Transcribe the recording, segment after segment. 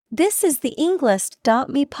This is the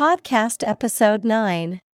Englist.me podcast episode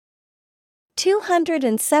 9.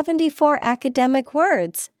 274 academic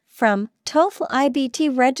words from TOEFL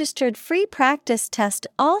iBT registered free practice test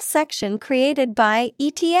all section created by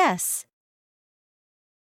ETS.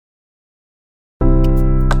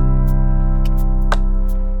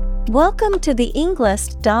 Welcome to the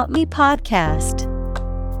Englist.me podcast.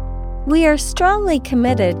 We are strongly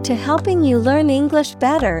committed to helping you learn English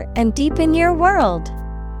better and deepen your world.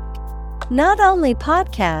 Not only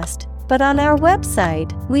podcast, but on our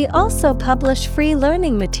website, we also publish free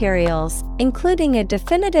learning materials, including a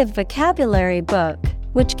definitive vocabulary book,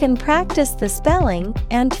 which can practice the spelling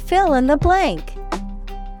and fill in the blank.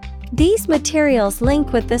 These materials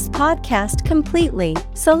link with this podcast completely,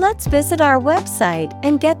 so let's visit our website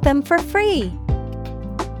and get them for free.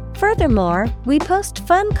 Furthermore, we post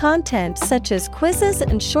fun content such as quizzes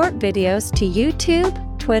and short videos to YouTube,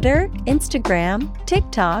 Twitter, Instagram,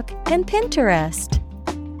 TikTok, and Pinterest.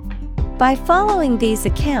 By following these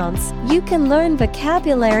accounts, you can learn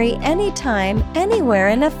vocabulary anytime, anywhere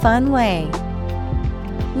in a fun way.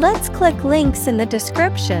 Let's click links in the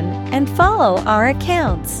description and follow our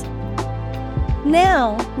accounts.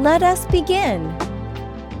 Now, let us begin.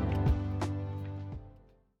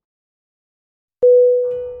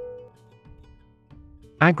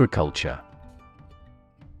 Agriculture.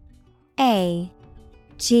 Agriculture.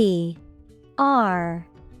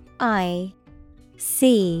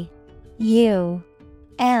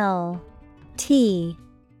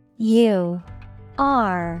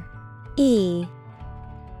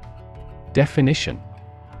 Definition: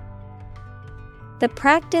 the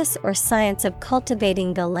practice or science of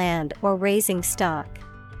cultivating the land or raising stock.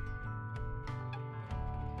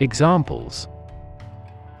 Examples: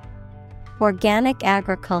 organic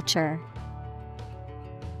agriculture,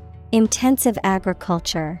 intensive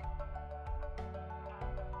agriculture.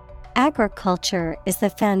 Agriculture is the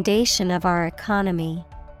foundation of our economy.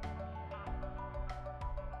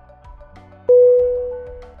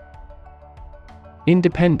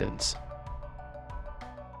 Independence.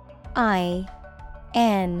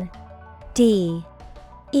 INDEPENDENCE.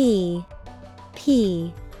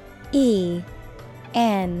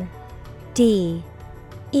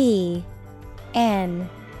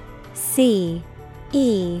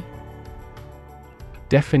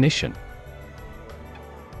 Definition: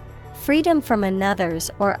 freedom from another's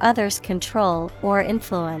or others' control or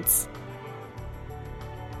influence.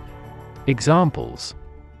 Examples: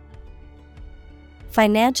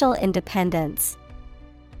 financial independence,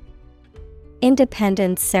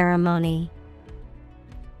 independence ceremony.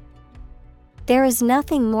 There is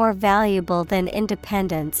nothing more valuable than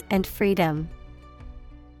independence and freedom.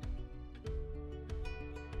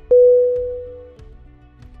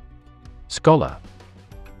 Scholar.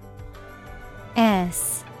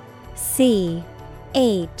 SCHOLAR.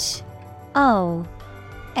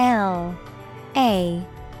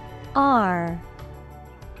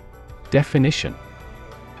 Definition: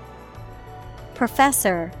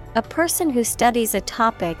 professor, a person who studies a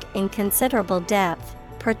topic in considerable depth,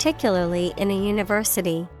 particularly in a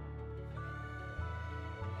university.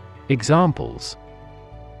 Examples: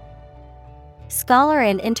 scholar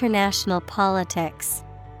in international politics,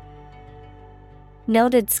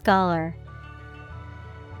 noted scholar.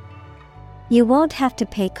 You won't have to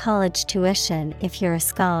pay college tuition if you're a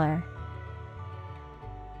scholar.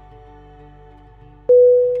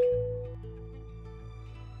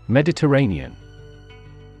 Mediterranean.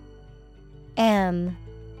 MEDITERRANEan.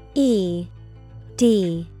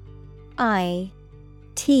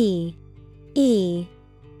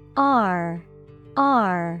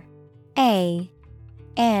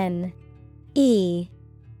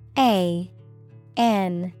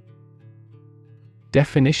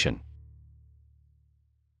 Definition: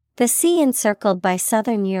 the sea encircled by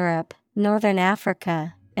southern Europe, northern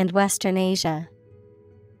Africa, and western Asia.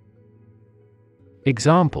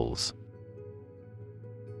 Examples: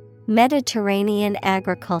 Mediterranean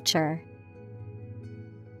agriculture,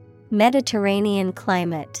 Mediterranean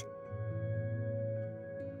climate.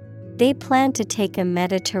 They plan to take a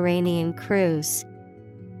Mediterranean cruise.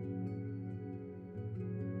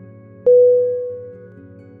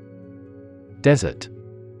 Desert.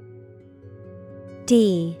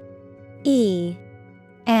 DESERT.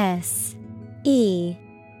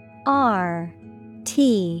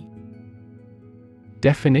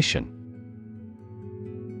 Definition: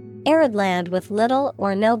 arid land with little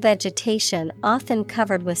or no vegetation, often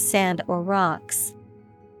covered with sand or rocks.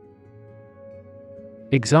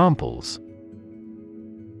 Examples: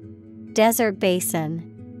 desert basin,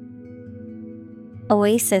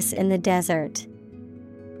 oasis in the desert.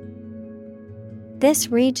 This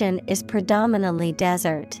region is predominantly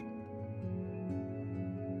desert.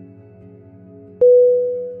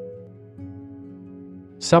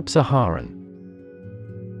 Sub-Saharan.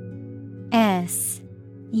 SUBSAHARAN.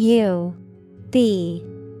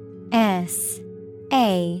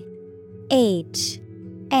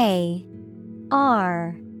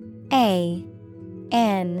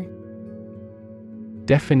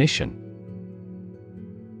 Definition.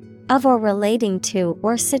 Of or relating to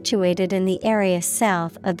or situated in the area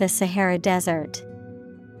south of the Sahara Desert.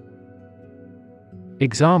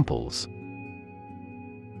 Examples.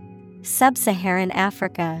 Sub-Saharan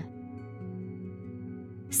Africa.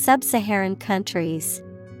 Sub-Saharan countries.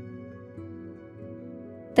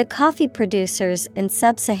 The coffee producers in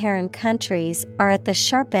sub-Saharan countries are at the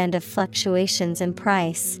sharp end of fluctuations in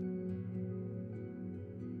price.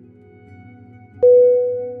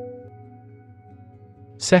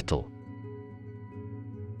 Settle.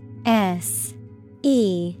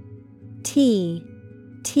 SETTLE.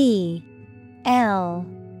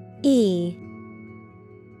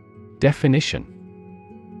 Definition.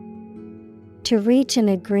 To reach an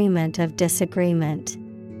agreement of disagreement.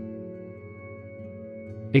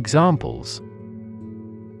 Examples.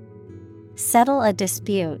 Settle a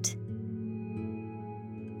dispute.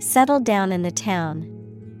 Settle down in the town.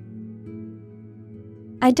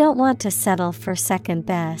 I don't want to settle for second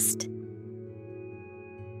best.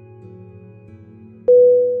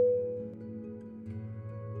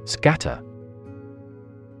 Scatter. SCATTER.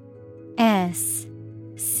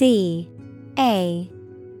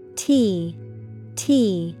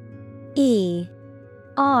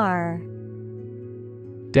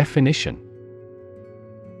 Definition.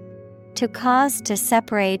 To cause to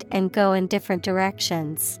separate and go in different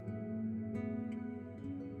directions.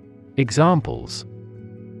 Examples.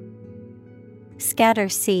 Scatter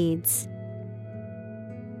seeds.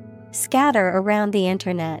 Scatter around the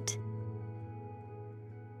internet.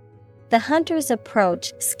 The hunter's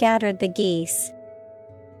approach scattered the geese.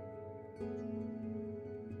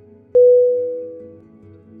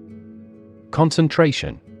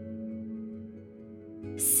 Concentration.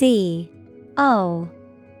 CONCENTRATION.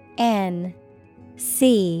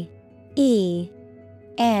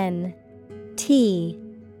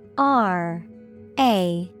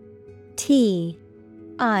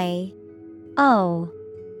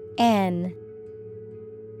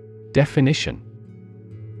 Definition.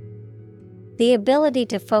 The ability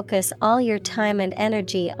to focus all your time and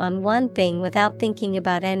energy on one thing without thinking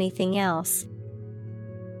about anything else.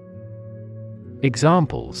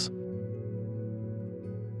 Examples.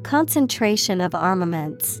 Concentration of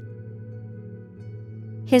armaments.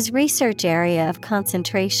 His research area of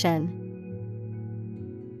concentration.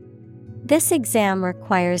 This exam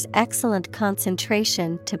requires excellent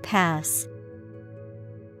concentration to pass.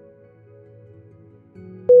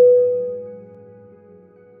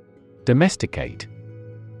 Domesticate.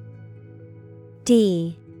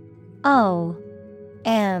 DOMESTICATE.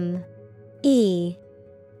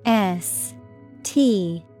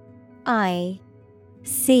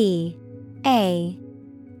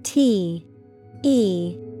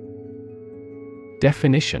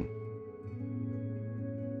 Definition.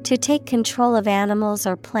 To take control of animals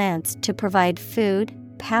or plants to provide food,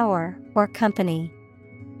 power, or company.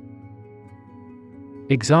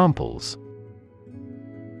 Examples.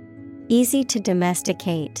 Easy to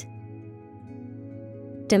domesticate.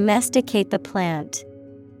 Domesticate the plant.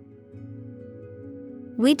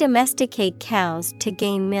 We domesticate cows to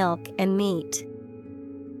gain milk and meat.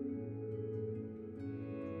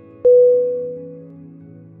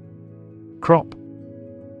 Crop.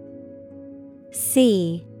 CROP.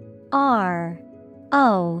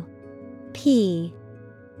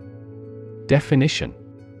 Definition.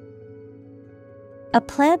 A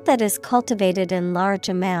plant that is cultivated in large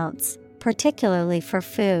amounts, particularly for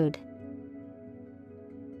food.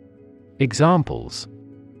 Examples.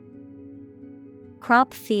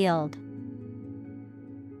 Crop field.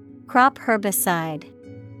 Crop herbicide.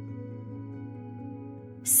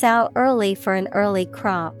 Sow early for an early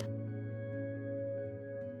crop.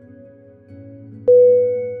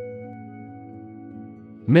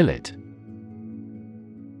 Millet.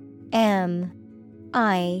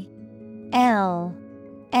 MILLET.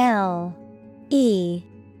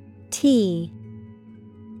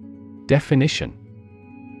 Definition.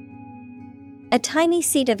 A tiny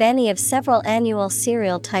seed of any of several annual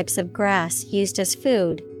cereal types of grass used as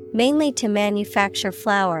food, mainly to manufacture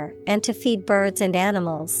flour and to feed birds and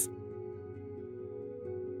animals.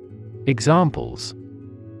 Examples.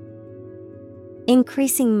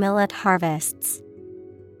 Increasing millet harvests.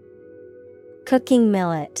 Cooking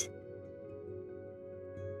millet.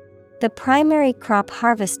 The primary crop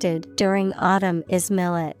harvested during autumn is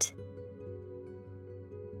millet.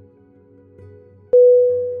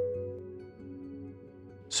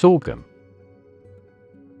 Sorghum.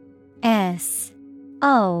 S-O-R-G-H-U-M.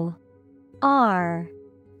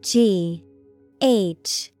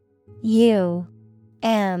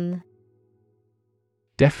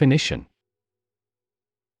 Definition.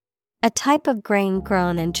 A type of grain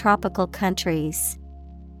grown in tropical countries.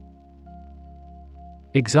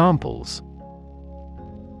 Examples.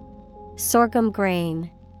 Sorghum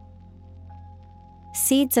grain.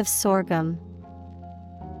 Seeds of sorghum.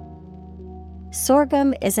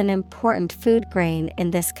 Sorghum is an important food grain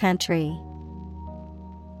in this country.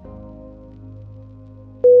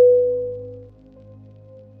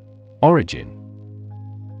 Origin.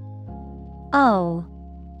 O-R-I-G-I-N.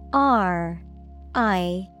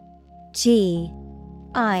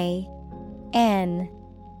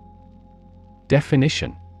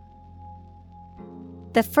 Definition.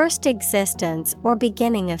 The first existence or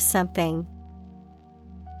beginning of something.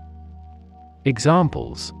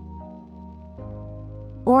 Examples.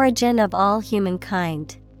 Origin of all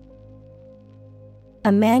humankind.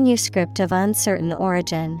 A manuscript of uncertain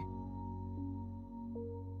origin.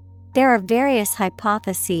 There are various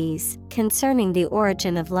hypotheses concerning the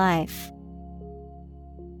origin of life.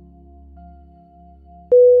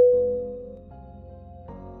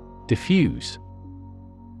 Diffuse.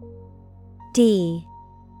 D-I-F-F-U-S-E.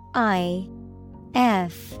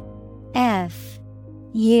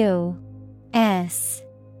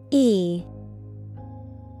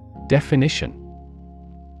 Definition.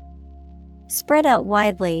 Spread out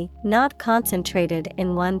widely, not concentrated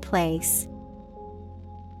in one place.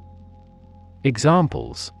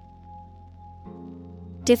 Examples.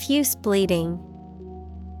 Diffuse bleeding.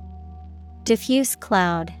 Diffuse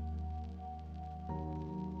cloud.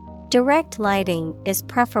 Direct lighting is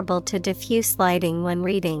preferable to diffuse lighting when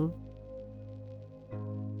reading.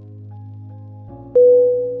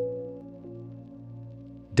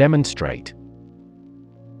 Demonstrate.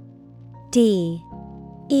 D-E-M-O-N-S-T-R-A-T-E.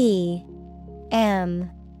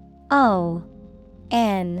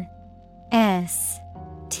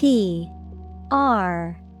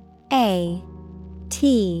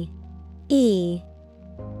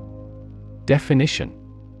 Definition.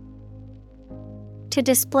 To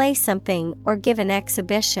display something or give an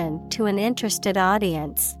exhibition to an interested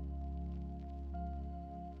audience.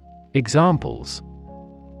 Examples.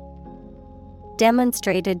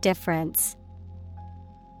 Demonstrate a difference.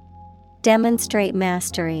 Demonstrate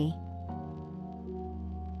mastery.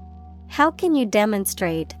 How can you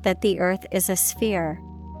demonstrate that the Earth is a sphere?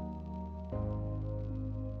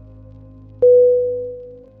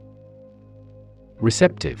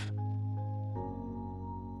 Receptive.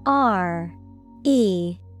 R-E-C-E-P-T-I-V-E.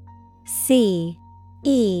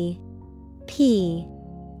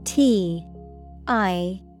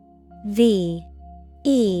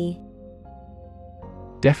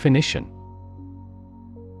 Definition.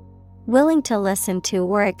 Willing to listen to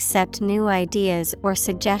or accept new ideas or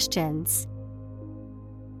suggestions.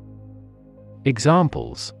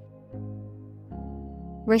 Examples.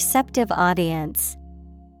 Receptive audience.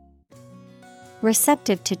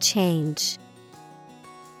 Receptive to change.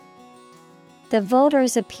 The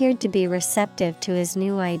voters appeared to be receptive to his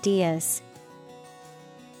new ideas.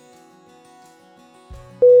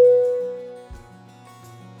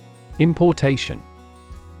 Importation.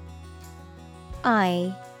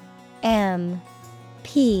 I-M-P-O-R-T-A-T-I-O-N.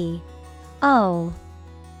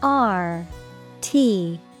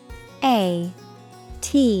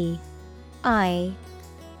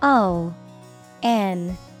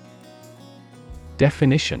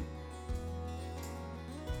 Definition.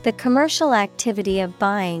 The commercial activity of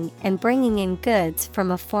buying and bringing in goods from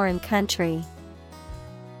a foreign country.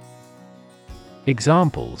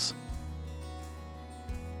 Examples.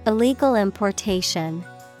 Illegal importation.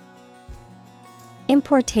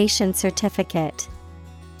 Importation certificate.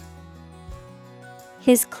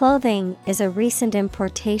 His clothing is a recent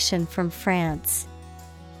importation from France.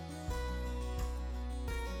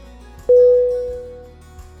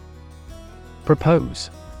 Propose.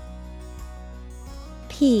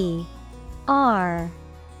 P-R-O-P-O-S-E.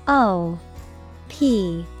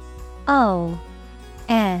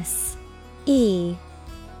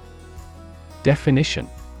 Definition.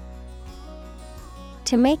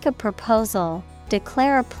 To make a proposal,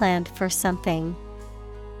 declare a plan for something.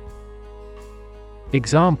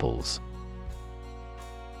 Examples.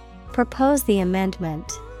 Propose the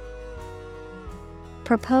amendment.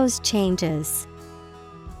 Propose changes.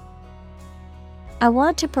 I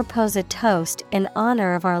want to propose a toast in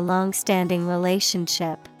honor of our long-standing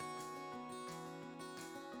relationship.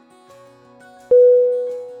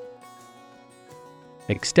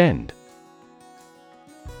 Extend.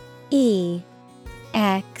 E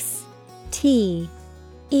X T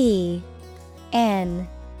E N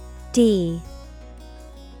D.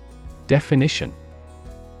 Definition.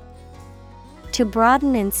 To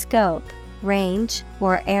broaden in scope, range,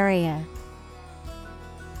 or area.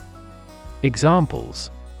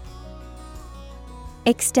 Examples.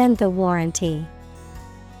 Extend the warranty.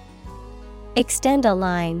 Extend a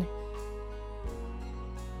line.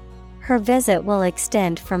 Her visit will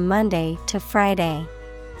extend from Monday to Friday.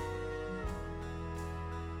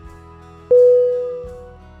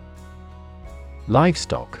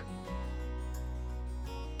 Livestock.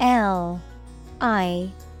 Livestock.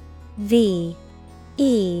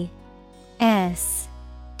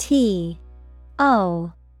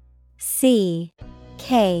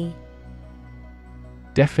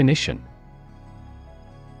 Definition.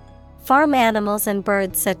 Farm animals and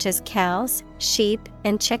birds such as cows, sheep,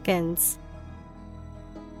 and chickens.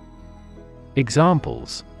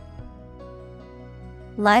 Examples.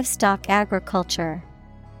 Livestock agriculture.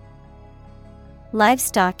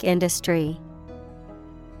 Livestock industry.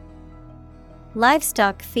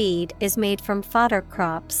 Livestock feed is made from fodder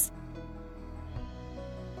crops.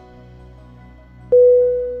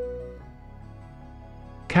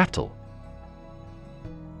 Cattle.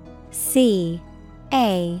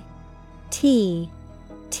 Cattle.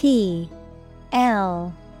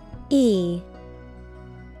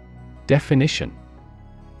 Definition.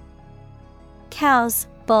 Cows,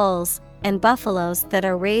 bulls, and buffaloes that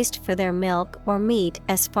are raised for their milk or meat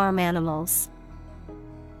as farm animals.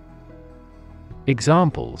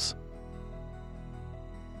 Examples.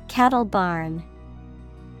 Cattle barn.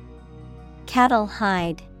 Cattle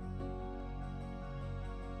hide.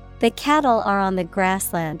 The cattle are on the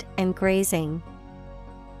grassland and grazing.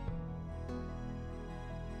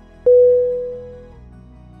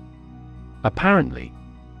 Apparently.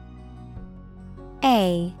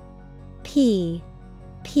 Apparently.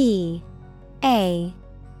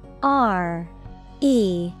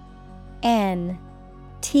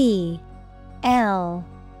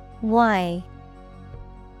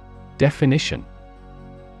 Definition.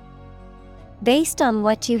 Based on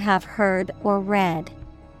what you have heard or read.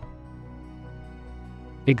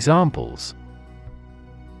 Examples.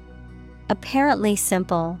 Apparently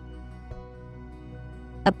simple.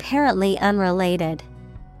 Apparently unrelated.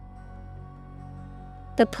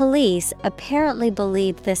 The police apparently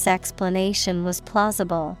believed this explanation was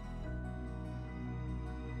plausible.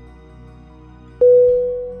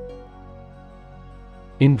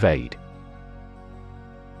 Invade.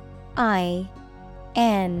 INVADE.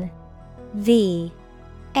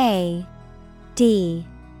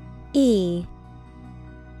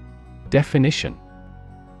 Definition.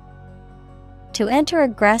 To enter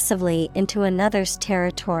aggressively into another's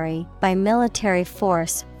territory by military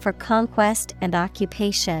force for conquest and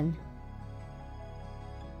occupation.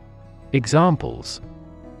 Examples.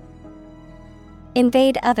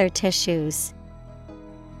 Invade other tissues.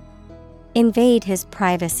 Invade his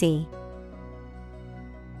privacy.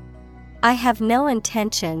 I have no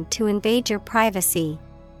intention to invade your privacy.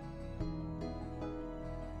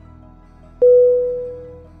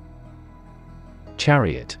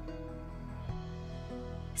 Chariot.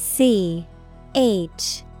 CHARIOT.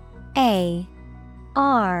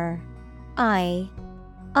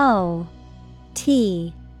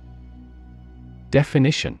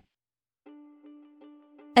 Definition.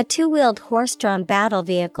 A two-wheeled horse-drawn battle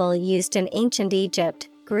vehicle used in ancient Egypt,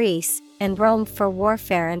 Greece, and Rome for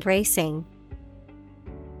warfare and racing.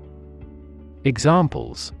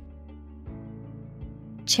 Examples.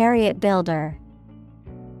 Chariot builder.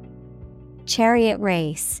 Chariot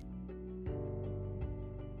race.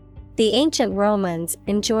 The ancient Romans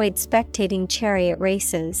enjoyed spectating chariot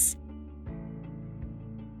races.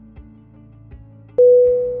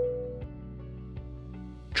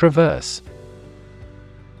 Traverse.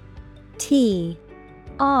 TRAVERSE.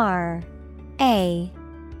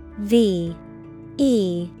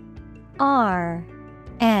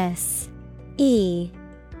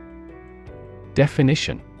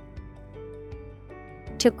 Definition.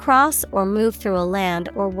 To cross or move through a land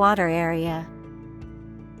or water area.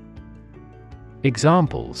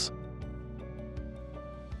 Examples.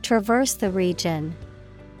 Traverse the region.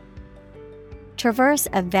 Traverse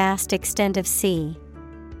a vast extent of sea.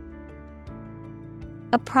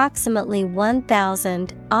 Approximately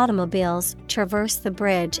 1,000 automobiles traverse the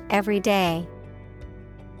bridge every day.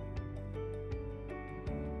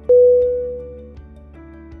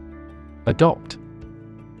 Adopt.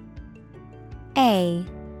 ADOPT.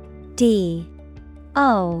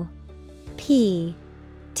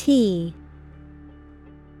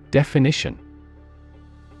 Definition.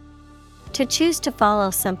 To choose to follow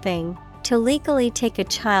something, to legally take a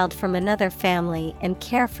child from another family and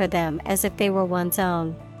care for them as if they were one's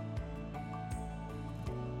own.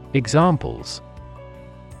 Examples: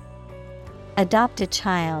 Adopt a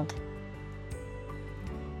child.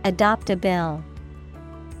 Adopt a bill.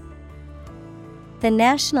 The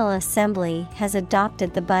National Assembly has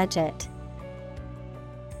adopted the budget.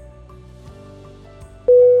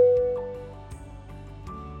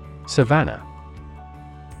 Savannah.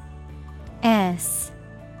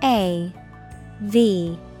 S-A-V-A-N-N-A-H.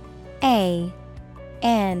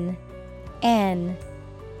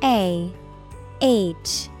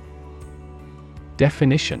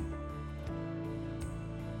 Definition: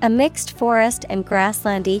 a mixed forest and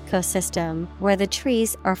grassland ecosystem where the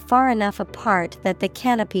trees are far enough apart that the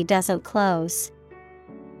canopy doesn't close.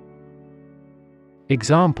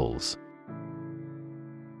 Examples: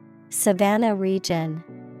 Savanna region.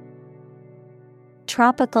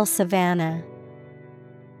 Tropical savanna.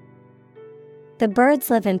 The birds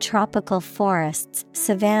live in tropical forests,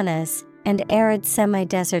 savannas, and arid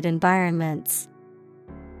semi-desert environments.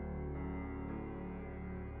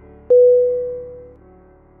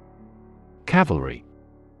 Cavalry.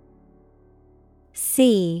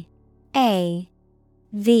 C-A-V-A-L-R-Y.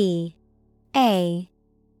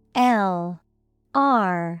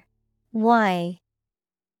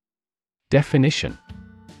 Definition: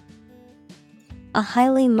 a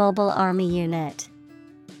highly mobile army unit.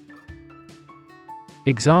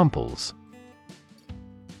 Examples: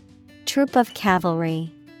 Troop of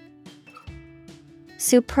cavalry.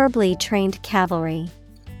 Superbly trained cavalry.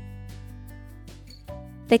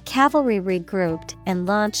 The cavalry regrouped and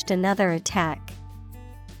launched another attack.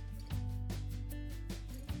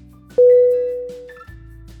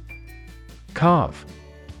 Carve.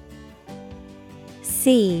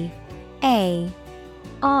 C-A-R-V-E.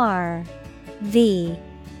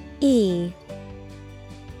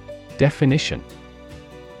 Definition: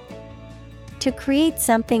 to create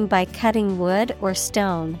something by cutting wood or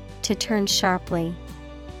stone, to turn sharply.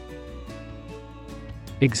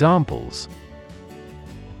 Examples: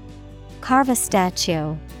 carve a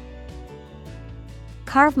statue.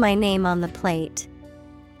 Carve my name on the plate.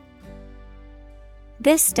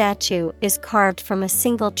 This statue is carved from a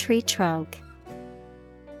single tree trunk.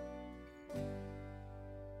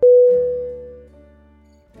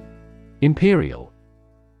 Imperial.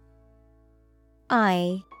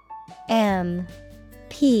 I-M-P-E-R-I-A-L.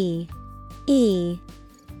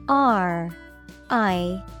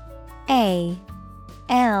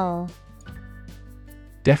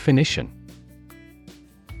 Definition: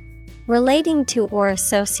 relating to or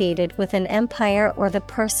associated with an empire or the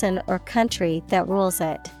person or country that rules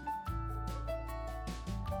it.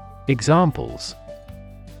 Examples: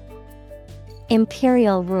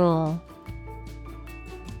 imperial rule.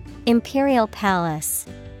 Imperial palace.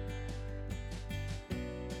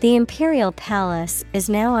 The imperial palace is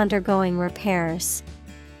now undergoing repairs.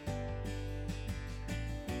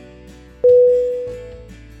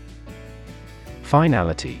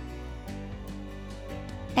 Finality.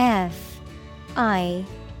 F-I-N-A-L-I-T-Y.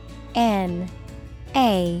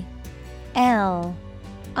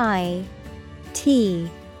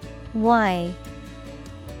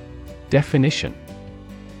 Definition: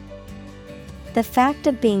 the fact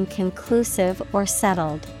of being conclusive or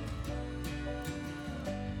settled.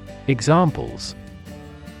 Examples: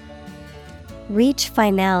 reach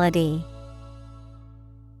finality.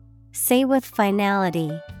 Say with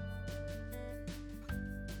finality.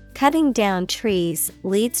 Cutting down trees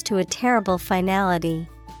leads to a terrible finality.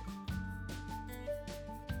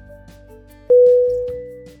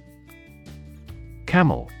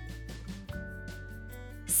 Camel.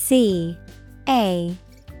 C-A-M-E-L.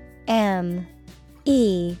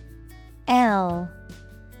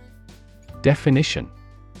 Definition: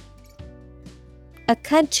 a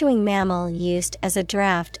cud-chewing mammal used as a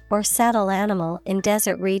draft or saddle animal in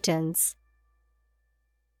desert regions.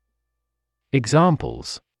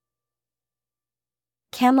 Examples: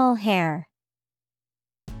 camel hair.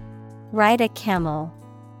 Ride a camel.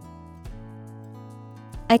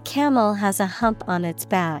 A camel has a hump on its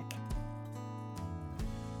back.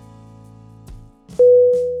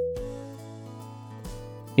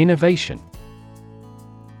 Innovation.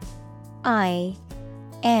 I-N-N-O-V-A-T-I-O-N.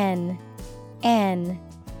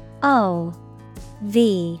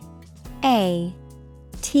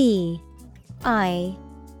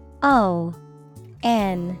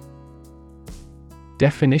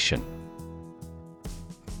 Definition: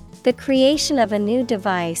 the creation of a new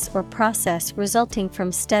device or process resulting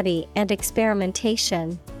from study and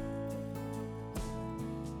experimentation.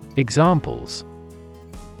 Examples: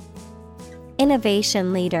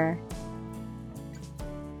 innovation leader.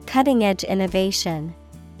 cutting-edge innovation.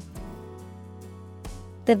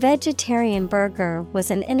 The vegetarian burger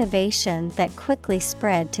was an innovation that quickly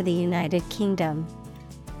spread to the United Kingdom.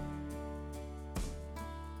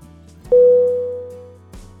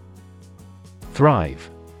 Thrive.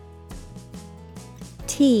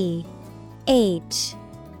 T-H-R-I-V-E.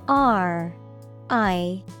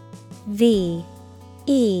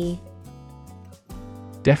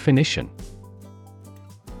 Definition: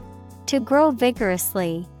 to grow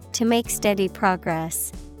vigorously, to make steady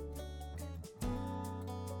progress.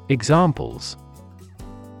 Examples: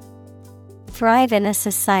 thrive in a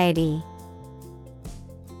society.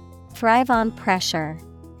 Thrive on pressure.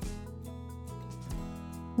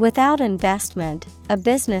 Without investment, a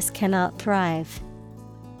business cannot thrive.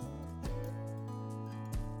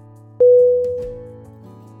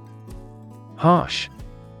 Harsh.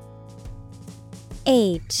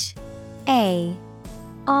 H-A-R-S-H.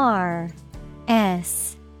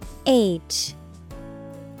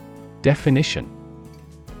 Definition: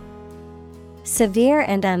 severe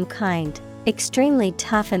and unkind, extremely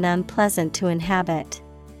tough and unpleasant to inhabit.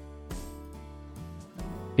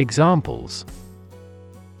 Examples: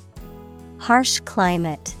 harsh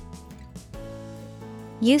climate.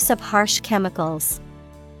 Use of harsh chemicals.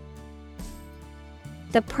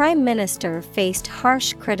 The Prime Minister faced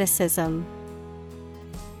harsh criticism.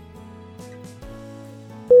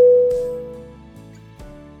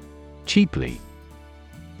 Cheaply.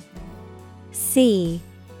 C-H-E-A-P-L-Y.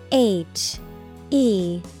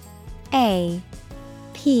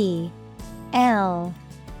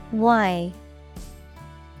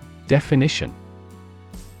 Definition: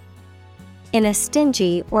 in a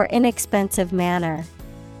stingy or inexpensive manner.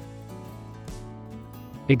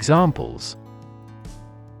 Examples: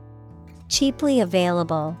 cheaply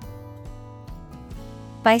available.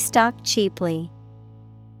 Buy stock cheaply.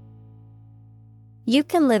 You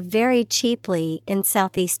can live very cheaply in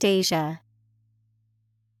Southeast Asia.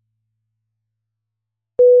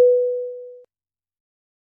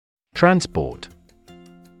 Transport.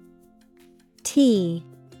 T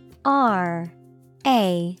R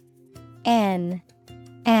A N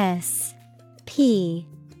S P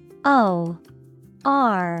O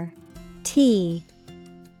R T.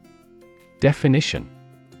 Definition: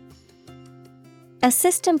 a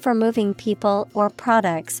system for moving people or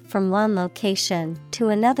products from one location to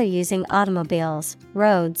another using automobiles,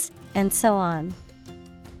 roads, and so on.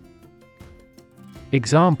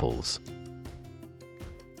 Examples: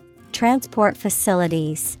 transport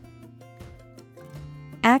facilities.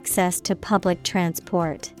 Access to public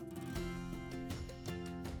transport.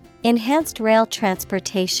 Enhanced rail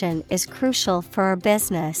transportation is crucial for our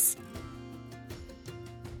business.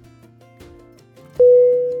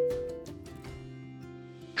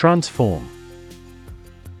 Transform.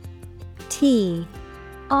 T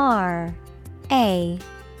R A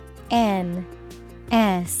N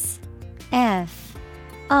S F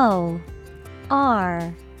O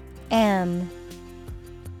R M.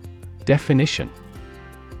 Definition: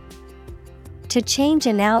 to change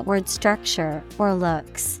an outward structure or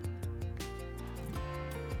looks.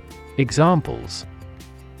 Examples: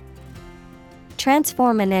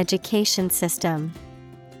 transform an education system.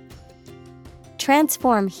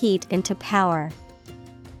 Transform heat into power.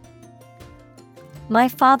 My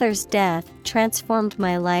father's death transformed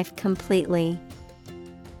my life completely.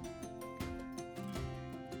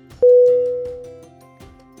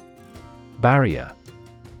 Barrier.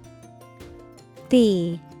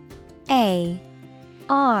 B A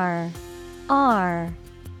R R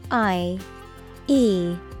I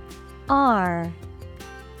E R.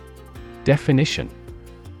 Definition: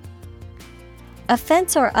 a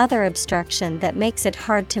fence or other obstruction that makes it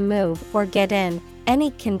hard to move or get in,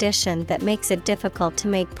 any condition that makes it difficult to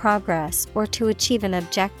make progress or to achieve an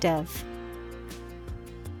objective.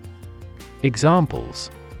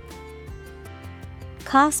 Examples: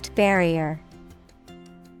 cost barrier.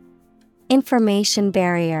 Information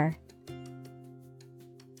barrier.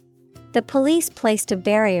 The police placed a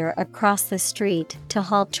barrier across the street to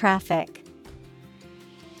halt traffic.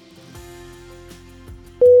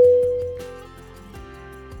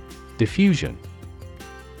 Diffusion.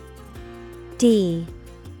 D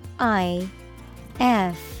I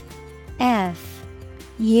F F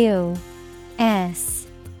U S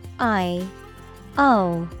I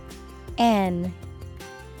O N.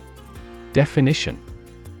 Definition: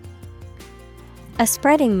 a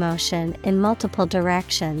spreading motion in multiple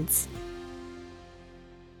directions.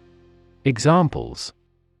 Examples: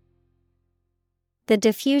 the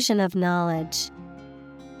diffusion of knowledge.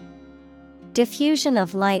 Diffusion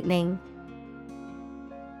of lightning.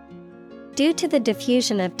 Due to the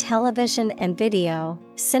diffusion of television and video,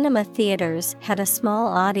 cinema theaters had a small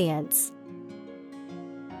audience.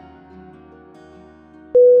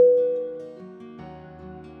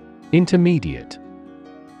 Intermediate.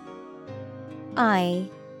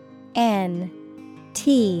 Intermediate.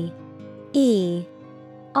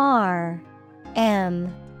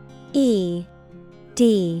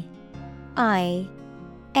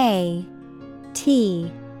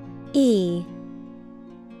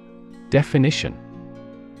 Definition.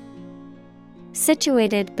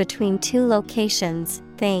 Situated between two locations,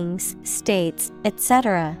 things, states,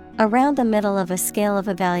 etc., around the middle of a scale of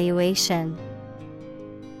evaluation.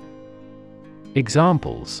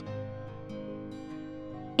 Examples.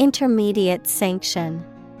 Intermediate sanction.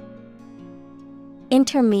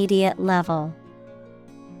 Intermediate level.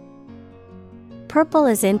 Purple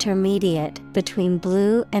is intermediate between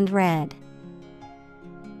blue and red.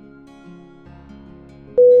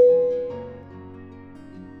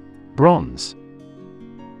 Bronze.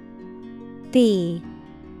 BRONZE.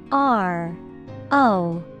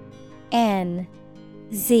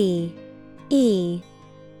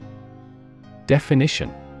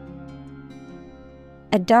 Definition.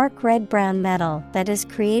 A dark red-brown metal that is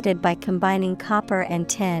created by combining copper and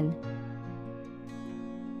tin.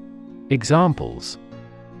 Examples.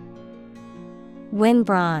 Win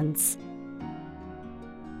bronze.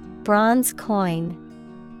 Bronze coin.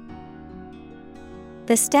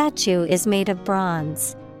 The statue is made of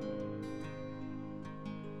bronze.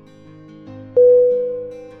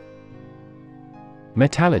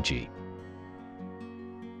 Metallurgy.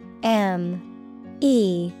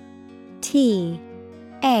 METALLURGY.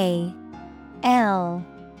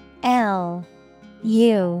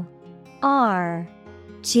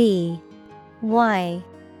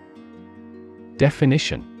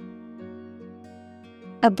 Definition.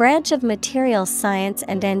 A branch of material science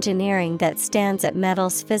and engineering that stands at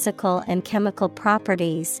metals' physical and chemical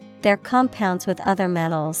properties, their compounds with other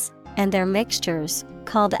metals, and their mixtures,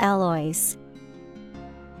 called alloys.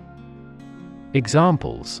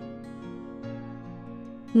 Examples.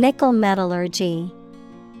 Nickel metallurgy.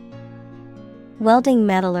 Welding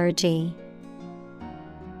metallurgy.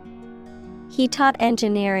 He taught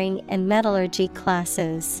engineering and metallurgy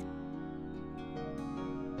classes.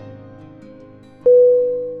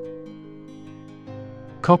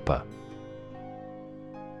 Copper.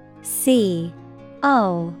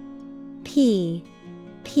 COPPER.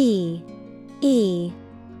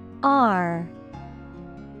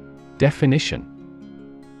 Definition.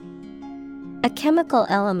 A chemical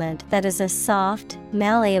element that is a soft,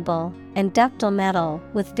 malleable, and ductile metal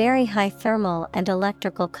with very high thermal and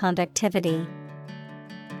electrical conductivity.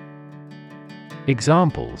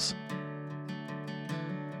 Examples.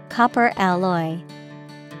 Copper alloy.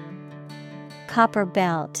 Copper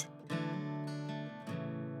belt.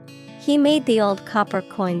 He made the old copper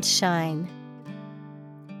coins shine.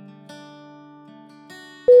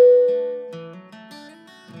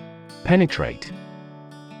 Penetrate.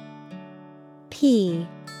 PENETRATE.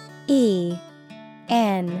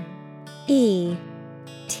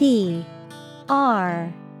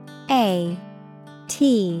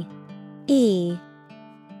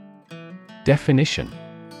 Definition.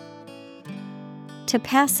 To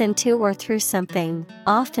pass into or through something,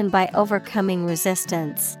 often by overcoming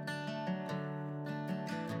resistance.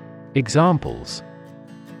 Examples.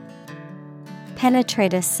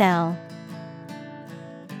 Penetrate a cell.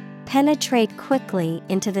 Penetrate quickly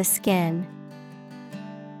into the skin.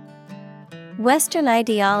 Western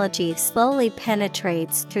ideology slowly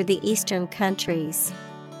penetrates through the Eastern countries.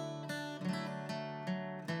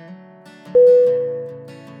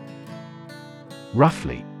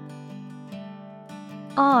 Roughly.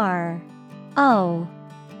 ROUGHLY.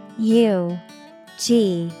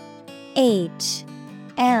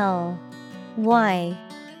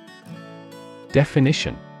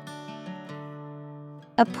 Definition.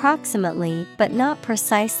 Approximately, but not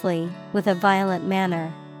precisely, with a violent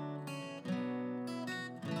manner.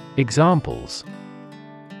 Examples.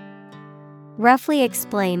 Roughly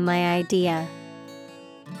explain my idea.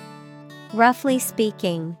 Roughly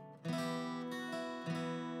speaking.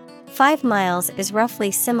 5 miles is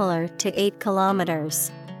roughly similar to 8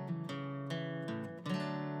 kilometers.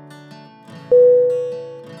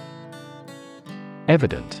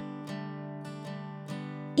 Evident.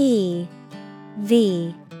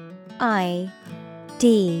 EVIDENT.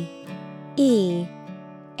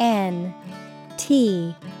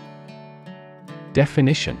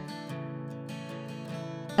 Definition.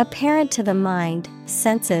 Apparent to the mind,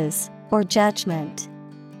 senses, or judgment.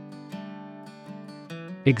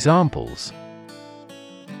 Examples.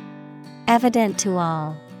 Evident to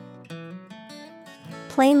all.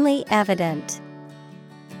 Plainly evident.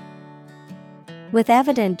 With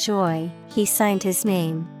evident joy, he signed his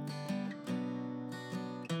name.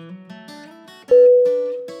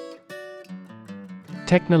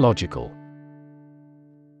 Technological.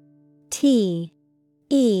 T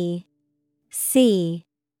E C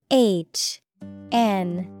H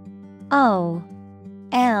N O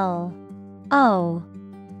L O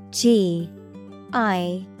G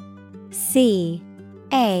I C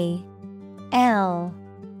A L.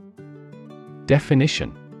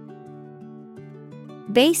 Definition.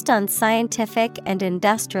 Based on scientific and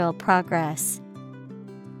industrial progress.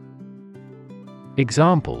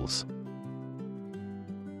 Examples.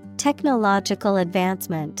 Technological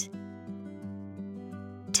advancement.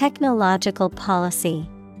 Technological policy.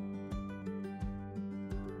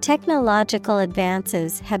 Technological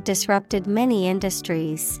advances have disrupted many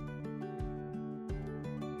industries.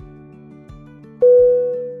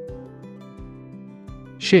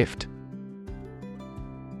 Shift.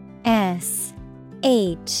 S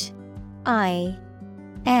H I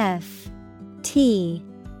F T.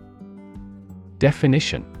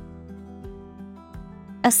 Definition.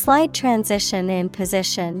 A slight transition in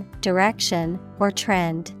position, direction, or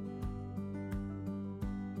trend.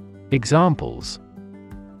 Examples.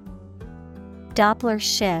 Doppler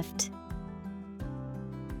shift.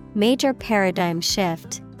 Major paradigm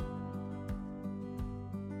shift.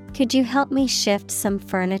 Could you help me shift some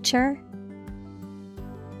furniture?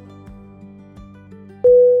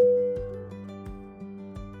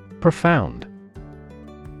 Profound.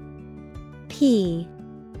 P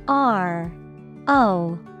R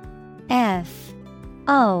O F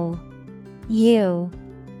O U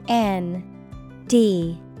N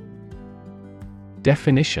D.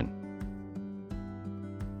 Definition.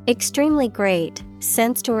 Extremely great,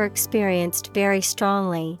 sensed or experienced very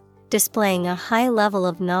strongly, displaying a high level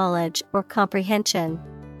of knowledge or comprehension.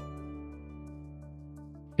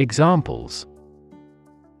 Examples.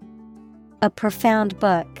 A profound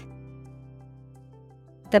book.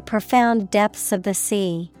 The profound depths of the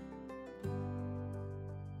sea.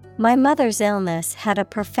 My mother's illness had a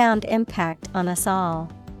profound impact on us all.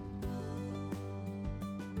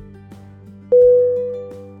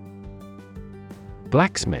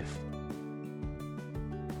 Blacksmith.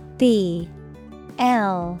 B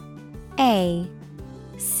L A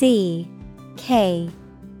C K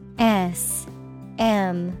S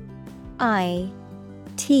M I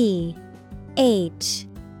T H.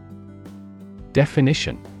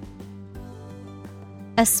 Definition.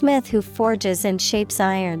 A smith who forges and shapes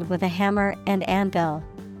iron with a hammer and anvil.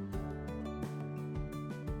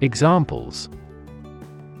 Examples.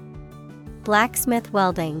 Blacksmith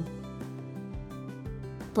welding.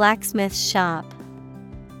 Blacksmith shop.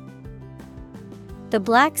 The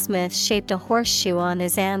blacksmith shaped a horseshoe on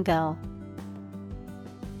his anvil.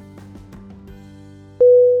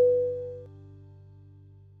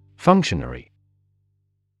 Functionary.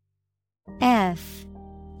 F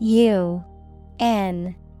U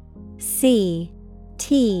N C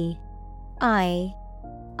T I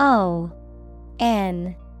O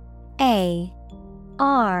N A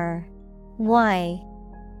R Y.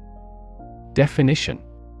 Definition.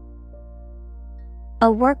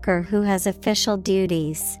 A worker who has official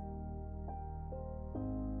duties.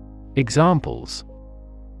 Examples.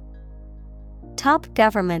 Top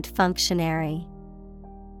government functionary.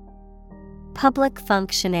 Public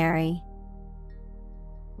functionary.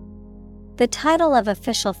 The title of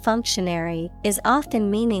official functionary is often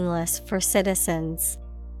meaningless for citizens.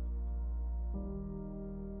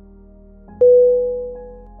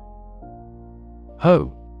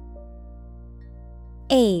 Hoe.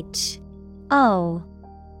 H O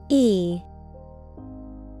E.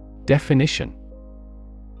 Definition.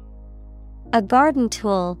 A garden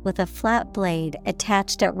tool with a flat blade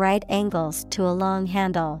attached at right angles to a long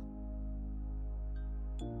handle.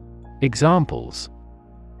 Examples.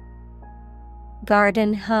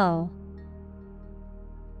 Garden hoe.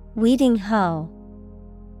 Weeding hoe.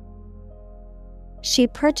 She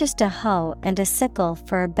purchased a hoe and a sickle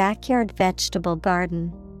for a backyard vegetable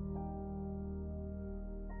garden.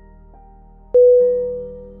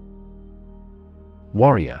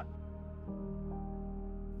 Warrior.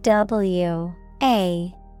 W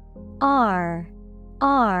A R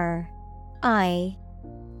R I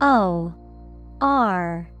O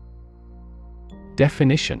R.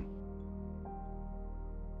 Definition.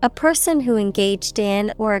 A person who engaged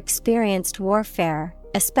in or experienced warfare,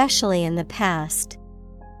 especially in the past.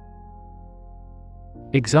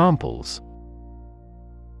 Examples.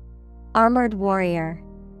 Armored warrior.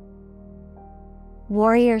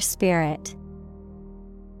 Warrior spirit.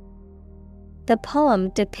 The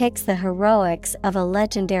poem depicts the heroics of a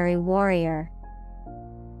legendary warrior.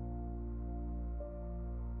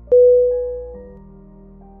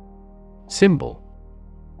 Symbol.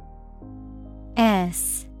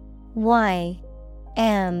 S-Y-M-B-O-L.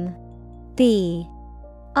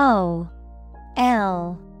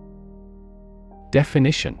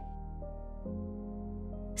 Definition.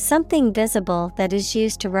 Something visible that is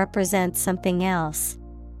used to represent something else.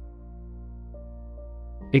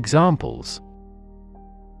 Examples.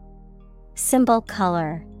 Symbol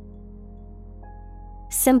color.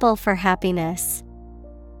 Symbol for happiness.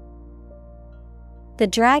 The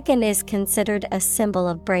dragon is considered a symbol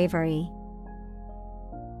of bravery.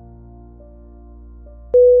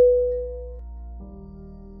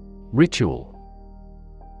 Ritual.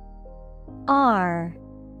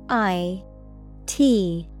 R-I-T-U-A-L.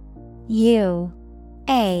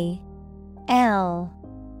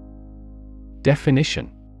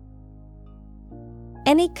 Definition.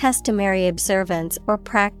 Any customary observance or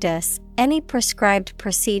practice, any prescribed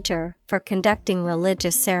procedure for conducting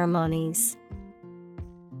religious ceremonies.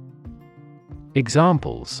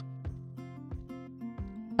 Examples.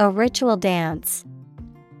 A ritual dance.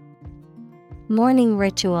 Morning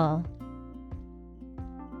ritual.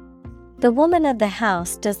 The woman of the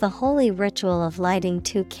house does the holy ritual of lighting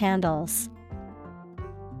 2 candles.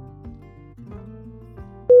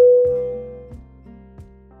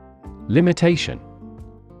 Limitation.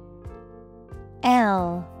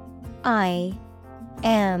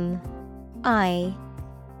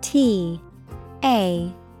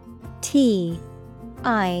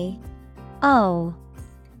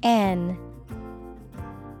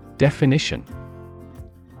 Definition.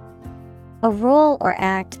 A rule or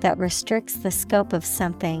act that restricts the scope of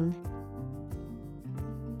something.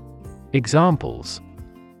 Examples.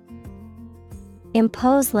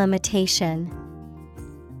 Impose limitation.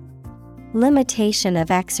 Limitation of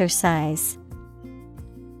exercise.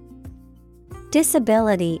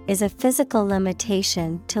 Disability is a physical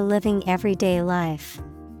limitation to living everyday life.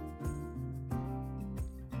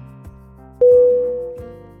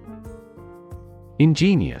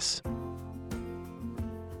 Ingenious.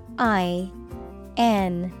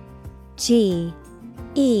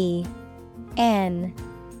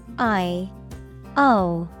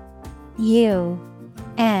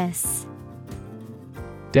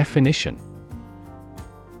 Definition.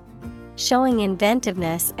 Showing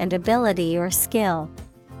inventiveness and ability or skill.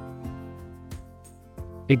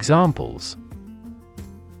 Examples.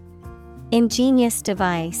 Ingenious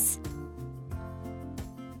device.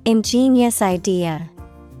 Ingenious idea.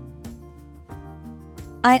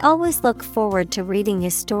 I always look forward to reading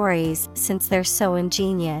his stories since they're so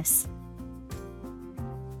ingenious.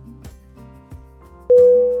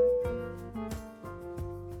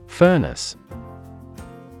 Furnace.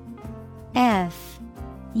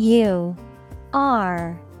 F-U-R-N-A-C-E.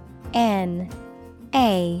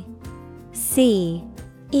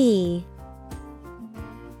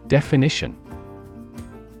 Definition.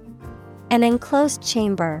 An enclosed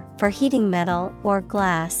chamber for heating metal or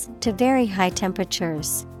glass to very high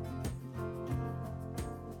temperatures.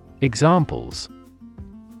 Examples.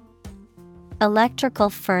 Electrical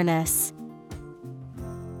furnace.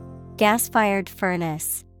 Gas-fired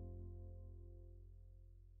furnace.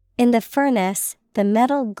 In the furnace, the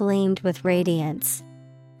metal gleamed with radiance.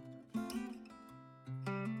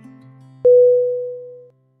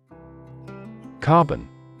 Carbon.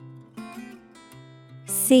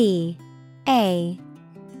 C-A-R-B-O-N.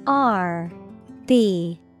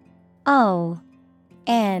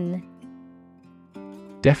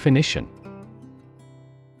 Definition.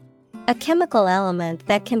 A chemical element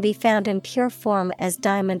that can be found in pure form as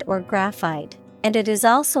diamond or graphite, and it is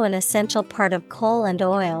also an essential part of coal and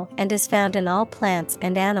oil and is found in all plants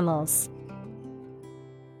and animals.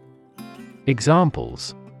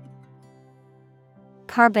 Examples.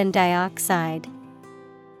 Carbon dioxide.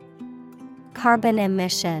 Carbon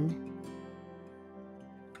emission.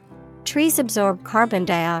 Trees absorb carbon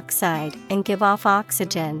dioxide and give off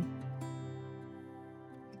oxygen.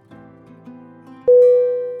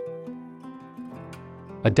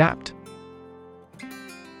 Adapt.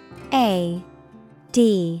 A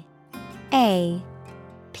D A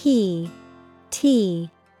P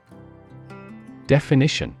T.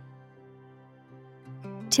 Definition.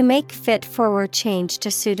 To make fit for or change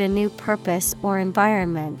to suit a new purpose or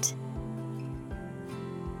environment.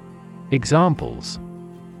 Examples.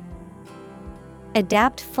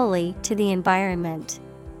 Adapt fully to the environment.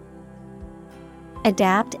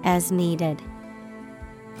 Adapt as needed.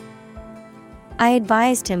 I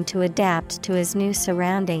advised him to adapt to his new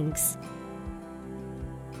surroundings.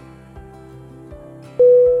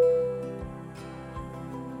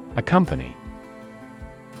 Accompany.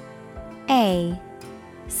 ACCOMPANY.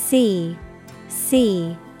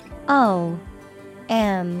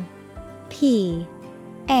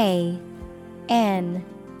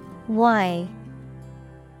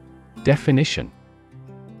 Definition.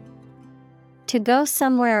 To go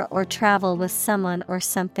somewhere or travel with someone or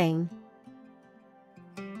something.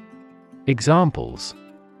 Examples.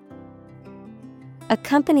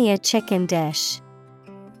 Accompany a chicken dish.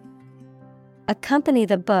 Accompany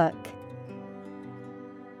the book.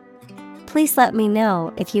 Please let me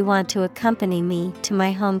know if you want to accompany me to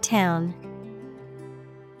my hometown.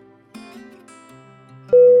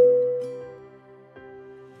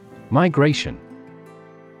 Migration.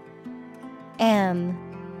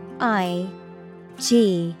 MIGRATION.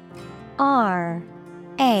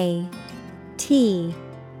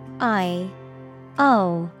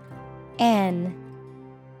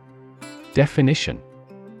 Definition.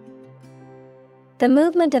 The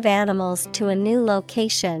movement of animals to a new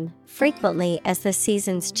location, frequently as the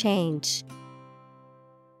seasons change.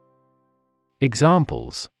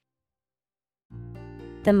 Examples.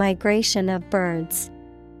 The migration of birds.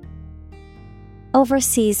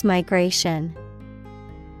 Overseas migration.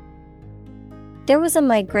 There was a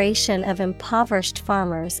migration of impoverished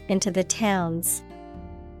farmers into the towns.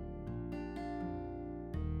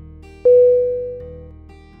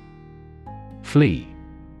 Flee.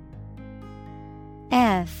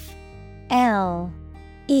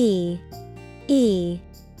 FLEE.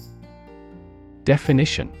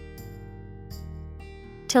 Definition.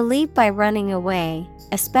 To leave by running away,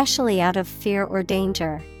 especially out of fear or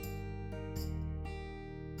danger.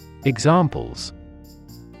 Examples.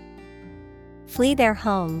 Flee their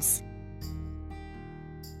homes.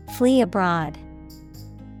 Flee abroad.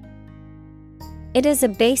 It is a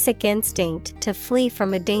basic instinct to flee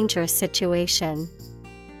from a dangerous situation.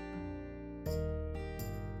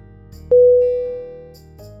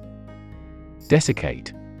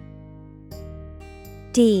 Desiccate.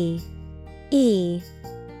 DESICCATE.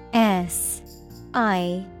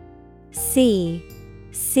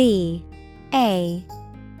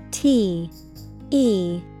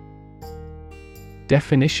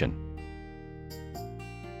 Definition.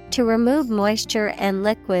 To remove moisture and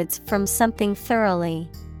liquids from something thoroughly.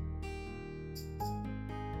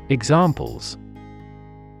 Examples.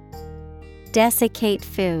 Desiccate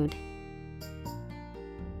food.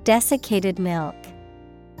 Desiccated milk.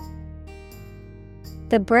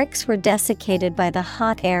 The bricks were desiccated by the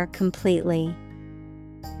hot air completely.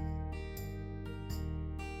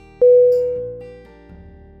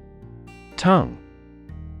 Tongue.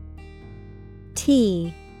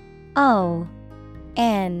 TONGUE.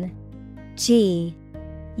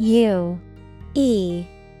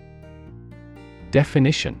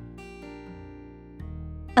 Definition.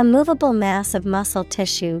 A movable mass of muscle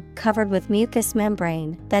tissue covered with mucous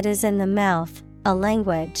membrane that is in the mouth, a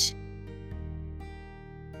language.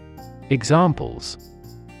 Examples.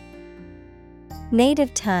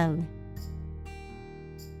 Native tongue.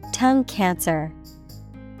 Tongue cancer.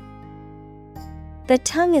 The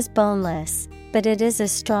tongue is boneless, but it is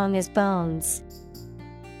as strong as bones.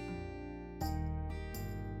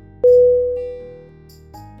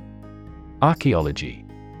 Archaeology.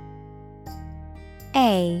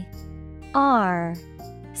 ARCHEOLOGY.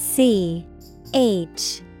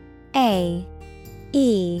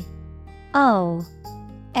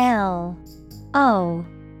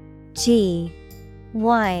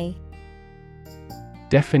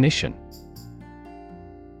 Definition.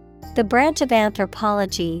 The branch of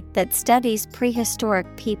anthropology that studies prehistoric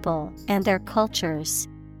people and their cultures.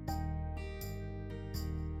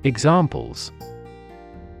 Examples.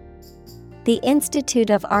 The Institute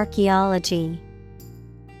of Archaeology.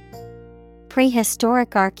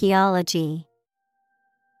 Prehistoric archaeology.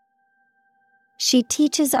 She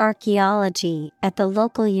teaches archaeology at the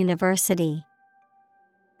local university.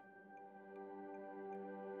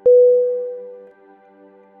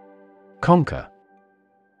 Conquer.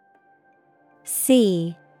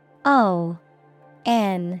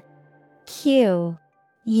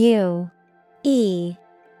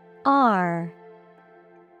 CONQUER.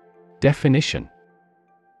 Definition.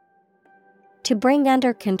 To bring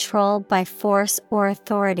under control by force or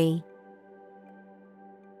authority.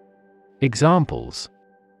 Examples.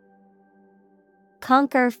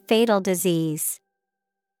 Conquer fatal disease.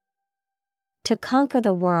 To conquer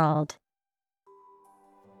the world.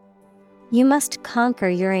 You must conquer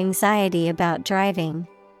your anxiety about driving.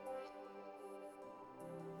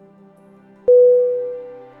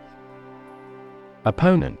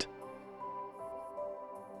 Opponent.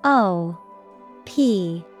 OPPONENT.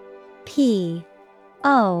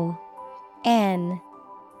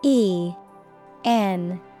 E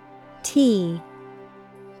N T.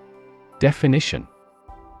 Definition: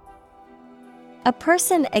 A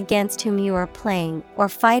person against whom you are playing or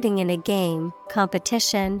fighting in a game,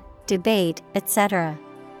 competition, debate, etc.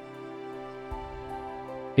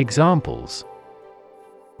 Examples: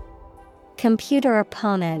 Computer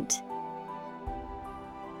opponent.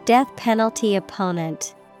 Death penalty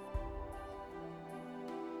opponent.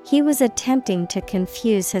 He was attempting to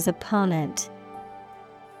confuse his opponent.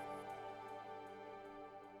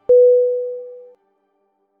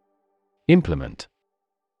 Implement: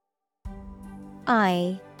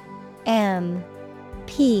 I-M-P-L-E-M-E-N-T.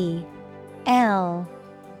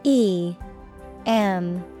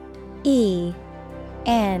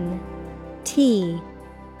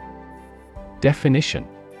 Definition: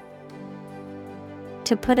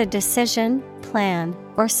 To put a decision, plan,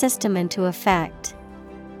 or system into effect.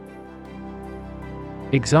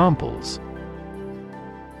 Examples: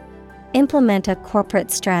 Implement a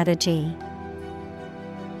corporate strategy.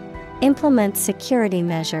 Implement security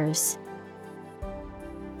measures.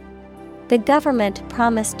 The government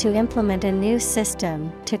promised to implement a new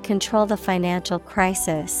system to control the financial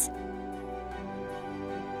crisis.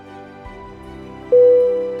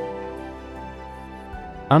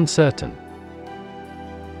 Uncertain: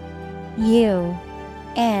 U-N-C-E-R-T-A-I-N.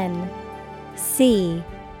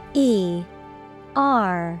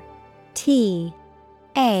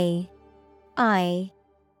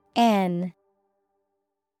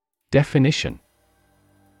 Definition: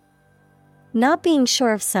 Not being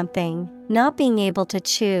sure of something, not being able to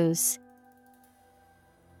choose.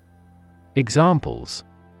 Examples: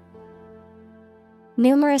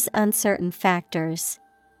 Numerous uncertain factors.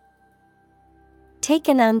 Take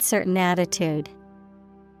an uncertain attitude.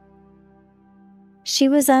 She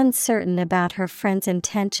was uncertain about her friend's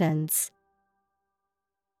intentions.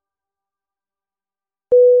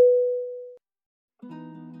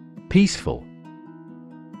 Peaceful: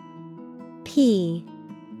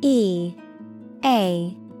 P-E-A-C-E-F-U-L.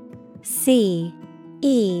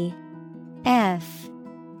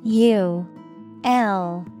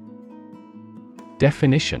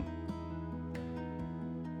 Definition: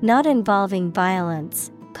 Not involving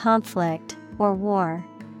violence, conflict, or war.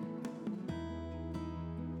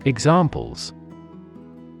 Examples: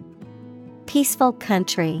 Peaceful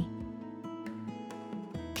country.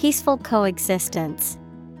 Peaceful coexistence.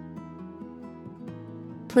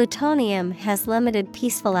 Plutonium has limited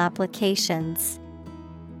peaceful applications.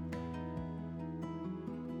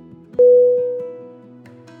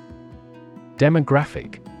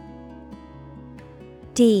 Demographic: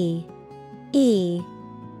 D E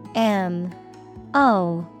M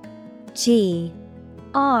O G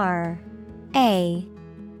R A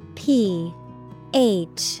P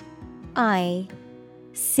H I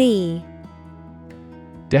C.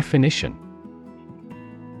 Definition: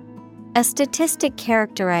 A statistic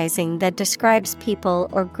characterizing that describes people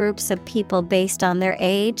or groups of people based on their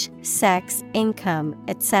age, sex, income,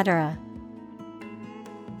 etc.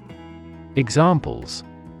 Examples: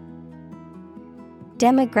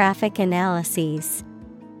 Demographic analyses.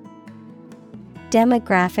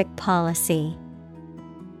 Demographic policy.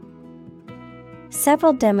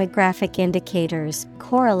 Several demographic indicators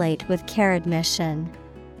correlate with care admission.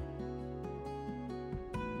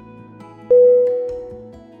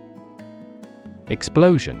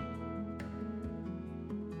 Explosion: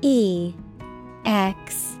 E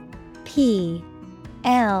X P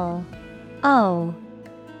L O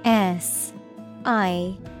S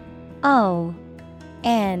I O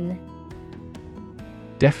N.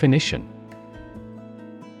 Definition: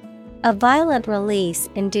 A violent release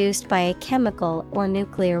induced by a chemical or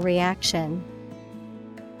nuclear reaction.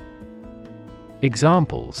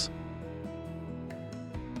 Examples: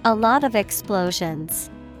 A lot of explosions.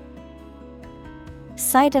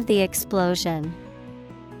 Site of the explosion.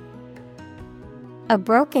 A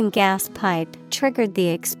broken gas pipe triggered the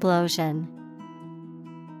explosion.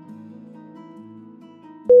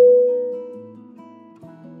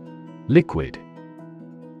 Liquid: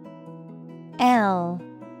 L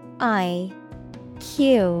I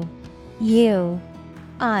Q U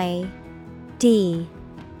I D.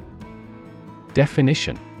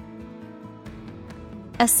 Definition: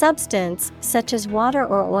 A substance, such as water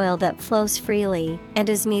or oil that flows freely, and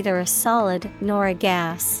is neither a solid nor a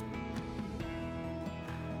gas.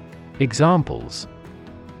 Examples: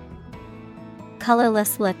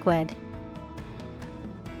 Colorless liquid.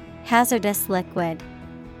 Hazardous liquid.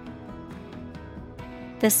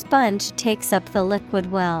 The sponge takes up the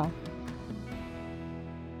liquid well.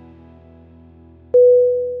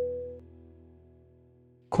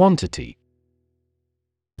 Quantity: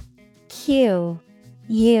 Q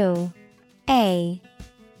U A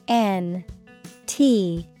N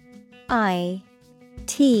T I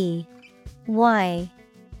T Y.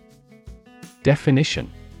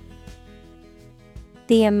 Definition: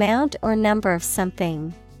 The amount or number of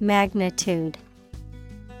something, magnitude.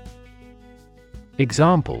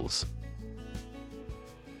 Examples: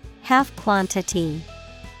 Half quantity,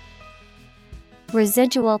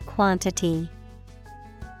 residual quantity.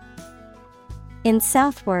 In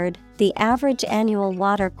southward, the average annual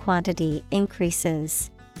water quantity increases.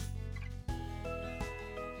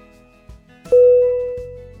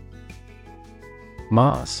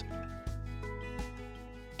 Mass.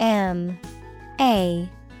 M-A-R-S.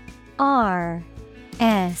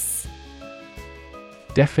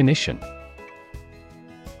 Definition: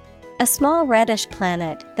 A small reddish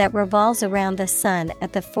planet that revolves around the Sun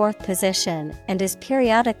at the fourth position and is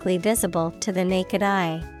periodically visible to the naked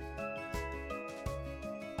eye.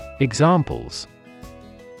 Examples: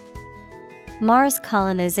 Mars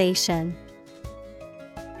colonization,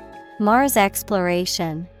 Mars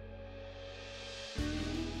exploration.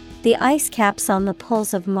 The ice caps on the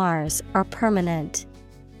poles of Mars are permanent.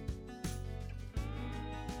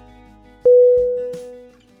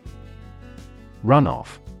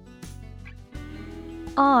 Runoff.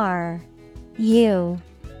 R-U-N-O-F-F.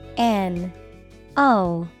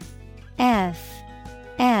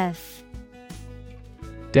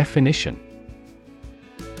 Definition: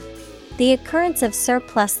 The occurrence of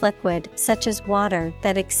surplus liquid such as water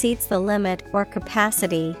that exceeds the limit or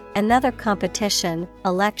capacity, another competition,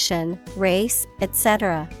 election, race,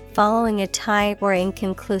 etc., following a tie or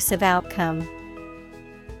inconclusive outcome.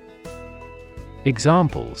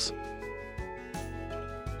 Examples: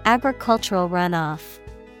 Agricultural runoff,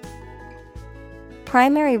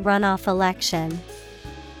 primary runoff election.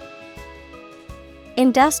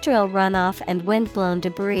 Industrial runoff and wind-blown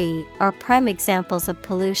debris are prime examples of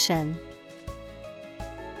pollution.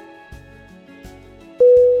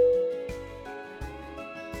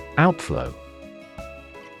 Outflow.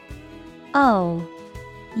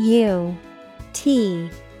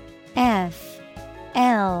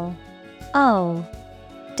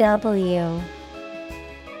 O-U-T-F-L-O-W.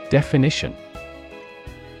 Definition: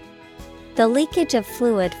 The leakage of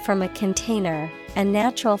fluid from a container, a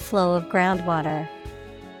natural flow of groundwater.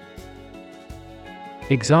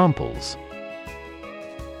 Examples: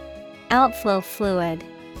 Outflow fluid,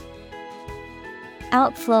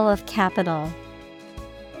 outflow of capital.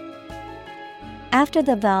 After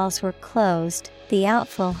the valves were closed, the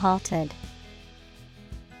outflow halted.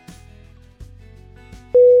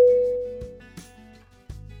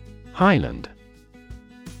 Highland.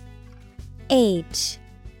 H-I-G-H-L-A-N-D.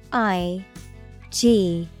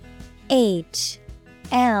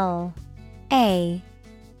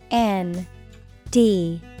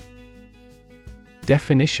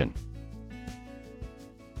 Definition: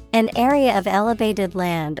 An area of elevated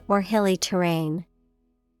land or hilly terrain.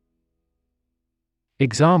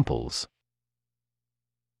 Examples: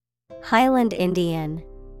 Highland Indian,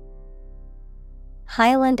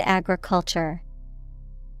 Highland agriculture.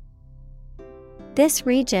 This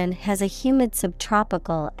region has a humid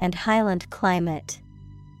subtropical and highland climate.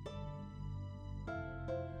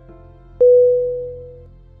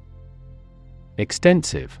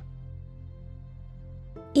 Extensive.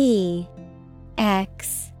 E-X-T-E-N-S-I-V-E.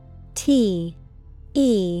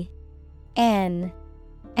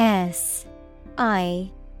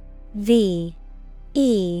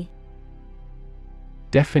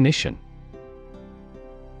 Definition: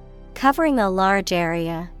 Covering a large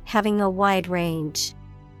area, having a wide range.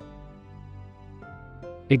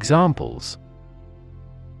 Examples: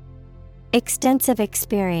 Extensive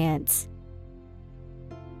experience,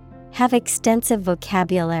 have extensive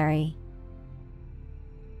vocabulary.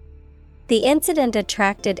 The incident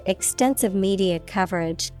attracted extensive media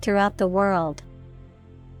coverage throughout the world.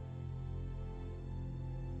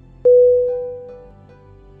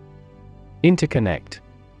 Interconnect.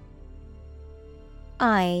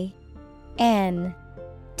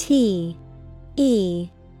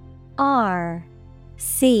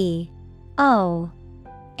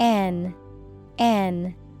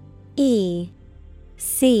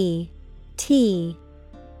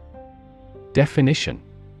 Definition: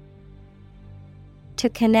 To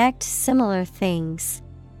connect similar things.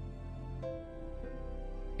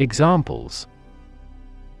 Examples: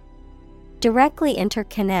 Directly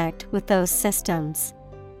interconnect with those systems.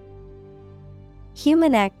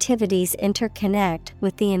 Human activities interconnect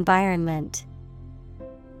with the environment.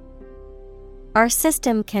 Our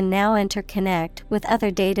system can now interconnect with other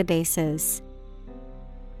databases.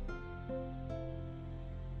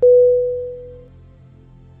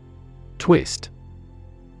 Twist.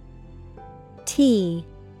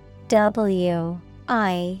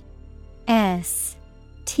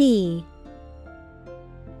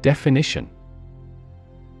 Definition: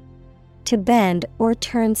 to bend or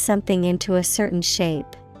turn something into a certain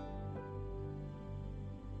shape.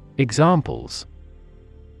 Examples: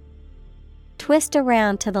 Twist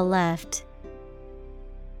around to the left.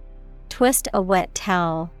 Twist a wet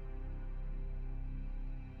towel.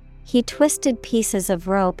 He twisted pieces of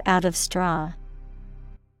rope out of straw.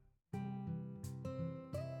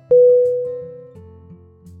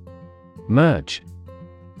 Merge.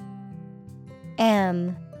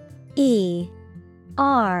 M-E-R-G-E.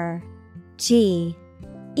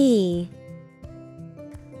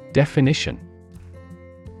 Definition: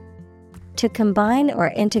 to combine or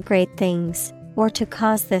integrate things, or to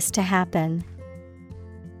cause this to happen.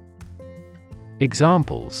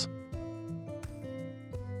 Examples: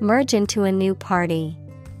 merge into a new party.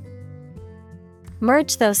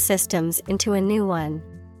 Merge those systems into a new one.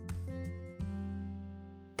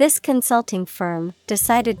 This consulting firm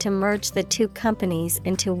decided to merge the two companies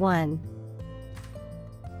into one.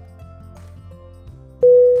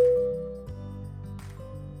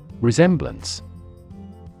 Resemblance.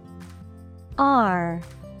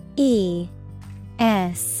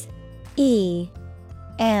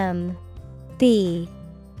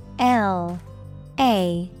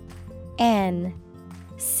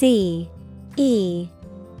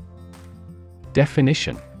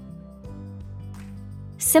 Definition: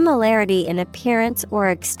 similarity in appearance or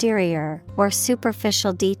exterior or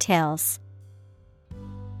superficial details.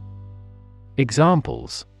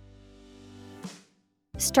 Examples: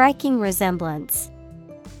 striking resemblance.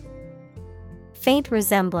 Faint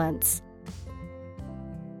resemblance.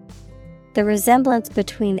 The resemblance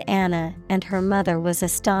between Anna and her mother was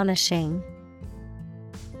astonishing.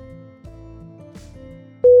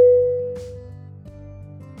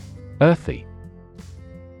 Earthy.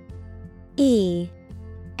 E-A-R-T-H-Y.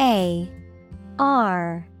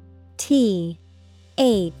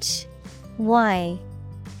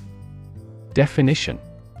 Definition: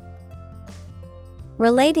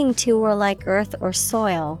 relating to or like earth or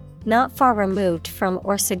soil, not far removed from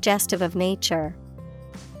or suggestive of nature.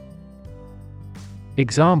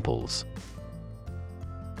 Examples: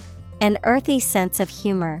 an earthy sense of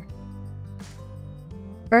humor.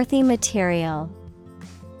 Earthy material.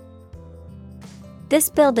 This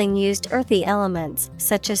building used earthy elements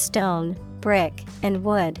such as stone, brick, and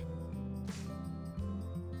wood.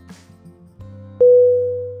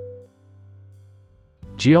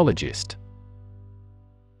 Geologist.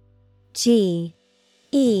 Geologist.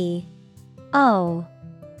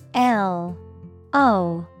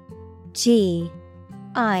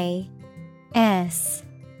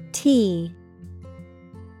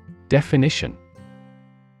 Definition: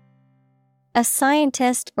 a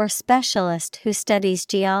scientist or specialist who studies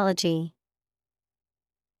geology.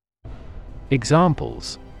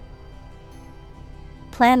 Examples: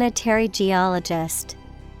 planetary geologist.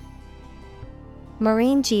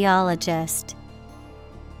 Marine geologist.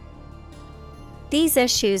 These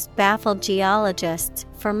issues baffled geologists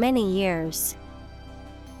for many years.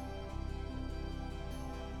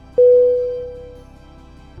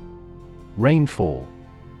 Rainfall.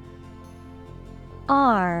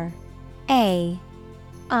 R-A-I-N-F-A-L-L.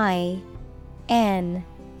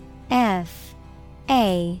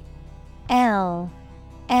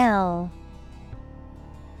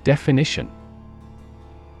 Definition: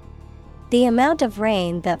 the amount of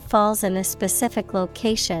rain that falls in a specific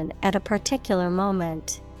location at a particular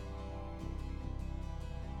moment.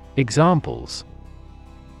 Examples: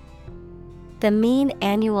 the mean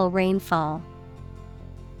annual rainfall.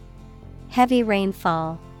 Heavy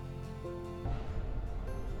rainfall.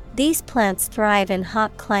 These plants thrive in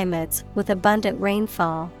hot climates with abundant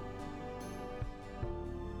rainfall.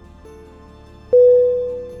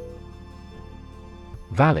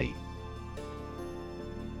 Valley.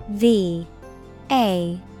 V-A-L-L-E-Y.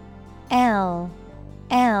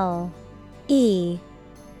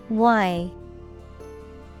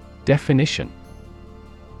 Definition: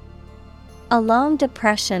 a long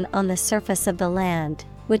depression on the surface of the land,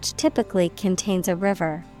 which typically contains a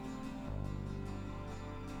river.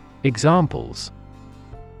 Examples: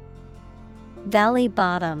 valley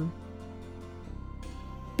bottom.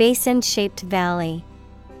 Basin-shaped valley.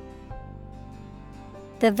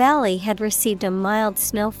 The valley had received a mild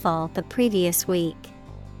snowfall the previous week.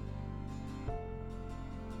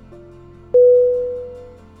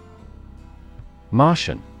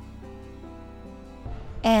 Martian.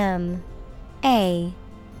 M-A-R-T-I-A-N.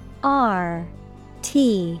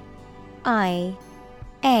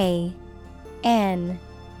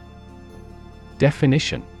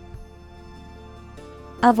 Definition: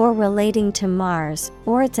 of or relating to Mars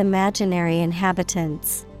or its imaginary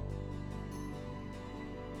inhabitants.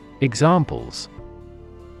 Examples: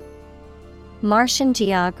 Martian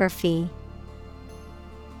geography,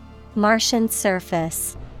 Martian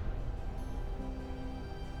surface.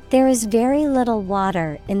 There is very little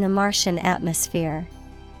water in the Martian atmosphere.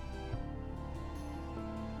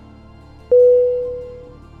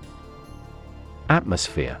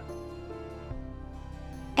 Atmosphere.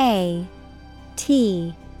 A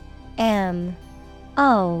T M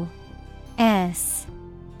O S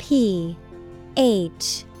P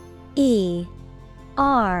H E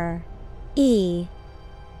R E.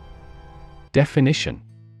 Definition: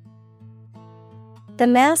 the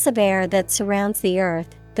mass of air that surrounds the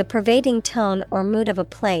Earth, the pervading tone or mood of a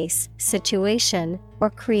place, situation, or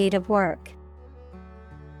creative work.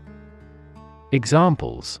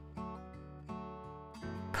 Examples: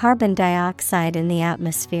 Carbon dioxide in the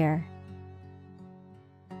atmosphere.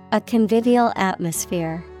 A convivial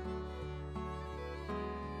atmosphere.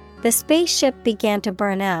 The spaceship began to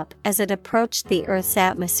burn up as it approached the Earth's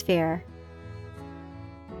atmosphere.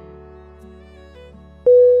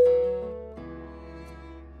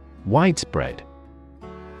 Widespread.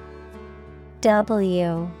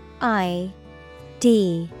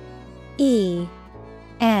 WIDESPREAD.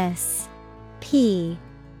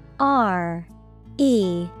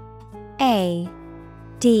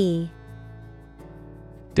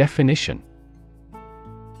 Definition: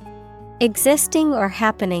 existing or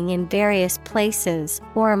happening in various places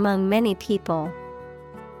or among many people.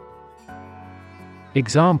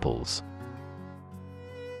 Examples: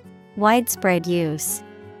 widespread use.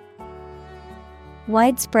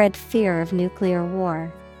 Widespread fear of nuclear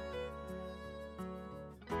war.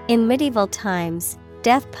 In medieval times,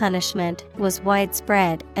 death punishment was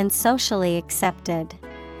widespread and socially accepted.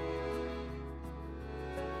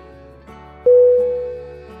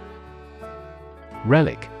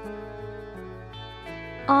 Relic.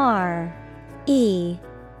 R-E-L-I-C.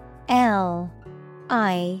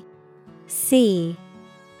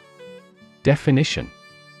 Definition: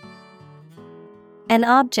 an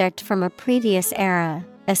object from a previous era,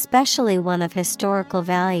 especially one of historical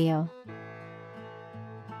value.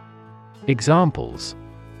 Examples: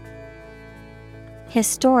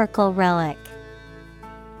 historical relic.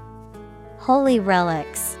 Holy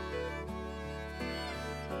relics.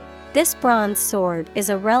 This bronze sword is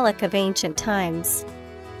a relic of ancient times.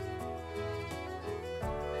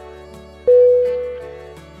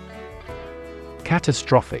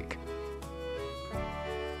 Catastrophic.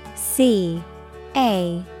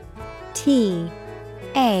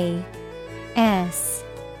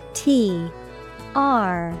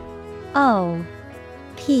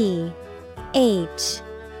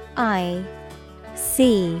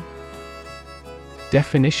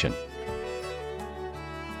 Definition: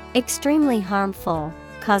 extremely harmful,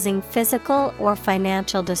 causing physical or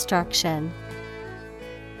financial destruction.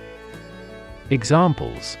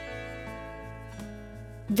 Examples: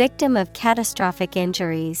 victim of catastrophic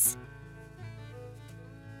injuries.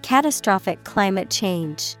 Catastrophic climate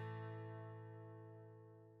change.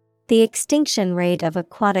 The extinction rate of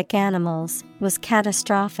aquatic animals was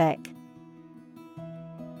catastrophic.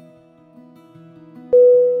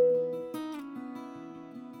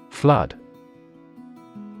 Flood.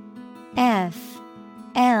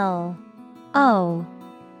 F-L-O-O-D.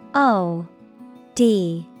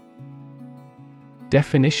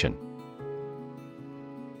 Definition: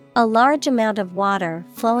 a large amount of water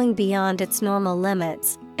flowing beyond its normal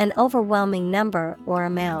limits, an overwhelming number or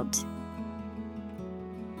amount.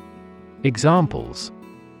 Examples: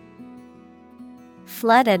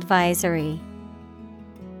 flood advisory.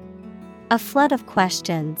 A flood of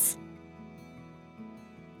questions.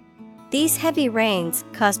 These heavy rains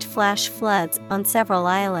caused flash floods on several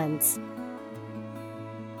islands.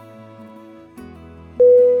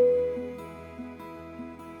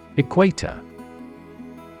 Equator.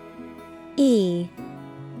 E-Q-U-A-T-O-R.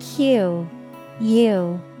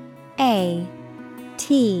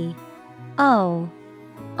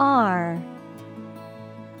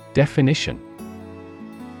 Definition: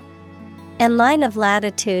 a line of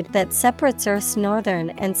latitude that separates Earth's northern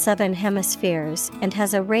and southern hemispheres and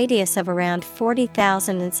has a radius of around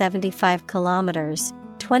 40,075 kilometers,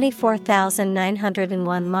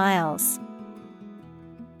 24,901 miles.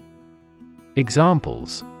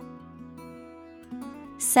 Examples: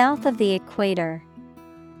 south of the equator.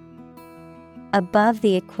 Above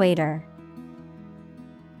the equator.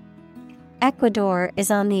 Ecuador is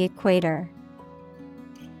on the equator.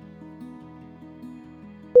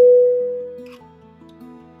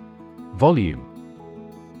 Volume.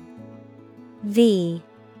 V-O-L-U-M-E.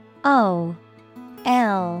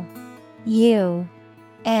 L U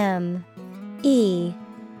M E.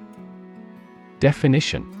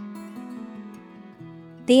 Definition: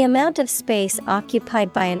 the amount of space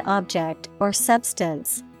occupied by an object or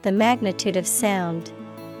substance, the magnitude of sound.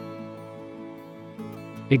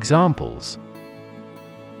 Examples: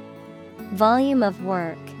 volume of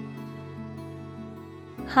work,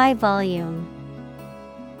 high volume.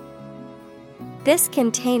 This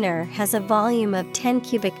container has a volume of 10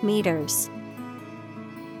 cubic meters.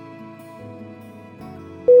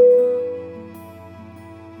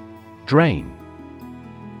 Drain.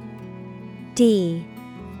 D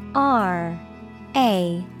R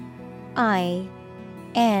A I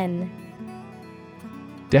N.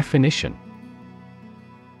 Definition: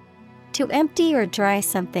 to empty or dry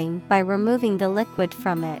something by removing the liquid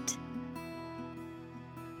from it.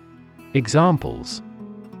 Examples: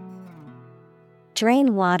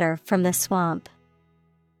 drain water from the swamp,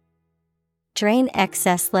 drain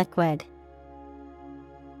excess liquid.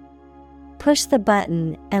 Push the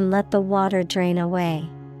button and let the water drain away.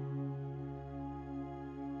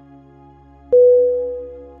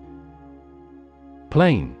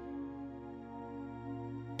 Plane.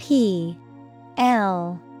 P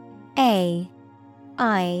L A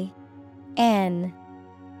I N.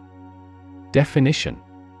 Definition: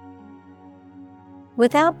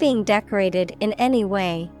 without being decorated in any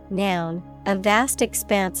way, noun, a vast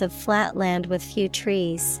expanse of flat land with few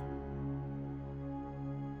trees.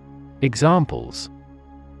 Examples: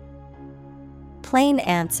 plain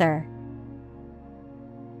answer,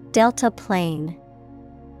 delta plain.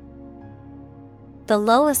 The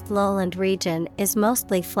lowest lowland region is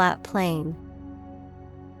mostly flat plain.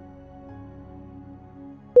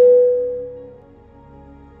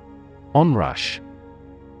 Onrush.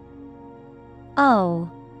 O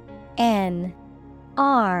N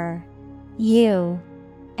R U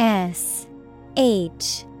S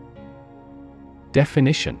H.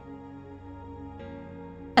 Definition: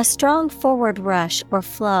 a strong forward rush or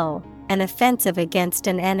flow, an offensive against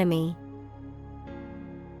an enemy.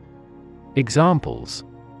 Examples: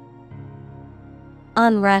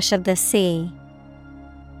 onrush of the sea,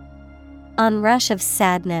 onrush of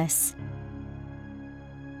sadness.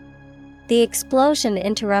 The explosion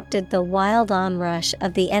interrupted the wild onrush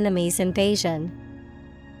of the enemy's invasion.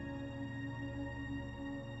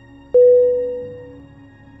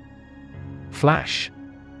 Flash.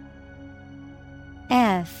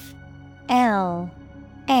 F L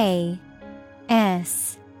A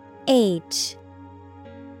S H.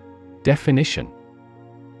 Definition: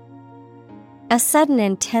 a sudden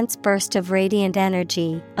intense burst of radiant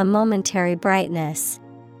energy, a momentary brightness.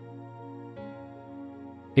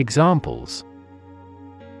 Examples: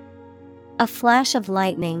 a flash of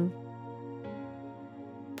lightning,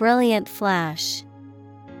 brilliant flash.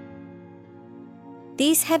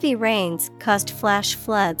 These heavy rains caused flash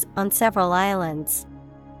floods on several islands.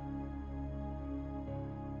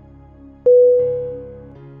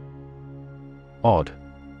 Odd.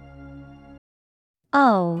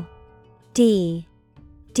 O D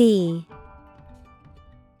D.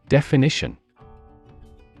 Definition: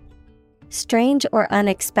 strange or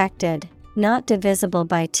unexpected, not divisible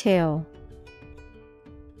by two.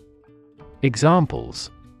 Examples: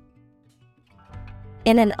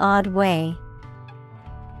 in an odd way,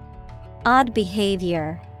 odd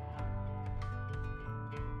behavior.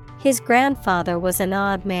 His grandfather was an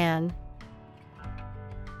odd man.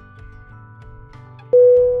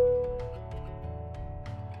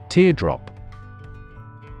 Teardrop.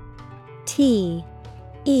 T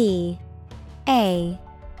E A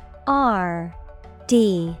R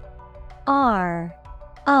D R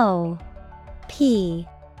O P.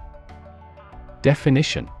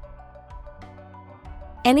 Definition: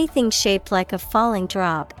 anything shaped like a falling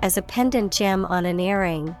drop, as a pendant gem on an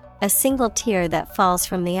earring, a single tear that falls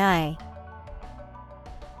from the eye.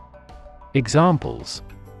 Examples: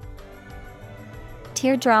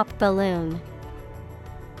 teardrop balloon,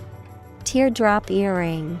 teardrop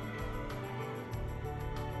earring.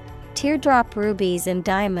 Teardrop rubies and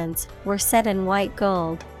diamonds were set in white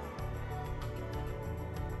gold.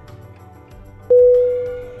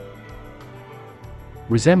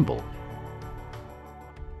 Resemble.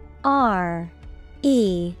 R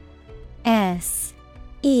E S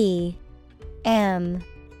E M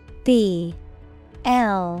B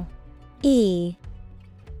L E.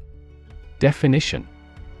 Definition: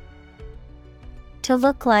 to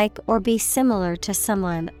look like or be similar to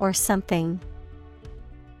someone or something.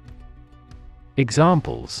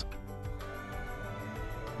 Examples: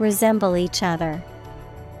 resemble each other,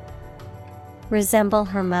 resemble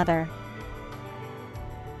her mother.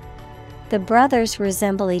 The brothers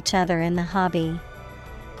resemble each other in the hobby.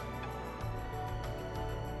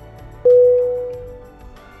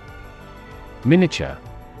 Miniature.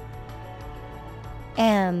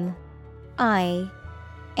 MINIature.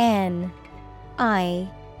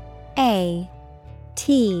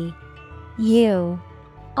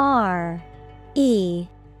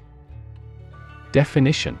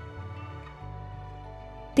 Definition.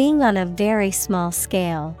 Being on a very small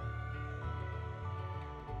scale.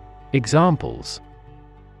 Examples.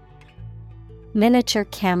 Miniature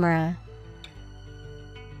camera.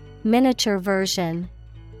 Miniature version.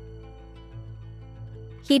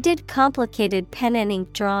 He did complicated pen and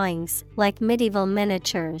ink drawings like medieval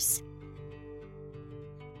miniatures.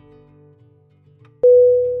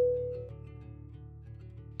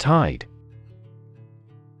 Tide.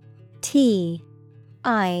 T-I-D-E.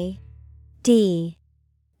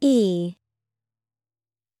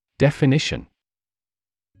 Definition.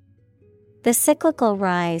 The cyclical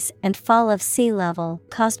rise and fall of sea level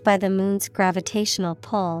caused by the moon's gravitational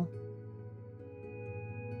pull.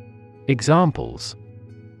 Examples.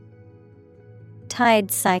 Tide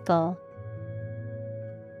cycle.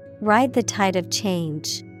 Ride the tide of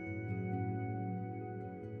change.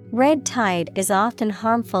 Red tide is often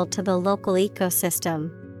harmful to the local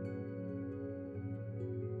ecosystem.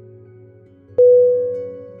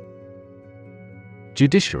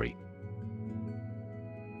 Judiciary.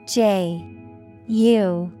 Judiciary.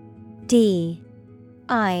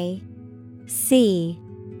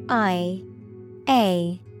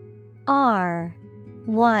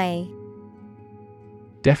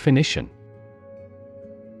 Definition.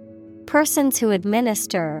 Persons who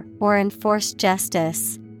administer or enforce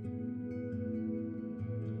justice.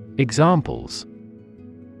 Examples.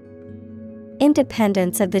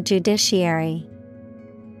 Independence of the judiciary.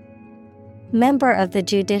 Member of the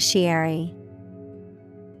judiciary.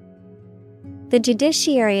 The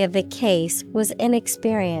judiciary of the case was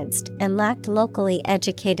inexperienced and lacked locally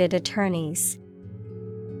educated attorneys.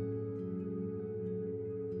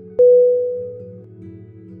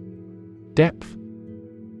 Depth.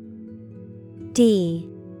 D-E-P-T-H.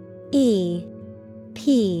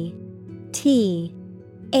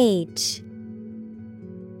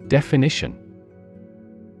 Definition.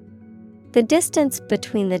 The distance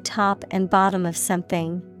between the top and bottom of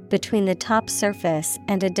something, between the top surface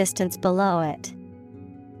and a distance below it.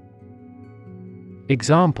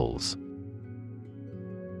 Examples.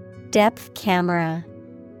 Depth camera.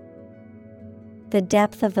 The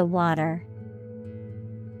depth of the water.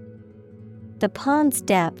 The pond's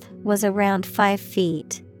depth was around 5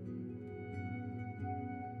 feet.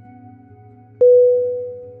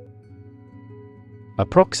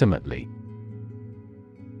 Approximately.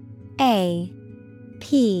 A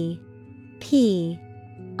P P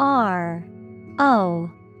R O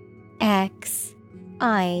X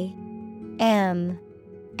I M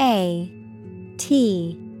A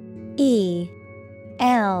T E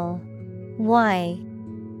L Y.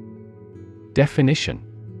 Definition.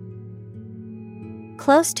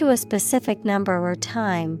 Close to a specific number or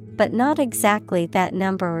time, but not exactly that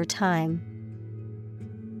number or time.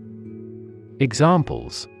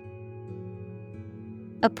 Examples.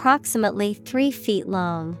 Approximately 3 feet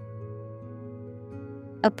long.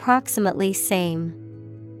 Approximately same.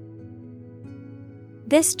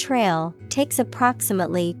 This trail takes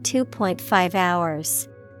approximately 2.5 hours.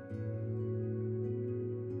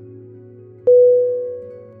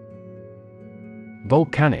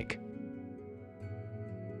 Volcanic.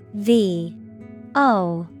 V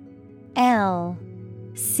O L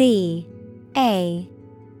C A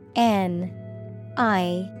N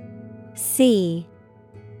I C.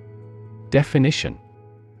 Definition.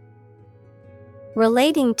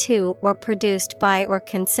 Relating to or produced by or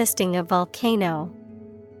consisting of volcano.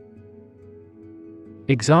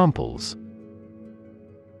 Examples.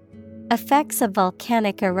 Effects of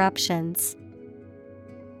volcanic eruptions.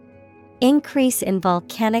 Increase in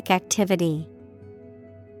volcanic activity.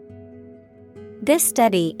 This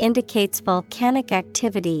study indicates volcanic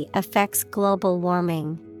activity affects global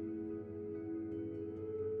warming.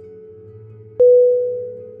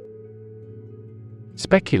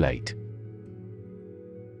 Speculate.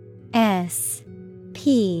 S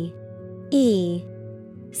P E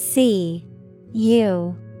C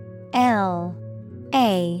U L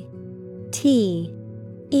A T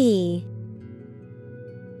E.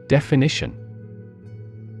 Definition.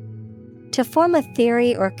 To form a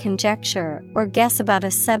theory or conjecture or guess about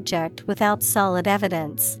a subject without solid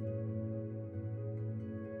evidence.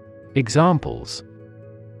 Examples.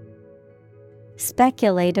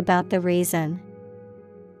 Speculate about the reason.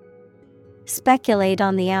 Speculate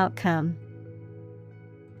on the outcome.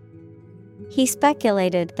 He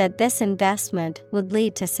speculated that this investment would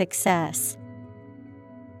lead to success.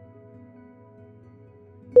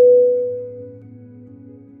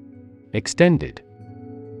 Extended.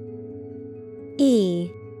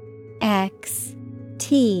 EXTENDED.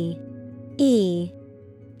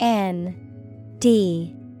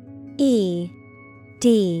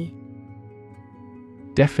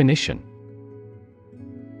 Definition.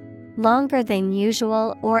 Longer than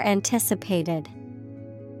usual or anticipated.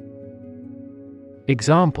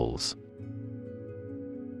 Examples.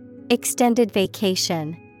 Extended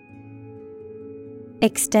vacation.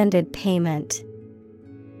 Extended payment.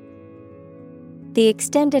 The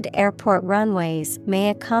extended airport runways may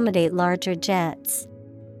accommodate larger jets.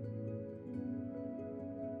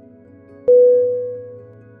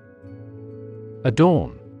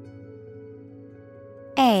 Adorn.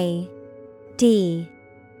 ADORN.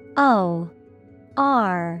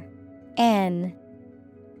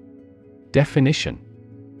 Definition.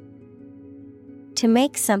 To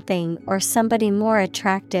make something or somebody more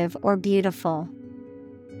attractive or beautiful.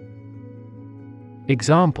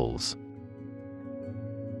 Examples.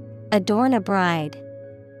 Adorn a bride.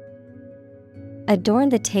 Adorn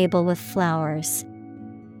the table with flowers.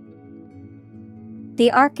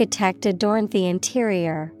 The architect adorned the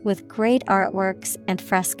interior with great artworks and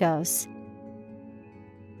frescoes.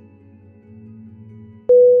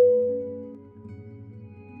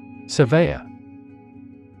 Surveyor.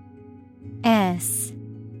 SURVEYOR.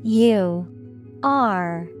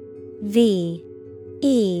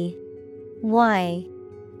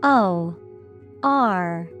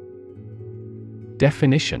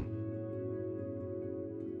 Definition.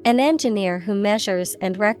 An engineer who measures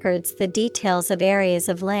and records the details of areas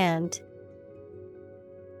of land.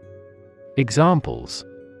 Examples.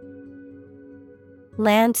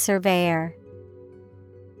 Land surveyor.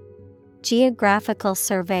 Geographical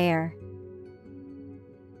surveyor.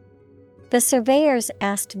 The surveyors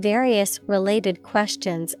asked various related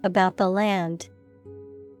questions about the land.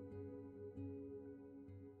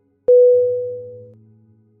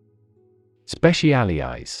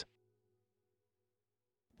 Specialize.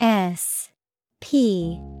 SPECIALIZE.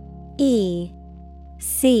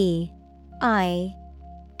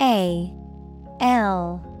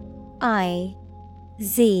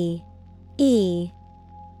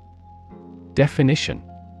 Definition.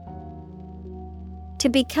 To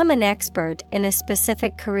become an expert in a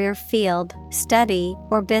specific career field, study,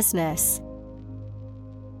 or business.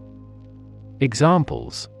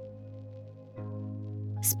 Examples.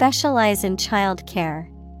 Specialize in childcare.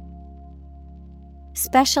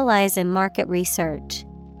 Specialize in market research.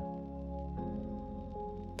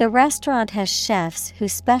 The restaurant has chefs who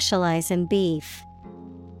specialize in beef.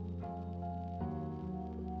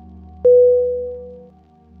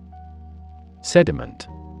 Sediment.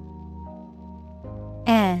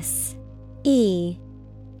 SEDIMENT.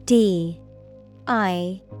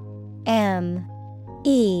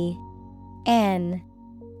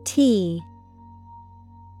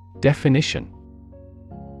 Definition.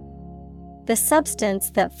 The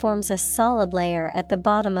substance that forms a solid layer at the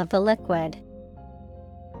bottom of the liquid.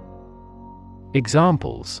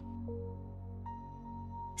 Examples.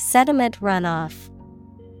 Sediment runoff.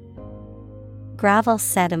 Gravel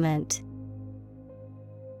sediment.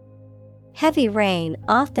 Heavy rain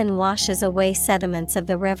often washes away sediments of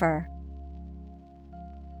the river.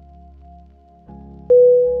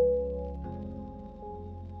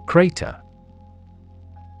 Crater.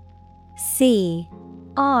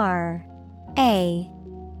 CRATER.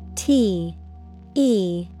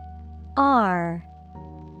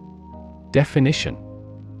 Definition.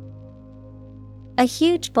 A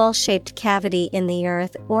huge bowl-shaped cavity in the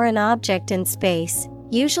earth or an object in space,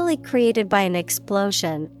 usually created by an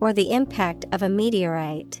explosion or the impact of a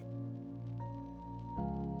meteorite.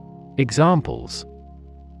 Examples.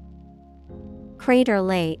 Crater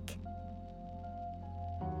Lake.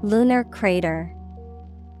 Lunar crater.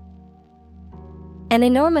 An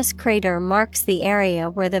enormous crater marks the area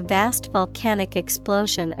where the vast volcanic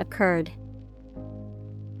explosion occurred.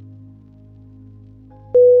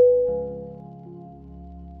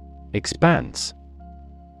 Expanse.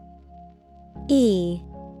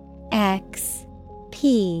 EXPANSE.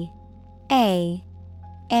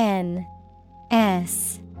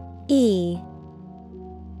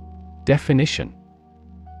 Definition.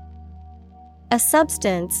 A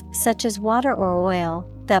substance, such as water or oil,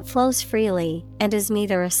 that flows freely and is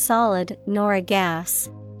neither a solid nor a gas.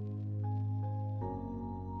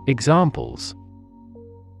 Examples.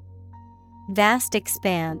 Vast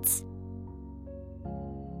expanse.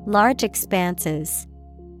 Large expanses.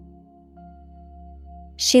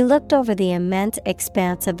 She looked over the immense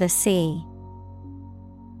expanse of the sea.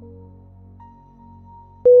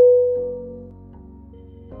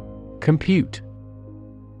 Compute.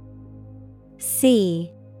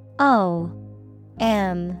 COMPUTE. O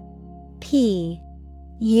M P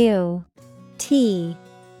U T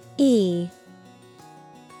E.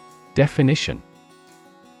 Definition: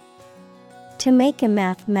 To make a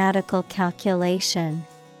mathematical calculation.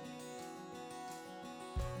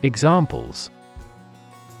 Examples: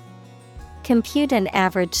 Compute an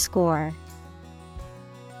average score.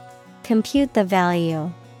 Compute the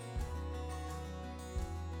value.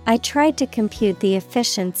 I tried to compute the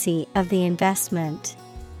efficiency of the investment.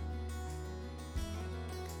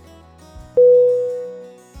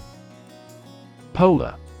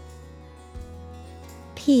 Polar.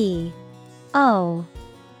 P O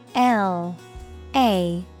L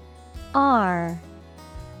A R.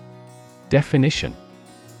 Definition: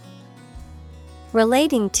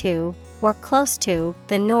 Relating to, or close to,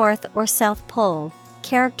 the North or South Pole,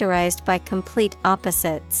 characterized by complete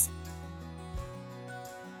opposites.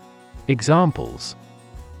 Examples: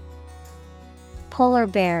 Polar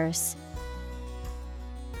bears.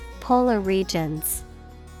 Polar regions.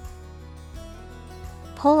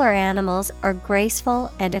 Polar animals are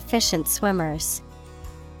graceful and efficient swimmers.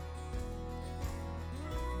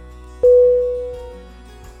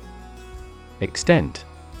 Extent.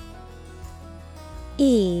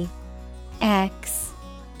 E X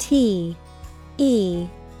T E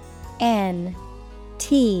N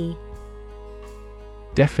T.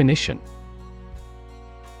 Definition: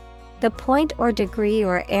 The point or degree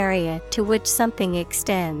or area to which something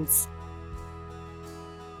extends.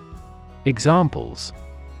 Examples: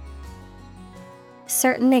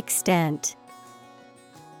 Certain extent.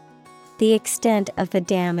 The extent of the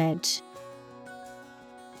damage.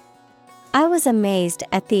 I was amazed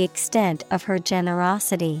at the extent of her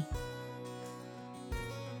generosity.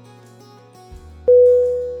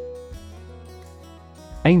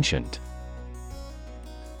 Ancient.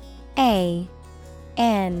 A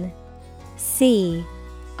N C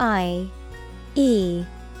I E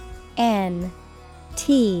N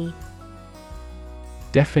T.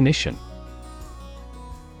 Definition: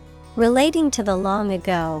 Relating to the long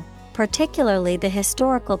ago, particularly the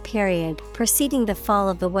historical period preceding the fall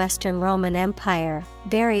of the Western Roman Empire,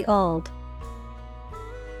 very old.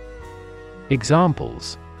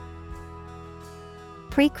 Examples: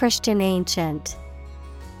 Pre-Christian ancient.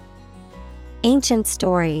 Ancient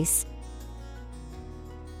stories.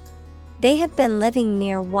 They have been living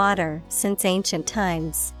near water since ancient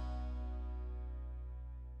times.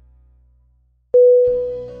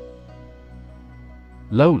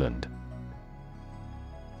 Lowland.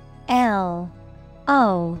 L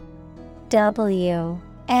O W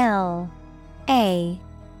L A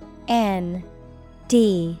N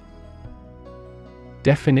D.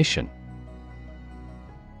 Definition: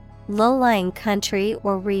 Low-lying country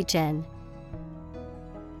or region.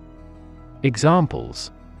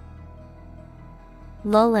 Examples: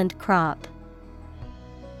 Lowland crop.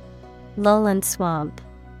 Lowland swamp.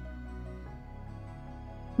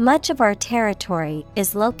 Much of our territory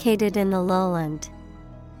is located in the lowland.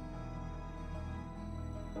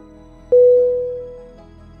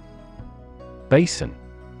 Basin.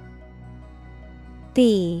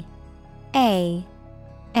 B A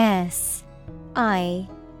S I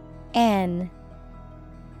N.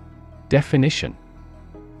 Definition: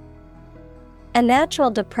 A natural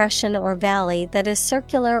depression or valley that is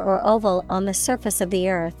circular or oval on the surface of the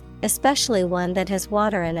earth, especially one that has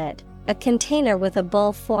water in it. A container with a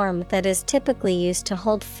bowl form that is typically used to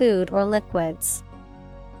hold food or liquids.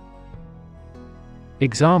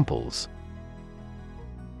 Examples: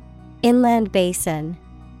 Inland basin.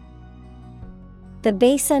 The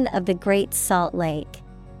basin of the Great Salt Lake.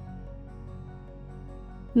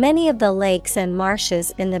 Many of the lakes and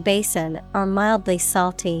marshes in the basin are mildly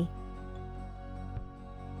salty.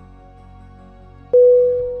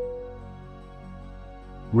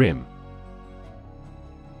 Rim.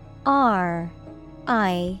 R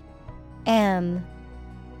I M.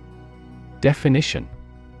 Definition: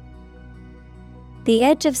 The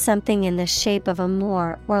edge of something in the shape of a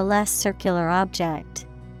more or less circular object.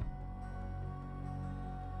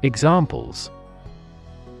 Examples: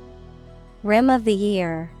 Rim of the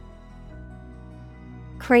ear.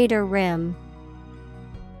 Crater rim.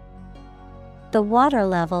 The water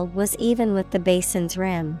level was even with the basin's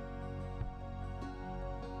rim.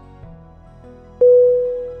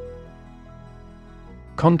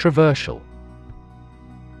 Controversial.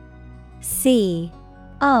 C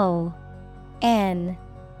O N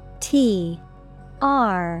T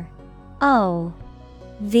R O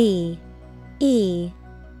V E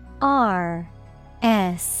R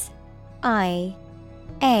S I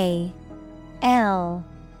A L.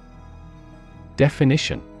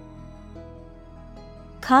 Definition: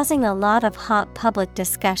 causing a lot of hot public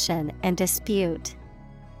discussion and dispute.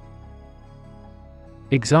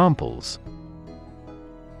 Examples: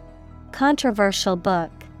 Controversial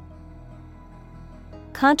book.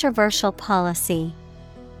 Controversial policy.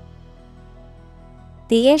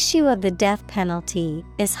 The issue of the death penalty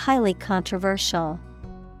is highly controversial.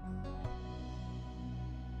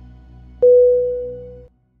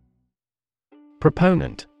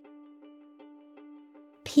 Proponent.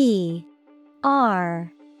 P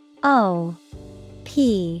R O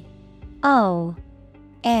P O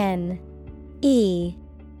N E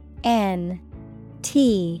N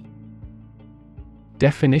T.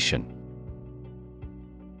 Definition: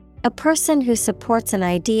 A person who supports an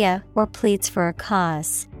idea or pleads for a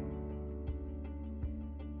cause.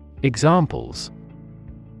 Examples: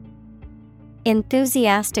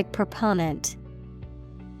 Enthusiastic proponent.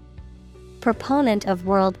 Proponent of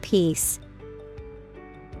world peace.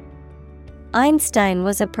 Einstein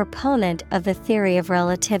was a proponent of the theory of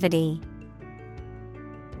relativity.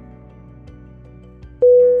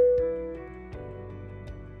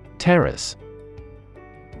 Terrace.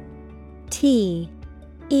 T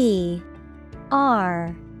E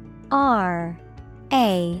R R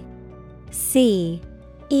A C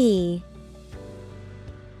E.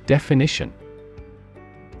 Definition: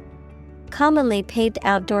 Commonly paved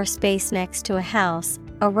outdoor space next to a house,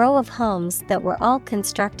 a row of homes that were all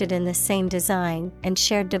constructed in the same design and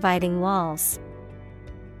shared dividing walls.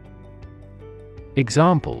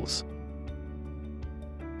 Examples: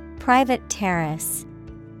 Private terrace.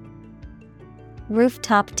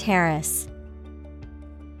 Rooftop terrace.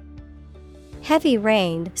 Heavy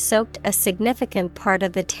rain soaked a significant part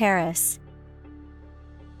of the terrace.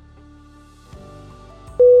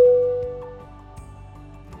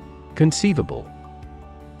 Conceivable.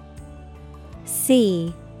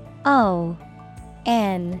 C O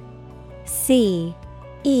N C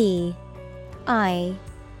E I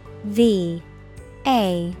V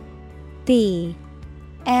A B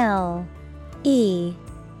L E.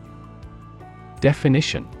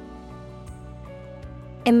 Definition: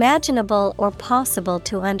 Imaginable or possible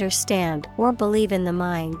to understand or believe in the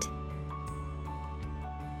mind.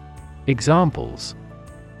 Examples: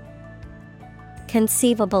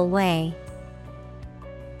 Conceivable way.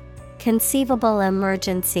 Conceivable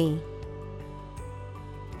emergency.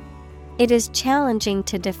 It is challenging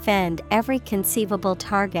to defend every conceivable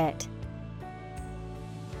target.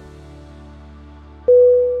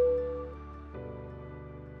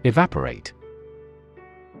 Evaporate.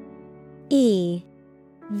 E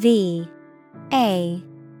V A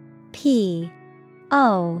P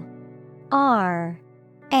O R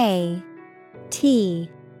A T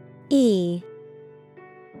E.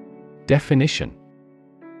 Definition: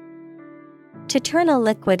 To turn a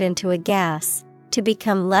liquid into a gas, to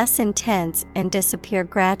become less intense and disappear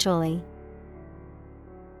gradually.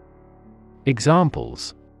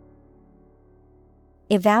 Examples: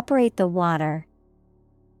 Evaporate the water.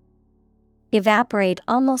 Evaporate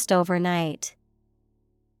almost overnight.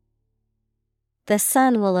 The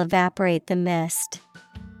sun will evaporate the mist.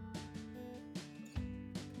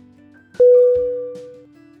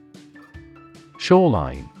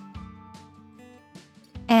 Shoreline.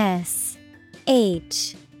 S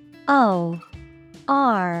H O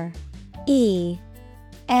R E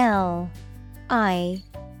L I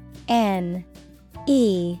N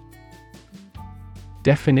E.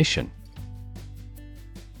 Definition: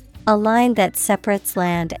 A line that separates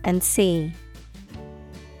land and sea.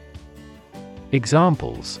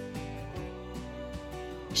 Examples: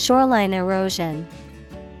 Shoreline erosion.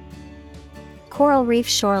 Coral reef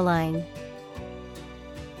shoreline.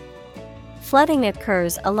 Flooding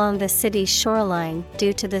occurs along the city's shoreline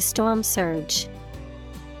due to the storm surge.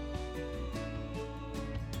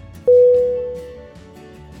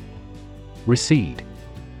 Recede.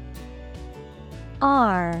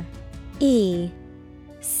 R E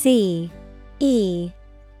C E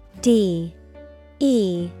D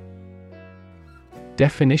E.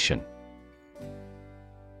 Definition: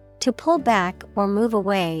 To pull back or move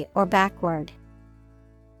away or backward.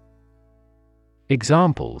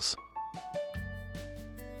 Examples: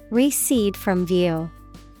 Recede from view.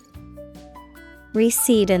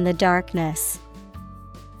 Recede in the darkness.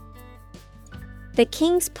 The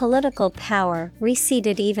king's political power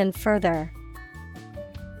receded even further.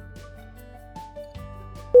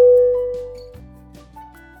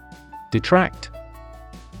 Detract.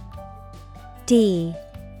 D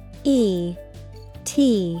E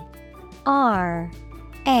T R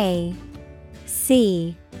A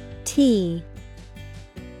C T.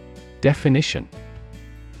 Definition: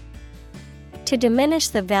 To diminish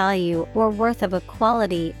the value or worth of a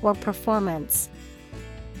quality or performance.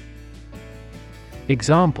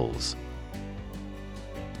 Examples: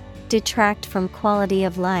 detract from quality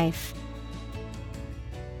of life,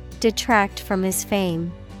 detract from his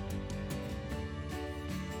fame.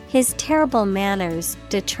 His terrible manners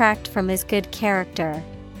detract from his good character.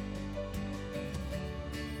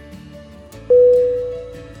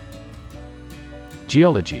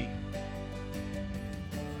 Geology.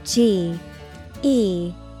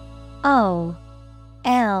 Geology.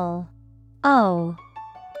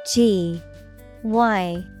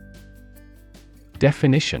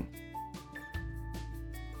 Definition: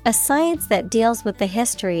 a science that deals with the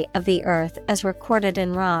history of the earth as recorded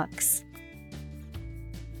in rocks.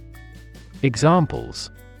 Examples: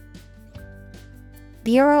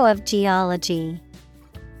 Bureau of Geology,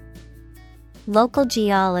 local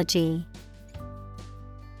geology.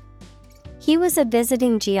 He was a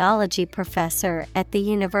visiting geology professor at the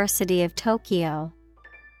University of Tokyo.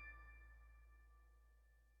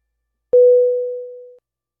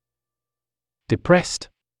 Depressed.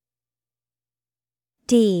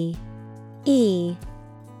 D-E-P-R-E-S-S-E-D.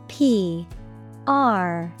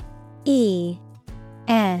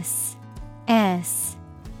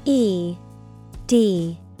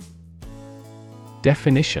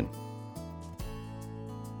 Definition: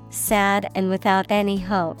 sad and without any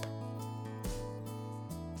hope.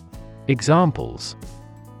 Examples: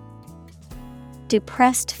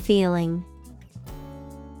 depressed feeling.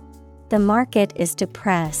 The market is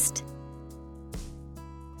depressed.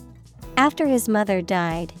 After his mother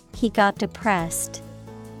died, he got depressed.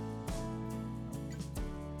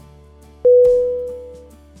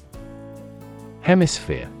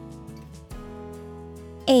 Hemisphere.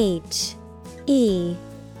 H-E-M-I-S-P-H-E-R-E.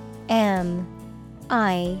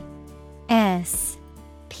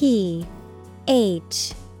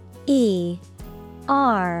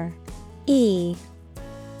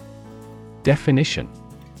 Definition: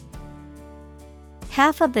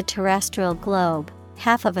 half of the terrestrial globe,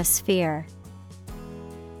 half of a sphere.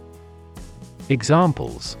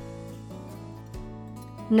 Examples: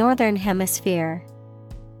 northern hemisphere,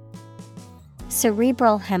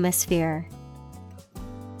 cerebral hemisphere.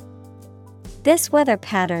 This weather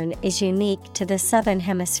pattern is unique to the southern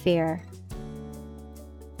hemisphere.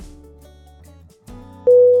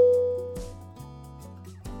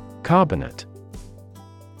 Carbonate.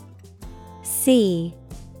 C-A-R-B-O-N-A-T-E.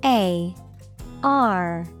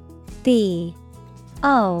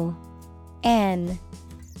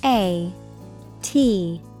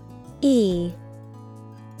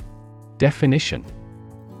 Definition: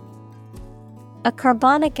 a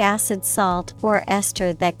carbonic acid salt or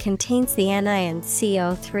ester that contains the anion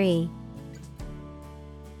CO3.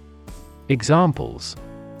 Examples: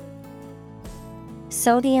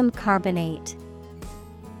 sodium carbonate,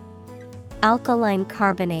 alkaline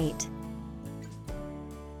carbonate.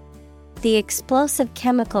 The explosive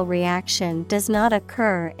chemical reaction does not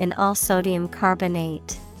occur in all sodium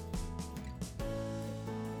carbonate.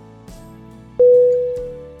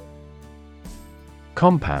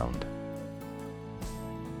 Compound.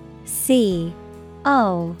 C-O-M-P-O-U-N-D.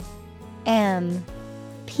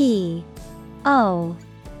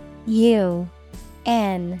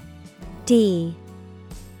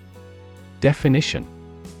 Definition: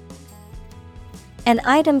 an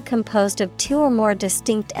item composed of two or more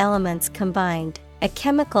distinct elements combined, a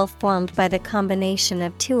chemical formed by the combination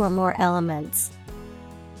of two or more elements.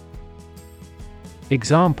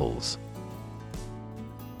 Examples: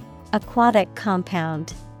 aquatic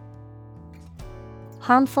compound,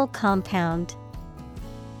 harmful compound.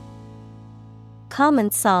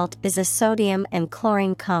 Common salt is a sodium and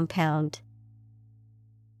chlorine compound.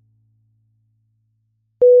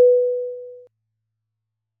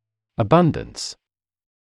 Abundance.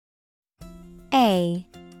 A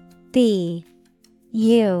B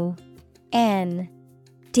U N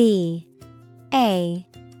D A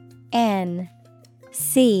N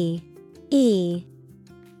C E.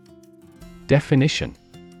 Definition: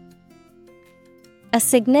 a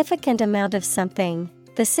significant amount of something,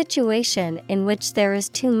 the situation in which there is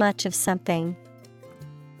too much of something.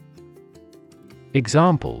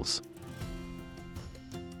 Examples: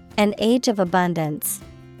 an age of abundance,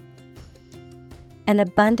 an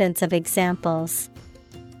abundance of examples.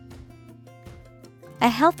 A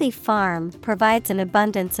healthy farm provides an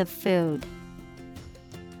abundance of food.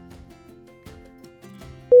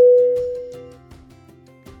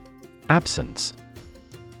 Absence.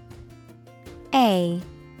 A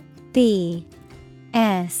B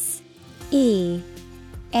S E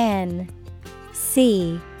N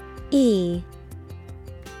C E.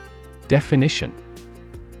 Definition: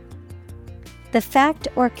 the fact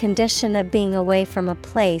or condition of being away from a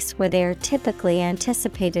place where they are typically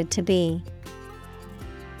anticipated to be.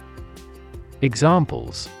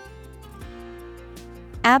 Examples: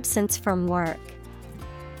 absence from work,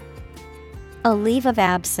 a leave of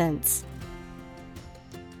absence.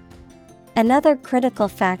 Another critical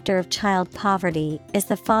factor of child poverty is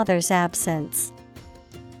the father's absence.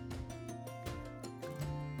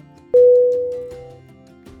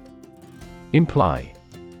 Imply.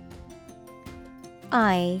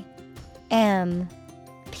 I-M-P-L-Y.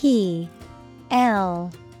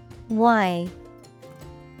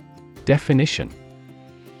 Definition: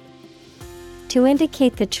 to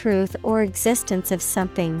indicate the truth or existence of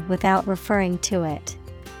something without referring to it.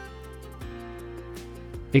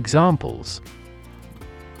 Examples: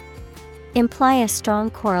 imply a strong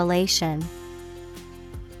correlation,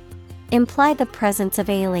 imply the presence of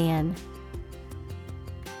alien.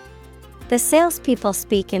 The salespeople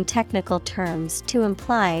speak in technical terms to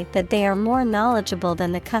imply that they are more knowledgeable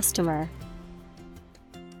than the customer.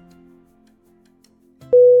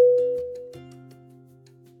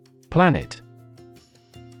 Planet.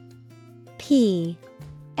 P-L-A-N-E-T.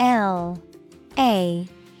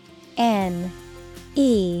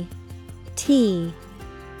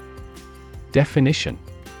 Definition: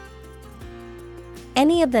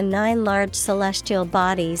 any of the 9 large celestial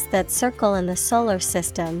bodies that circle in the solar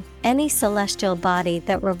system, any celestial body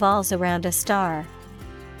that revolves around a star.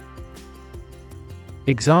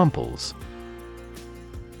 Examples: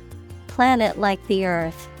 planet like the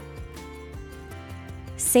Earth,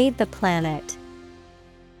 save the planet.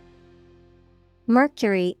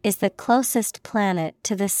 Mercury is the closest planet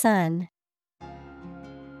to the Sun.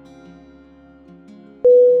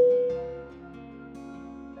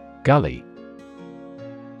 Gully.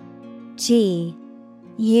 G-U-L-L-Y.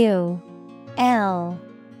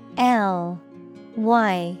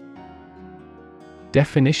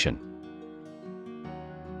 Definition: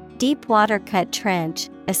 deep water cut trench,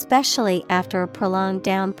 especially after a prolonged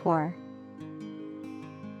downpour.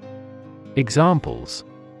 Examples: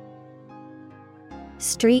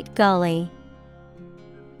 street gully,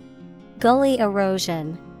 gully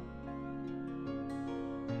erosion.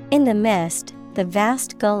 In the mist, the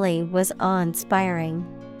vast gully was awe-inspiring.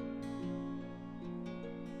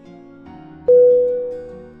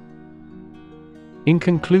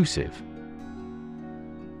 Inconclusive.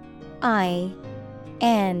 I-N-C-O-N-C-L-U-S-I-V-E.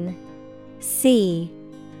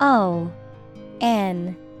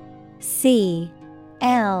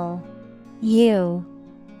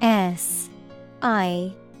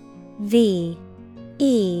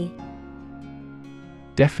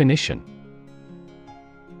 Definition: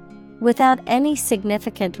 without any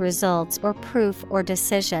significant results or proof or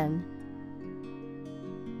decision.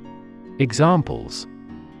 Examples: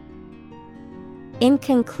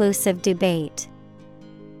 inconclusive debate,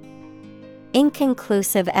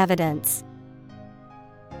 inconclusive evidence.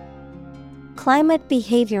 Climate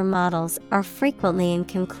behavior models are frequently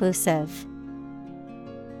inconclusive.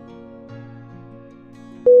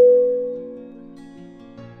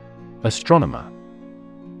 Astronomer.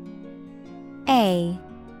 A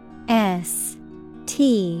S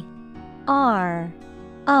T R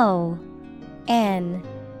O N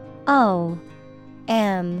O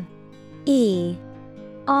M E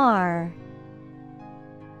R.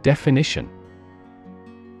 Definition: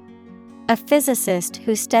 a physicist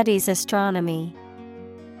who studies astronomy.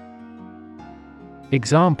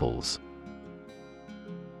 Examples: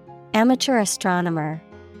 amateur astronomer,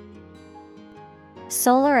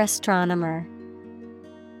 solar astronomer.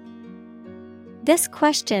 This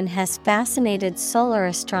question has fascinated solar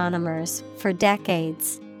astronomers for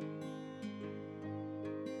decades.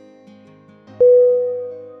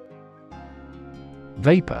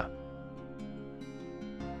 Vapor.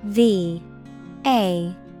 V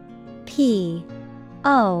A P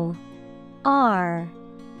O R.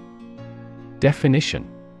 Definition: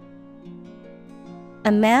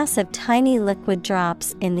 a mass of tiny liquid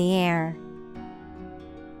drops in the air.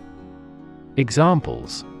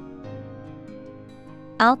 Examples: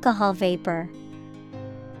 alcohol vapor,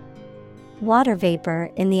 water vapor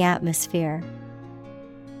in the atmosphere.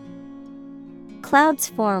 Clouds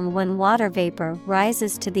form when water vapor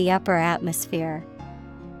rises to the upper atmosphere.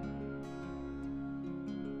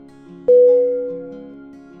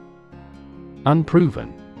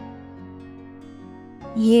 Unproven.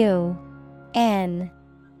 U N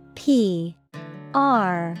P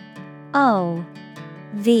R O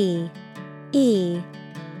V E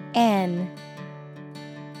N.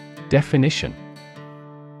 Definition: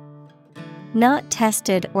 not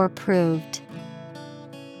tested or proved.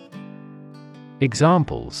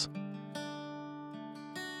 Examples: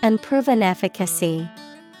 unproven efficacy,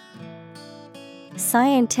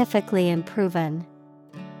 scientifically unproven.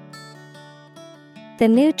 The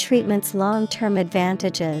new treatment's long-term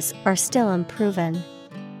advantages are still unproven.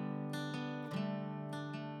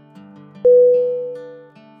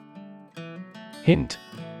 Hint.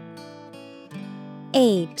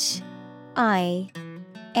 H-I-N-T.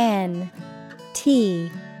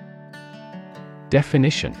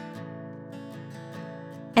 Definition.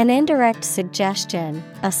 An indirect suggestion,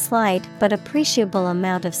 a slight but appreciable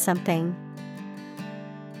amount of something.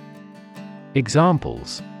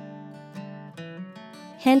 Examples.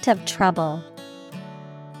 Hint of trouble.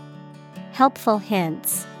 Helpful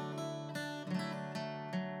hints.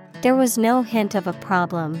 There was no hint of a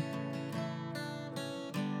problem.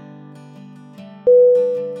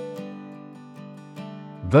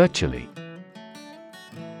 Virtually.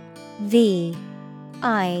 V-I-R-T-U-A-L-L-Y.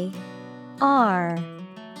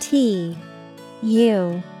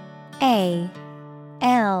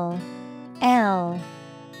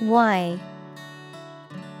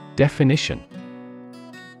 Definition.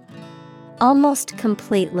 Almost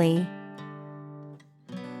completely.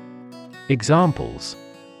 Examples.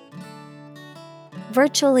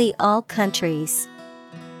 Virtually all countries.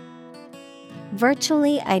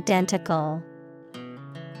 Virtually identical.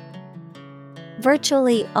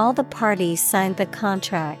 Virtually all the parties signed the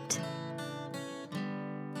contract.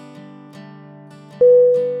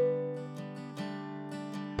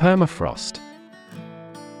 Permafrost.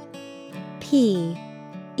 P-E-R-M-A-F-R-O-S-T.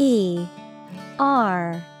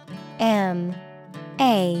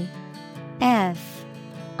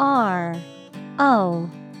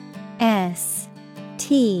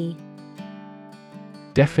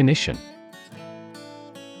 Definition.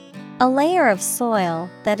 A layer of soil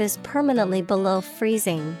that is permanently below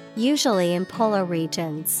freezing, usually in polar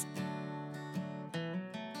regions.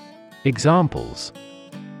 Examples.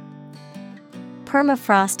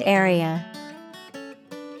 Permafrost area.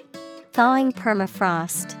 Thawing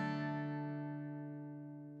permafrost.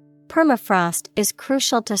 Permafrost is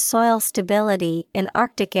crucial to soil stability in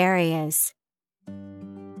Arctic areas.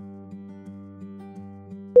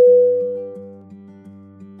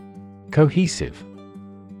 Cohesive.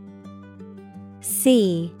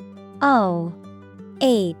 C-O-H-E-S-I-V-E.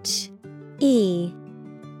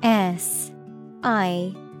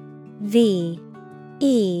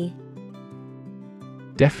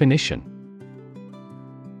 Definition.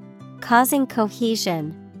 Causing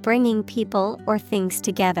cohesion, bringing people or things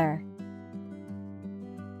together.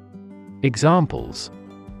 Examples.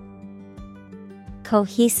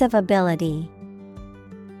 Cohesive ability.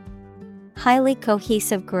 Highly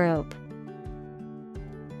cohesive group.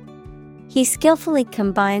 He skillfully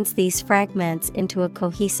combines these fragments into a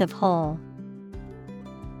cohesive whole.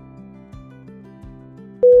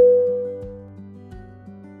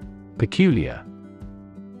 Peculiar.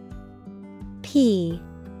 P-E-C-U-L-I-A-R.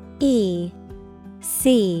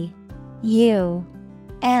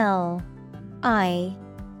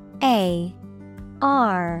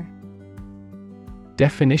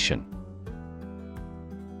 Definition.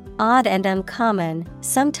 Odd and uncommon,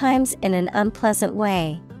 sometimes in an unpleasant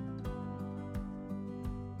way.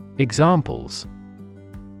 Examples.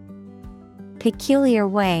 Peculiar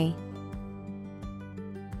way.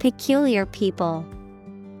 Peculiar people.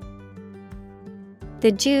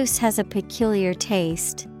 The juice has a peculiar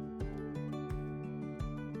taste.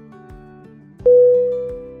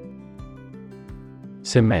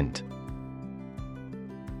 Cement.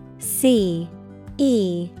 C-E-M-E-N-T.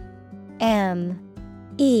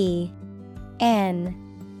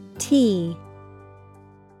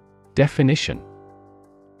 Definition.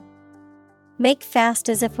 Make fast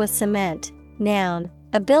as if with cement. Noun,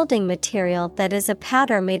 a building material that is a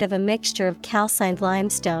powder made of a mixture of calcined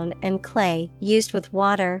limestone and clay, used with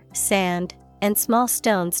water, sand, and small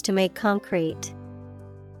stones to make concrete.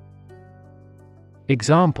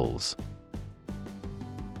 Examples.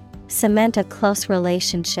 Cement a close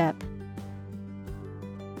relationship.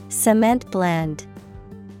 Cement blend.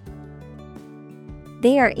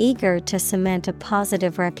 They are eager to cement a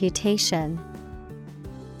positive reputation.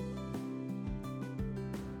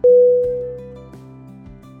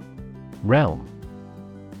 Realm.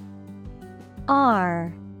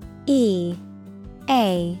 R-E-A-L-M.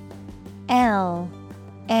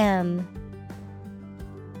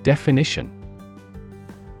 Definition.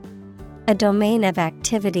 A domain of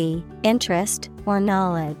activity, interest, or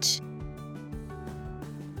knowledge.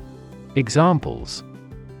 Examples.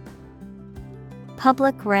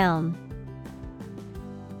 Public realm.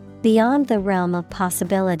 Beyond the realm of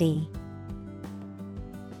possibility.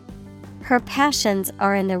 Her passions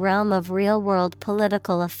are in the realm of real-world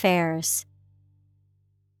political affairs.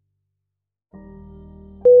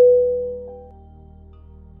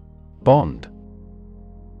 Bond.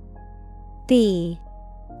 B-O-N-D.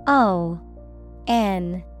 O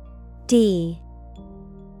N D.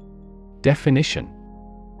 Definition: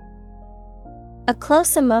 A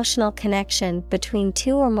close emotional connection between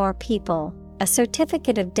two or more people, a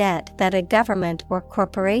certificate of debt that a government or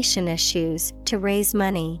corporation issues to raise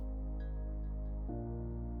money.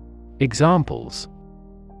 Examples: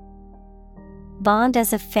 Bond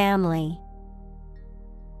as a family.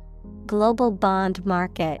 Global bond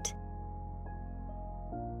market.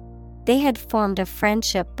 They had formed a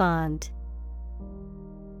friendship bond.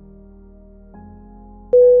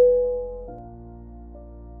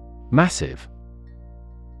 Massive.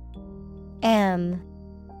 M-A-S-S-I-V-E.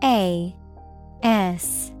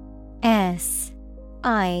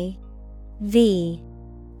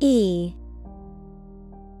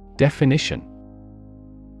 Definition: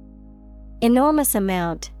 Enormous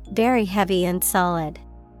amount, very heavy and solid.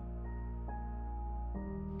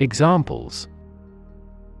 Examples: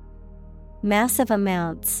 Massive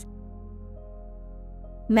amounts.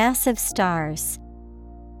 Massive stars.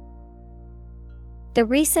 The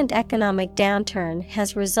recent economic downturn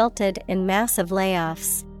has resulted in massive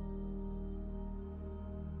layoffs.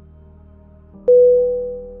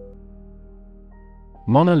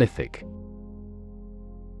 Monolithic.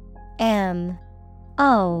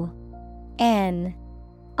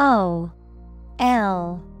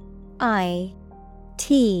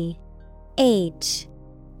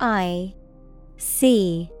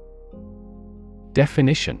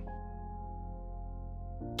 Definition: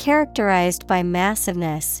 Characterized by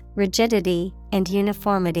massiveness, rigidity, and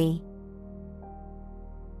uniformity.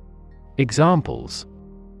 Examples: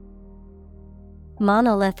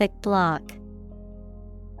 Monolithic block.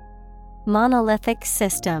 Monolithic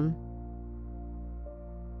system.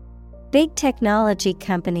 Big technology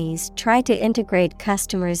companies try to integrate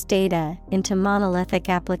customers' data into monolithic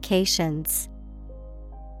applications.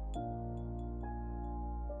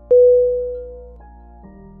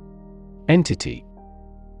 Entity.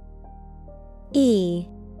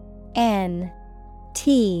 E-N-T-I-T-Y.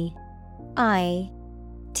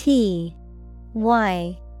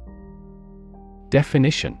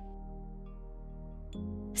 Definition: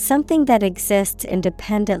 Something that exists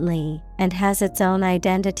independently and has its own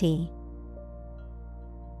identity.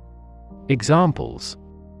 Examples: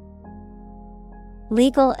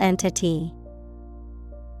 Legal entity.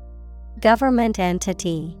 Government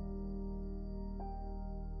entity.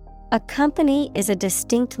 A company is a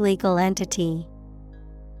distinct legal entity.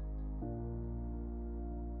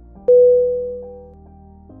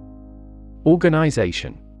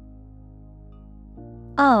 Organization.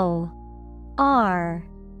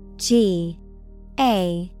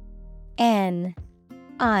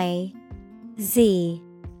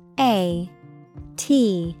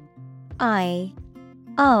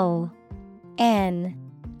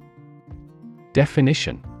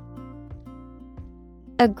 Definition: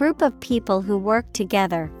 A group of people who work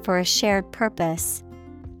together for a shared purpose.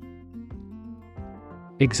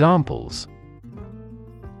 Examples: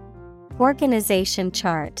 Organization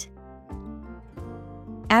chart.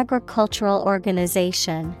 Agricultural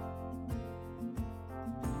organization.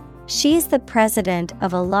 She is the president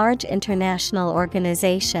of a large international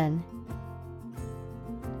organization.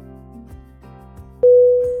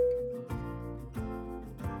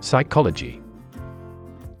 Psychology.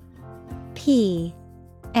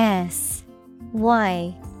 P-S-Y-C-H-O-L-O-G-Y.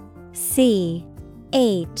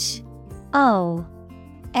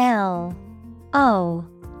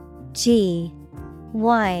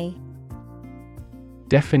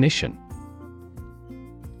 Definition: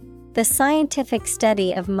 The scientific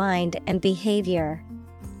study of mind and behavior.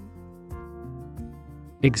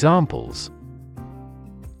 Examples: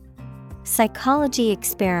 Psychology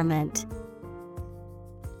experiment.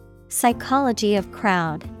 Psychology of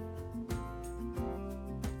crowd.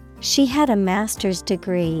 She had a master's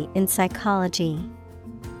degree in psychology.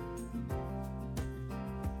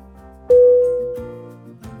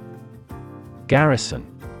 Garrison.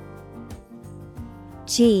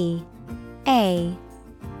 G-A-R-R-I-S-O-N.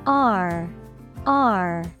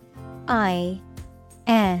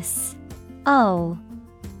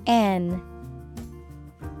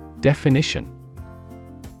 Definition: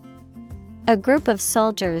 A group of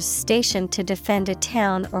soldiers stationed to defend a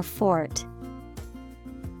town or fort.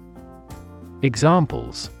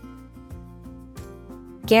 Examples: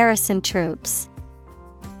 Garrison troops.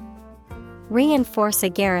 Reinforce a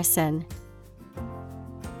garrison.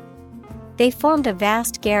 They formed a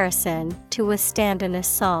vast garrison to withstand an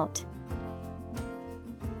assault.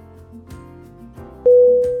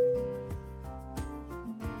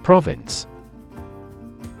 Province.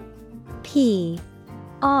 P-R-O-V-I-N-C-E.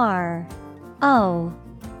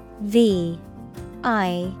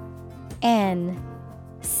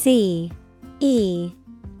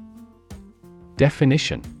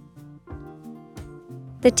 Definition.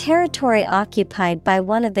 The territory occupied by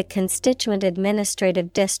one of the constituent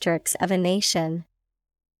administrative districts of a nation.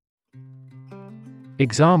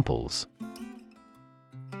 Examples: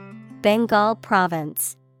 Bengal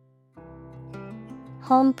Province,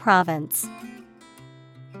 Home Province.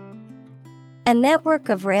 A network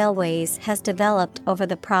of railways has developed over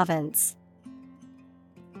the province.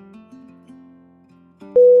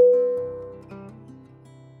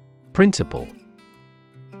 Principle.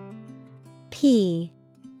 Principle.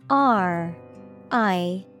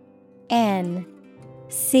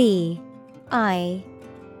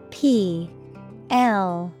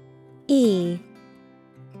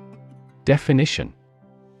 Definition.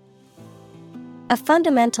 A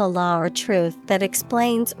fundamental law or truth that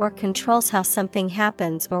explains or controls how something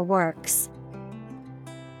happens or works.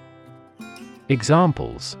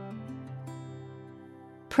 Examples: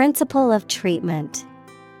 Principle of treatment.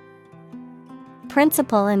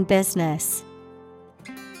 Principle in business.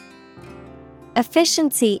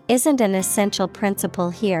 Efficiency isn't an essential principle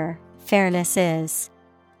here, fairness is.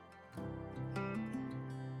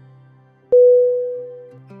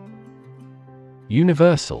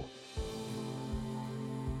 Universal.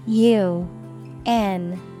 UNIVERSAL.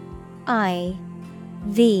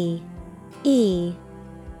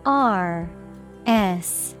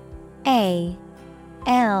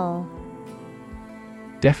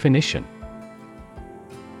 Definition.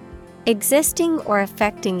 Existing or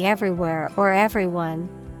affecting everywhere or everyone.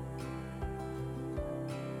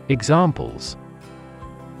 Examples: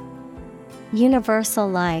 Universal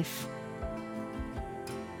life.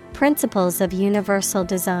 Principles of universal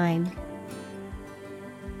design.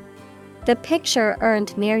 The picture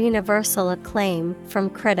earned near universal acclaim from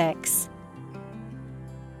critics.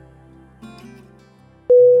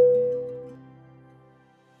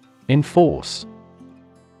 Enforce.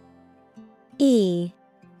 ENFORCE.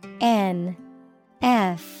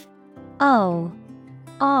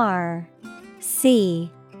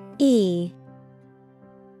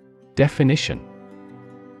 Definition.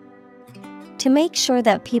 To make sure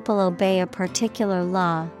that people obey a particular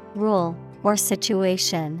law, rule, or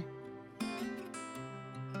situation.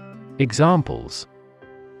 Examples: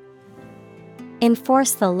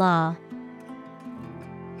 Enforce the law.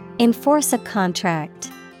 Enforce a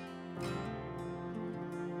contract.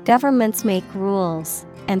 Governments make rules,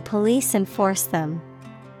 and police enforce them.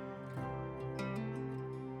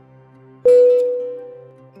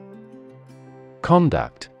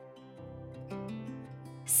 Conduct.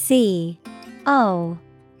 CONDUCT.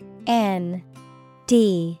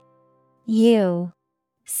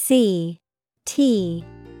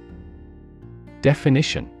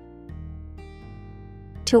 Definition.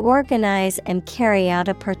 To organize and carry out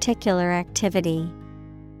a particular activity.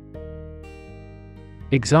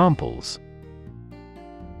 Examples: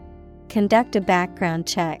 Conduct a background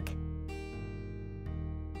check.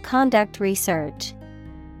 Conduct research.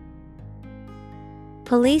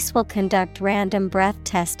 Police will conduct random breath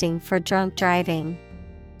testing for drunk driving.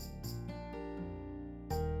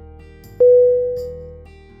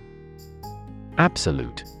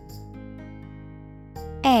 Absolute.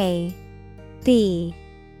 ABSOLUTE.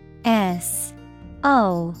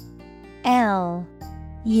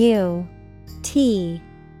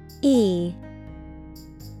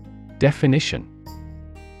 Definition.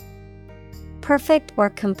 Perfect or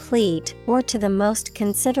complete, or to the most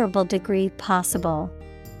considerable degree possible.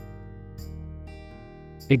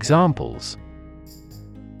 Examples: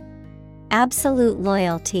 Absolute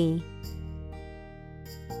loyalty.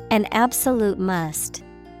 An absolute must.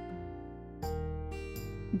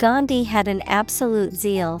 Gandhi had an absolute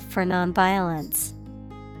zeal for nonviolence.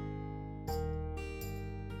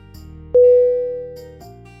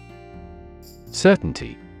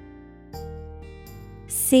 Certainty.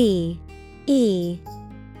 CERTAINTY.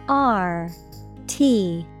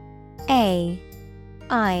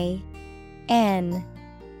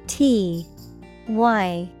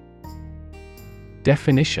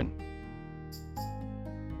 Definition.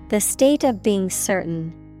 The state of being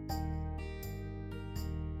certain.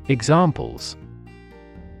 Examples: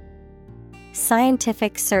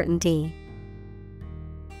 Scientific certainty.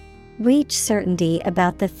 Reach certainty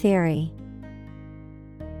about the theory.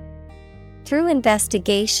 Through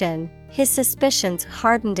investigation, his suspicions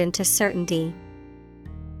hardened into certainty.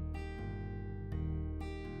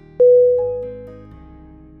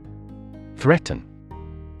 Threaten.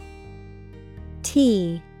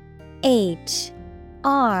 THREATEN.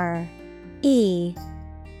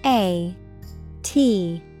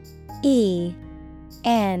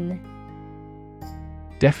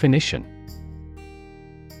 Definition: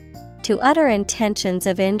 to utter intentions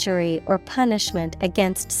of injury or punishment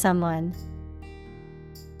against someone.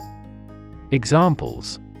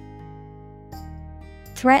 Examples: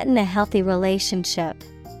 Threaten a healthy relationship.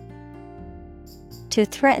 To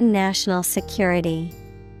threaten national security.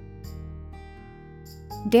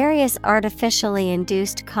 Various artificially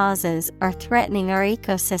induced causes are threatening our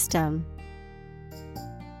ecosystem.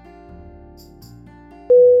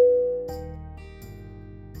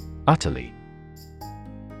 Utterly.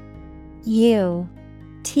 U-T-T-E-R-L-Y.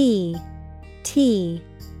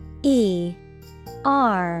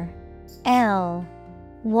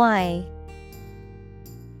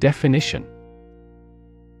 Definition: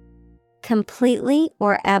 completely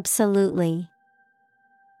or absolutely.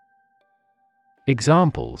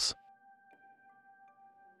 Examples: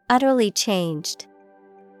 Utterly changed.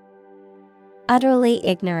 Utterly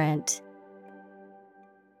ignorant.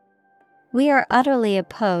 We are utterly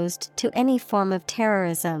opposed to any form of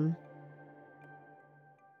terrorism.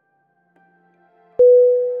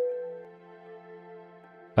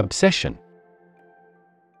 Obsession.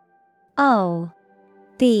 O-B-S-E-S-S-I-O-N.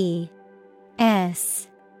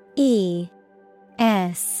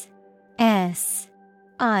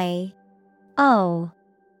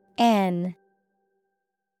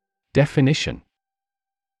 Definition: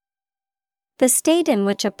 the state in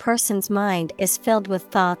which a person's mind is filled with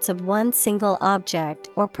thoughts of one single object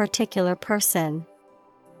or particular person.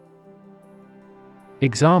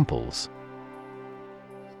 Examples: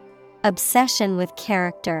 obsession with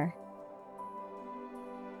character.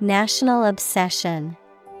 National obsession.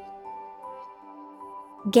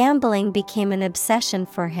 Gambling became an obsession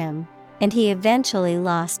for him, and he eventually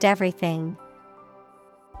lost everything.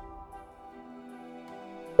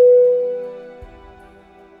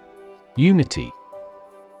 Unity.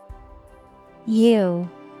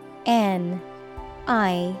 U-N-I-T-Y.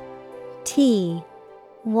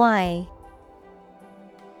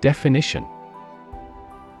 Definition: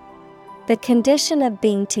 the condition of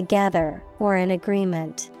being together or in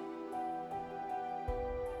agreement.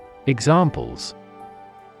 Examples: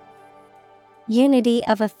 unity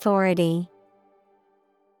of authority.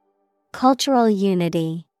 Cultural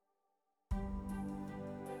unity.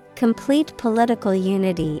 Complete political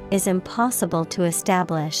unity is impossible to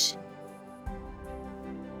establish.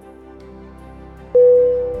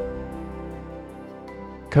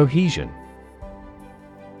 Cohesion.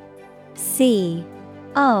 C-O-H-E-S-I-O-N.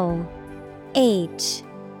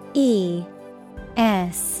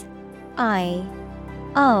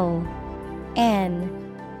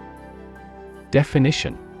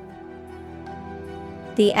 Definition: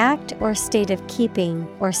 the act or state of keeping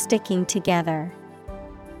or sticking together.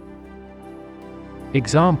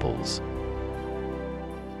 Examples: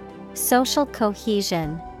 social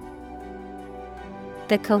cohesion.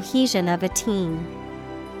 The cohesion of a team.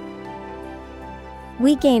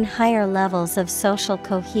 We gain higher levels of social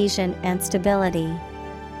cohesion and stability.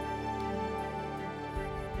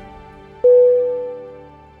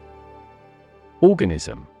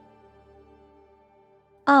 Organism.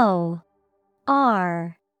 O-R-G-A-N-I-S-M.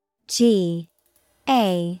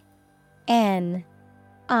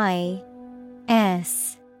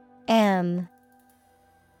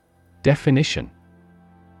 Definition: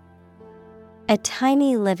 a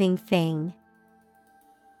tiny living thing.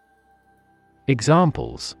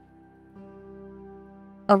 Examples: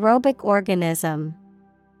 aerobic organism.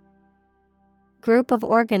 Group of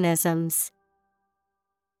organisms.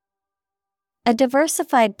 A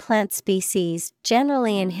diversified plant species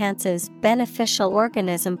generally enhances beneficial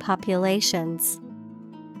organism populations.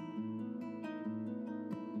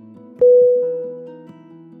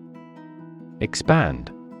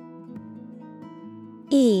 Expand.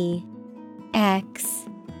 E-X-P-A-N-D.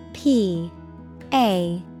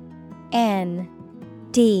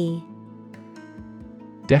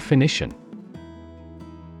 Definition: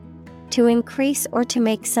 to increase or to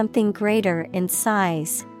make something greater in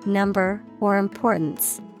size, number, or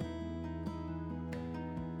importance.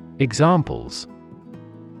 Examples: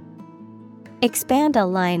 expand a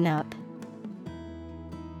lineup.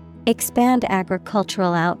 Expand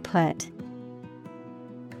agricultural output.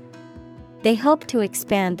 They hope to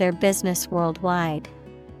expand their business worldwide.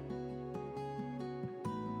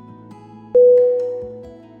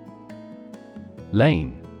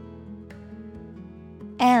 Lane.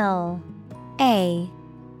 L-A-N-E.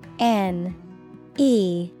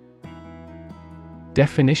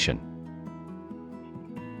 Definition: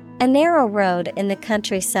 a narrow road in the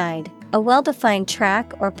countryside, a well-defined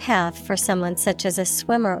track or path for someone such as a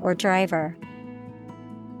swimmer or driver.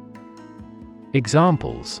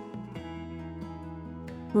 Examples: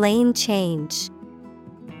 lane change.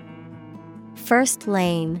 First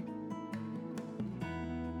lane.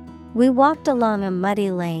 We walked along a muddy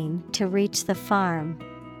lane to reach the farm.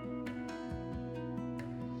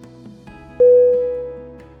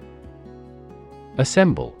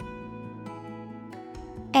 Assemble.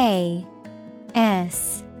 A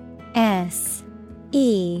S S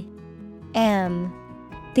E M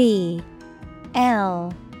B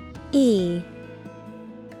L E.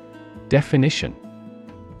 Definition.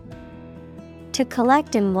 To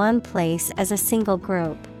collect in one place as a single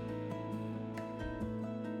group.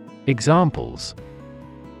 Examples.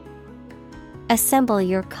 Assemble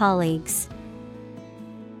your colleagues.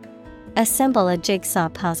 Assemble a jigsaw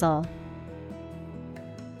puzzle.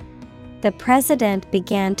 The president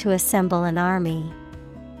began to assemble an army.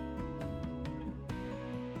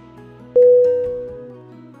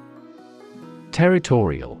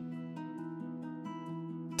 Territorial.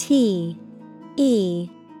 T E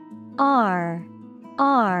R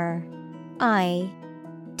R I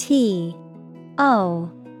T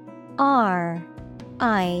O R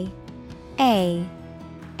I A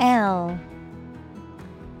L.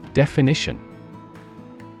 Definition.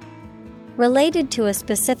 Related to a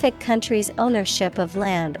specific country's ownership of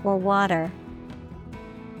land or water.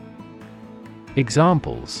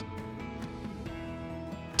 Examples.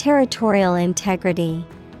 Territorial integrity.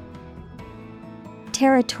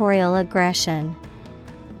 Territorial aggression.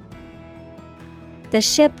 The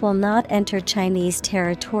ship will not enter Chinese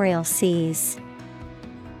territorial seas.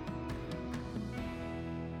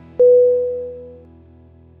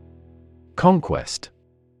 Conquest.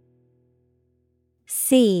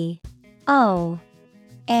 C O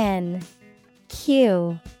N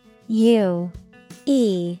Q U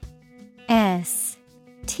E S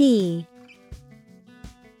T.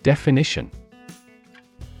 Definition.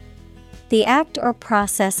 The act or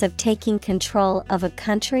process of taking control of a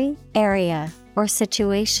country, area, or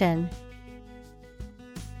situation.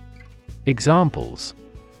 Examples.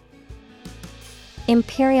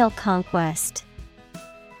 Imperial conquest.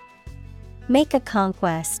 Make a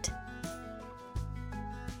conquest.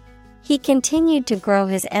 He continued to grow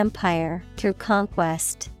his empire through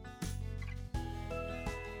conquest.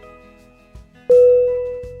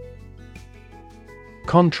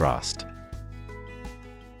 Contrast.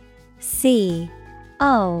 C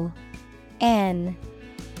O N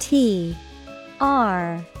T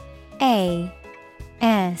R A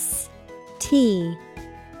S T.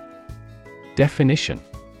 Definition.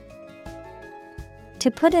 To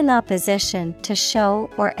put in opposition, to show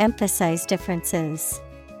or emphasize differences.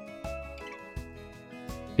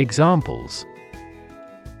 Examples.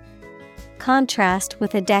 Contrast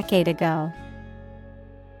with a decade ago.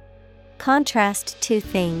 Contrast two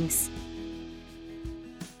things.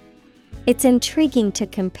 It's intriguing to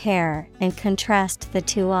compare and contrast the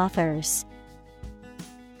two authors.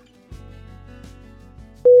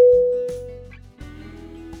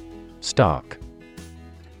 Stark.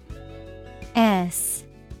 S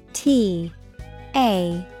T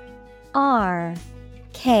A R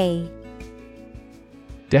K.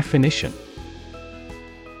 Definition.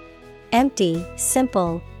 Empty,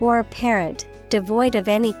 simple, or apparent, devoid of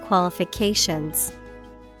any qualifications.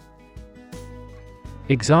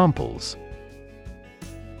 Examples.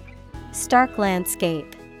 Stark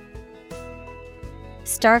landscape.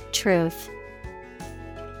 Stark truth.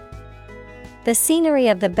 The scenery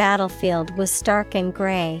of the battlefield was stark and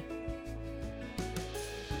gray.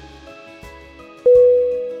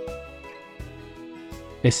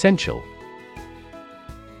 Essential.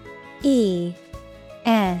 E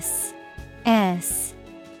S S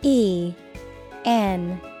E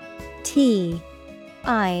N T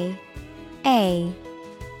I A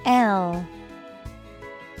L.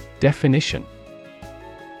 Definition.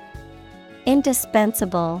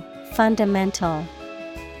 Indispensable, fundamental.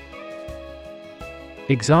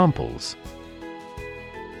 Examples.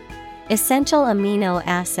 Essential amino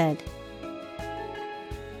acid.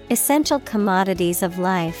 Essential commodities of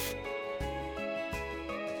life.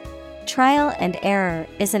 Trial and error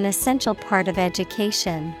is an essential part of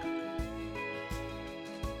education.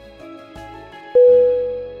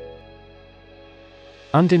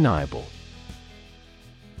 Undeniable.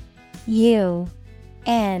 U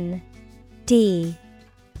N D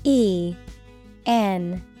E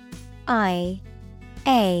N I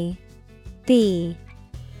A B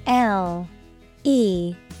L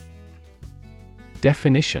E.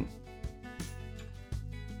 Definition.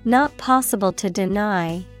 Not possible to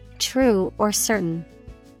deny, true or certain.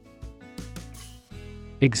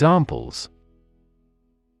 Examples.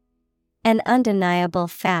 An undeniable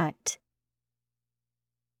fact.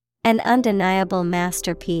 An undeniable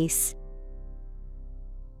masterpiece.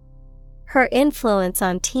 Her influence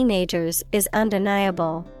on teenagers is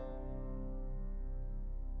undeniable.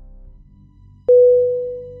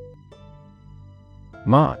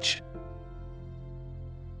 March.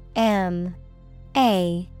 M-A-R-C-H.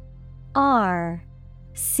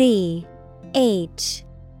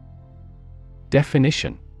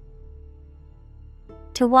 Definition: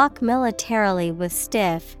 To walk militarily with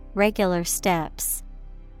stiff, regular steps.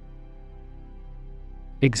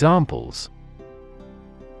 Examples: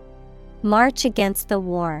 March against the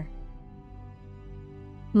war.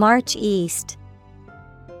 March east.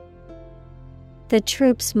 The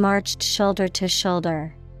troops marched shoulder to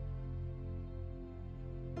shoulder.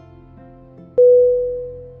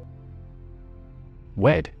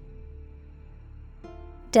 Wed.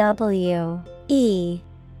 W-E-D.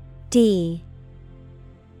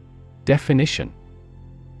 Definition: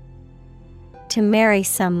 To marry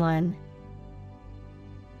someone.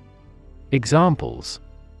 Examples: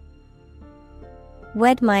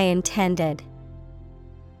 Wed my intended.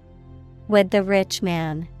 Wed the rich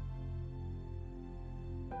man.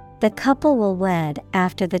 The couple will wed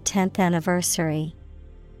after the 10th anniversary.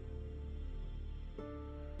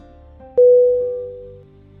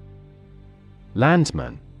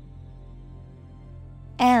 Landsman.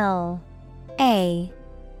 L-A-N-D-S-M-A-N.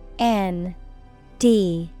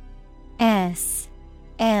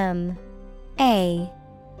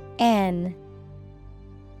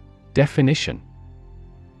 Definition: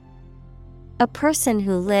 A person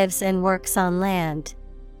who lives and works on land.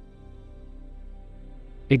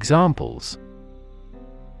 Examples: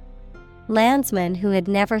 Landsman who had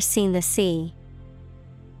never seen the sea.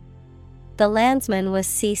 The landsman was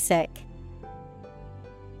seasick.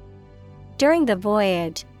 During the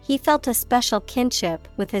voyage, he felt a special kinship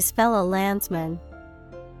with his fellow landsmen.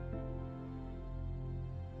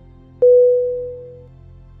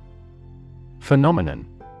 Phenomenon.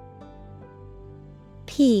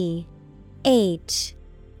 P-H-E-N-O-M-E-N.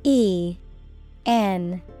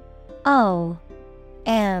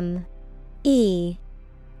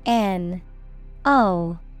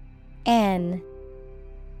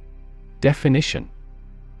 Definition: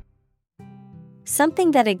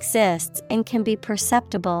 Something that exists and can be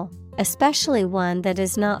perceptible, especially one that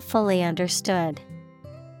is not fully understood.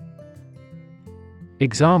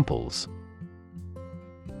 Examples: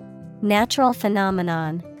 Natural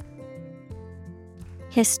phenomenon.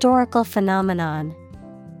 Historical phenomenon.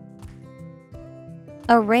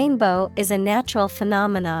 A rainbow is a natural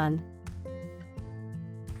phenomenon.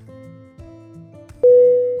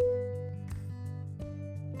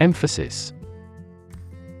 Emphasis.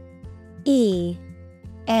 E-M-P-H-A-S-I-S.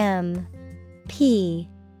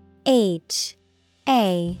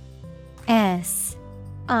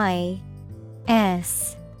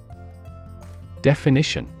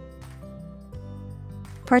 Definition: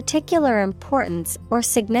 Particular importance or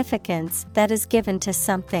significance that is given to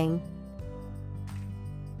something.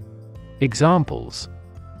 Examples: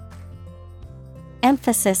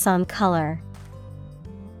 Emphasis on color.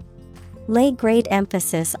 Lay great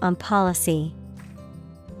emphasis on policy.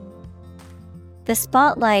 The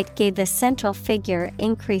spotlight gave the central figure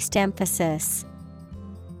increased emphasis.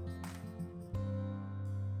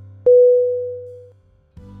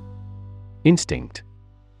 Instinct.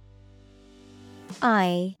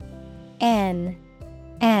 I-N-S-T-I-N-C-T.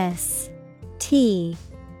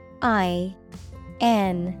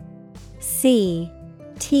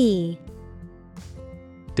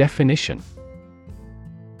 Definition: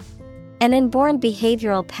 An inborn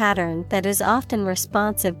behavioral pattern that is often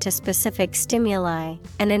responsive to specific stimuli,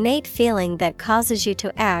 an innate feeling that causes you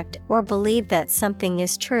to act or believe that something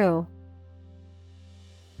is true.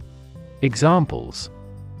 Examples: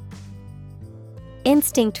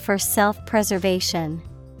 Instinct for self-preservation.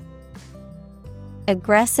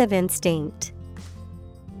 Aggressive instinct.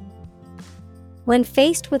 When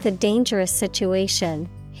faced with a dangerous situation,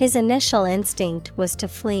 his initial instinct was to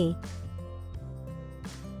flee.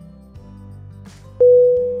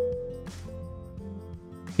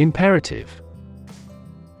 Imperative.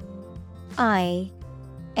 I-M-P-E-R-A-T-I-V-E.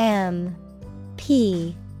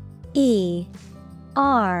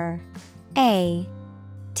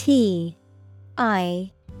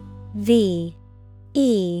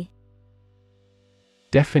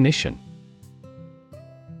 Definition: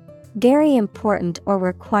 Very important or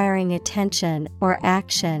requiring attention or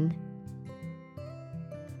action.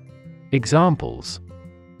 Examples: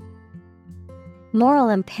 Moral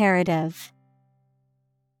imperative.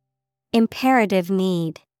 Imperative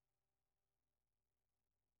need.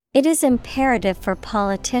 It is imperative for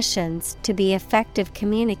politicians to be effective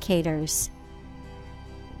communicators.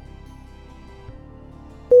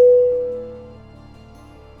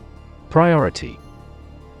 Priority.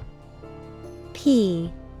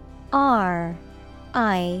 Priority.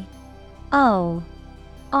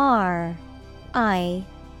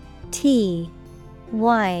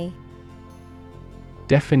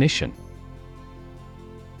 Definition.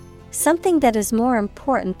 Something that is more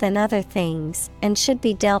important than other things and should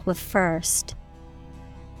be dealt with first.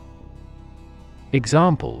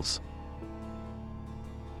 Examples.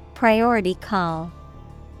 Priority call.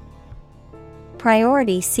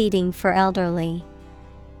 Priority seating for elderly.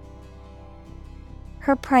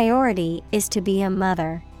 Her priority is to be a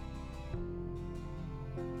mother.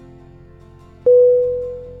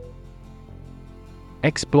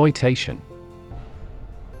 Exploitation.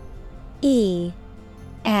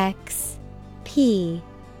 Exploitation.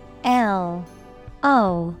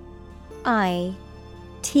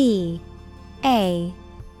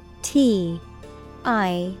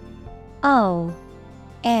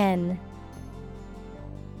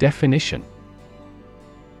 Definition.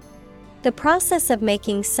 The process of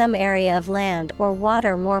making some area of land or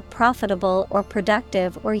water more profitable or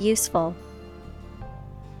productive or useful.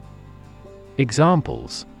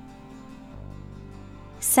 Examples.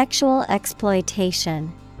 Sexual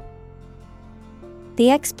exploitation.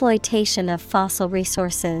 The exploitation of fossil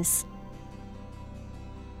resources.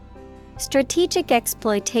 Strategic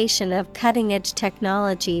exploitation of cutting-edge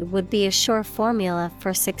technology would be a sure formula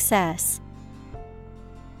for success.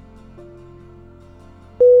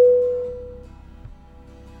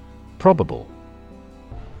 Probable. Probable.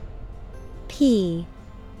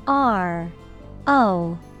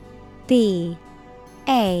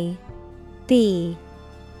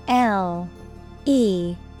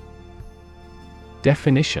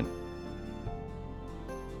 Definition.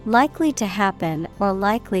 Likely to happen or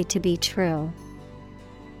likely to be true.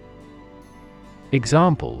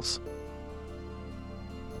 Examples.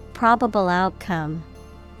 Probable outcome.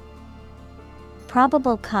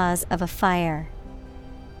 Probable cause of a fire.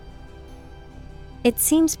 It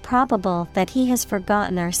seems probable that he has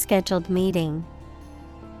forgotten our scheduled meeting.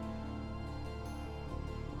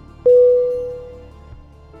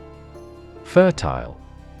 Fertile.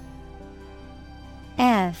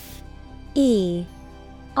 Fertile.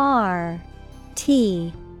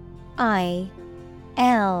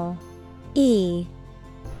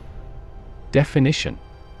 Definition.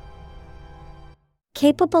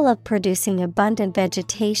 Capable of producing abundant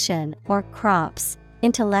vegetation or crops,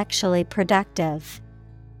 intellectually productive.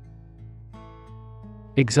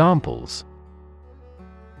 Examples.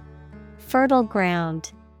 Fertile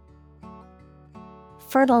ground.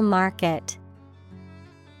 Fertile market.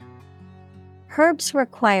 Herbs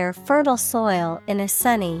require fertile soil in a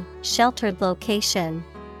sunny, sheltered location.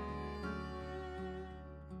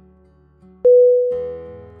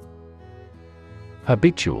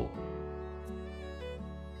 Habitual.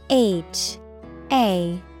 Habitual.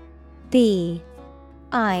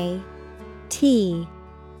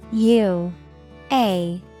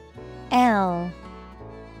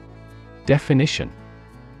 Definition.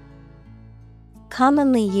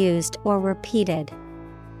 Commonly used or repeated.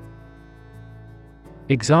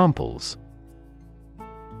 Examples.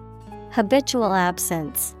 Habitual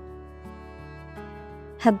absence.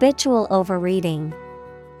 Habitual overeating.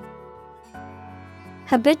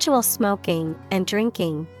 Habitual smoking and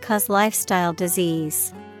drinking cause lifestyle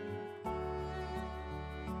disease.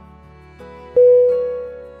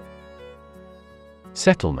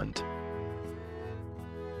 Settlement.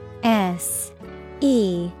 Settlement.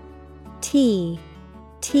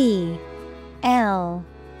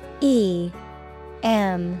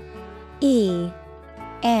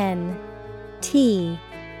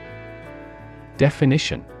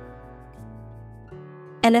 Definition.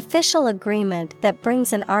 An official agreement that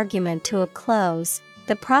brings an argument to a close,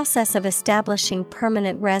 the process of establishing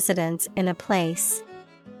permanent residence in a place.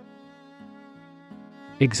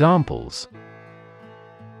 Examples.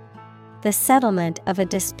 The settlement of a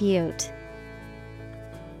dispute.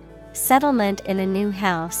 Settlement in a new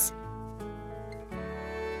house.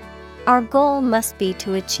 Our goal must be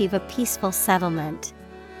to achieve a peaceful settlement.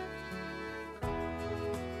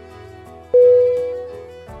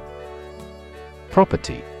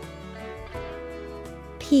 Property.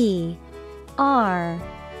 Property.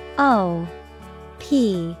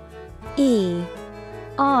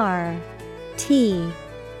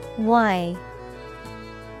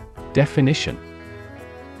 Definition.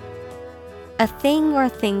 A thing or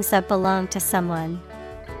things that belong to someone.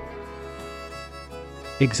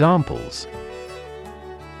 Examples.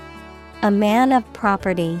 A man of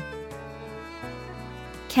property.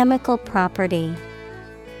 Chemical property.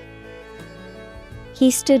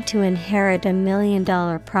 He stood to inherit $1 million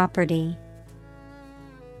property.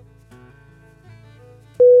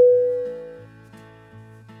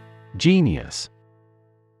 Genius.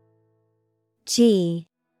 Genius.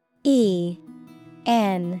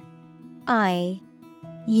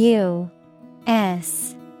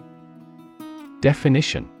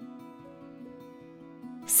 Definition.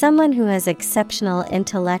 Someone who has exceptional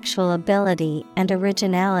intellectual ability and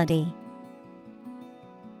originality.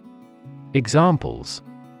 Examples.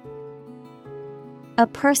 A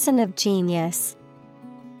person of genius.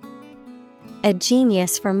 A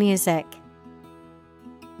genius for music.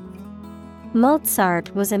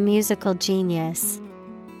 Mozart was a musical genius.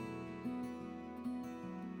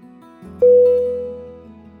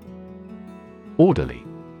 Orderly.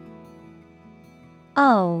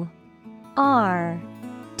 ORDERLY.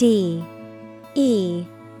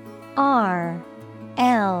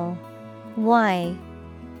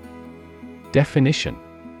 Definition.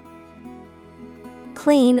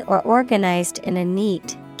 Clean or organized in a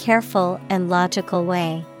neat, careful, and logical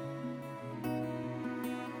way.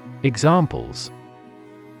 Examples.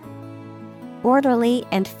 Orderly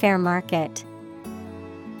and fair market.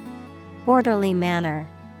 Orderly manner.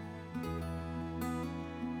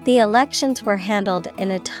 The elections were handled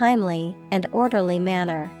in a timely and orderly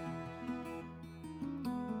manner.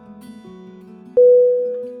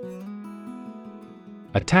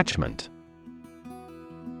 Attachment.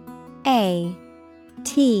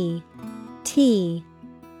 ATTACHMENT.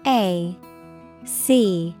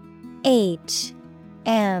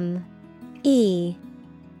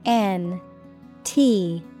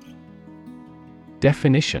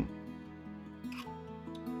 Definition.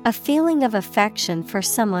 A feeling of affection for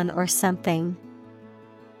someone or something.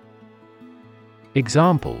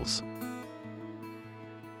 Examples.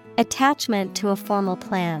 Attachment to a formal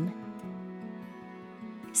plan.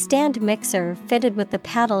 Stand mixer fitted with the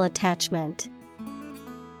paddle attachment.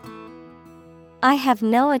 I have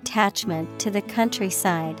no attachment to the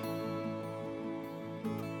countryside.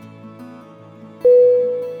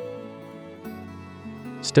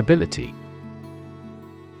 Stability.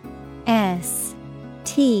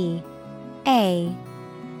 STABILITY.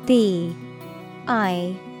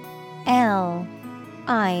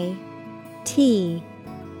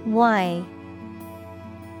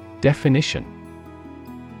 Definition.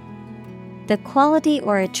 The quality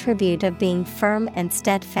or attribute of being firm and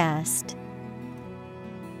steadfast.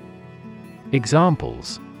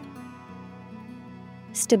 Examples.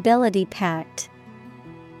 Stability pact.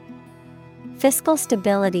 Fiscal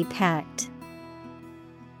stability pact.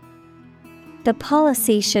 The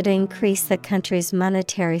policy should increase the country's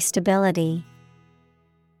monetary stability.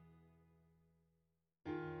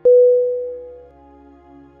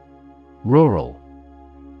 Rural.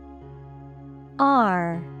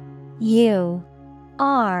 RURAL.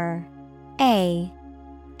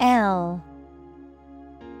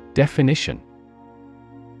 Definition.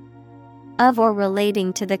 Of or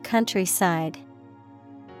relating to the countryside.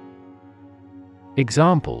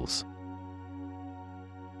 Examples.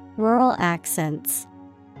 Rural accents.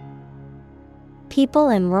 People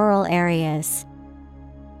in rural areas.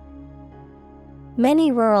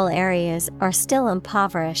 Many rural areas are still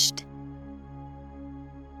impoverished.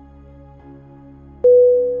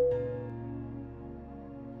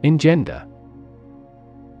 Engender.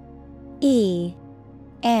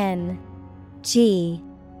 ENGENDER.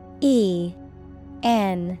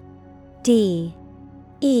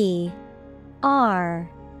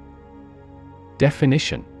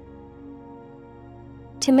 Definition.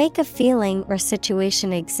 To make a feeling or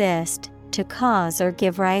situation exist, to cause or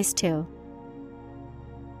give rise to.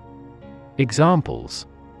 Examples.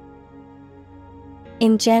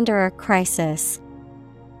 Engender a crisis.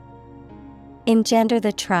 Engender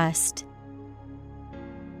the trust.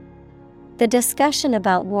 The discussion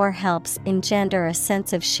about war helps engender a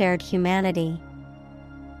sense of shared humanity.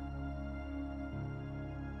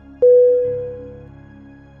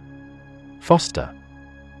 Foster.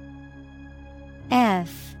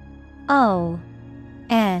 FOSTER.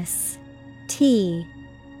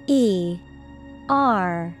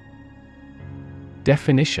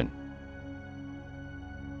 Definition.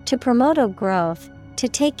 To promote a growth, to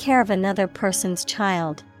take care of another person's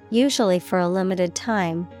child, usually for a limited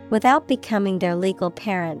time, without becoming their legal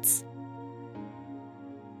parents.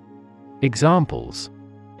 Examples.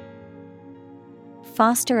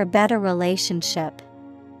 Foster a better relationship.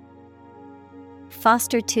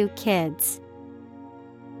 Foster 2 kids.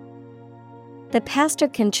 The pastor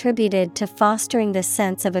contributed to fostering the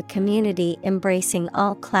sense of a community embracing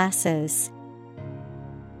all classes.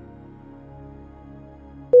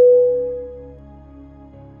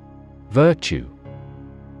 Virtue.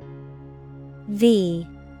 VIRTUE.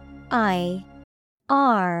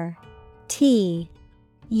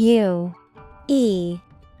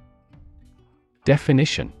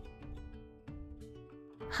 Definition.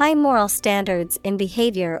 High moral standards in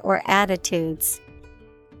behavior or attitudes.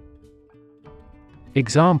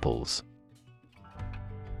 Examples.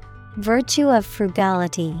 Virtue of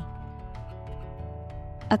frugality.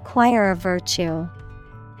 Acquire a virtue.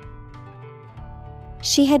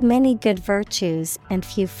 She had many good virtues and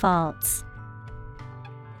few faults.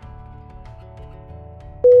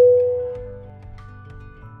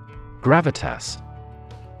 Gravitas.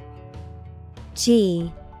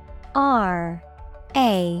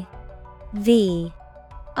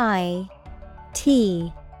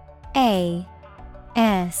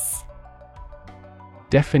 Gravitas.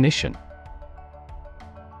 Definition.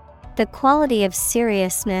 The quality of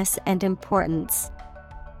seriousness and importance.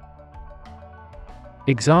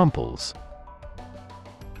 Examples.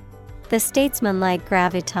 The statesman-like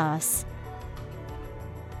gravitas.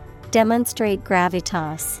 Demonstrate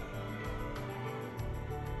gravitas.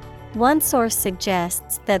 One source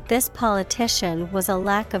suggests that this politician was a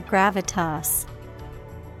lack of gravitas.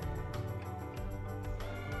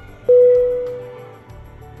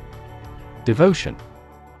 Devotion.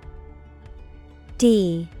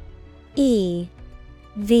 DEVOTION.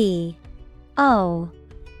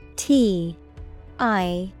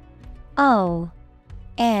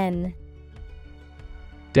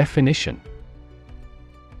 Definition.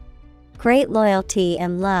 Great loyalty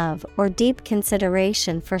and love or deep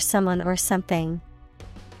consideration for someone or something.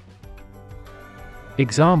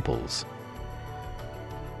 Examples.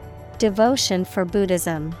 Devotion for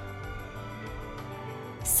Buddhism.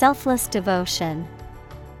 Selfless devotion.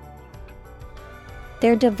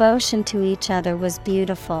 Their devotion to each other was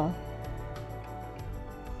beautiful.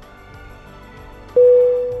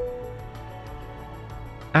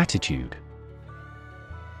 Attitude.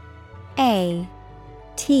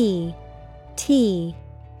 ATTITUDE.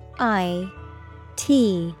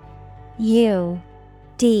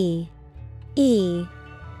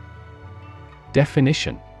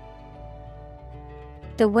 Definition.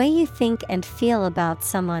 The way you think and feel about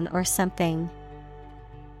someone or something.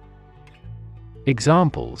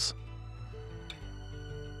 Examples.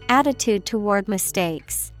 Attitude toward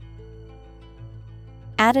mistakes.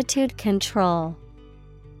 Attitude control.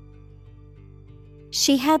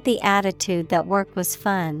 She had the attitude that work was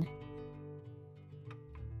fun.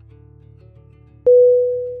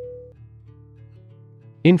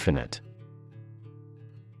 Infinite.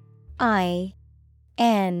 INFINITE.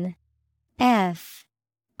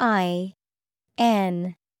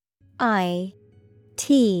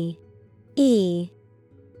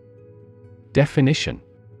 Definition.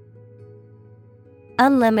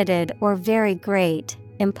 Unlimited or very great,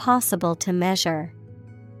 impossible to measure.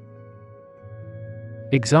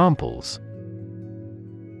 Examples.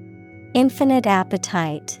 Infinite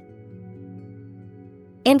appetite.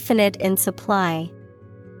 Infinite in supply.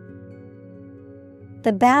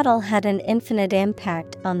 The battle had an infinite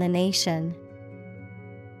impact on the nation.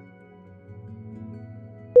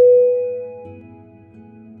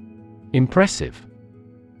 Impressive.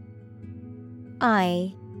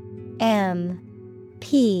 IMPRESSIVE.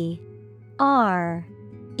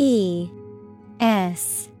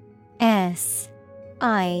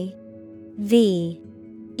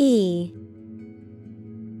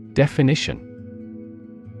 Definition.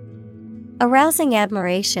 Arousing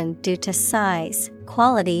admiration due to size,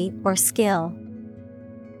 quality, or skill.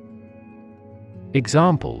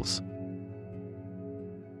 Examples.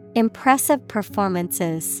 Impressive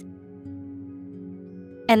performances.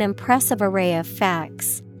 An impressive array of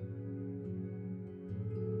facts.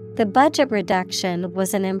 The budget reduction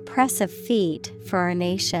was an impressive feat for our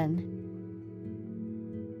nation.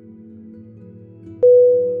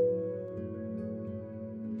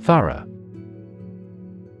 Thorough.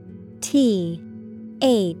 THOROUGH.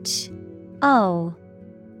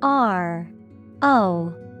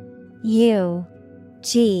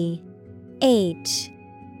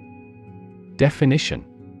 Definition.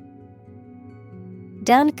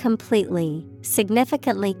 Done completely,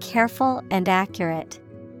 significantly careful and accurate.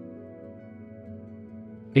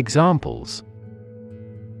 Examples.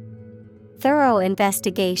 Thorough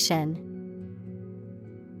investigation.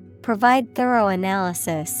 Provide thorough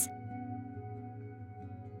analysis.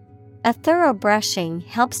 A thorough brushing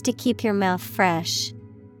helps to keep your mouth fresh.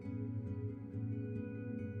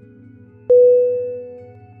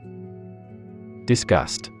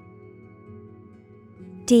 Disgust.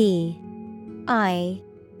 DISGUST.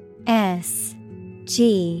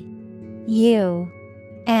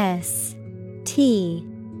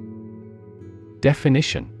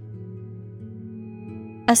 Definition.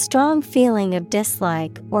 A strong feeling of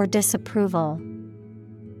dislike or disapproval.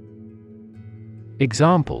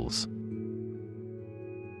 Examples.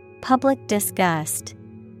 public disgust.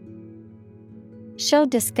 Show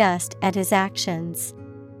disgust at his actions.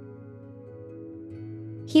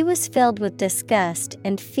 He was filled with disgust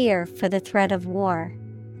and fear for the threat of war.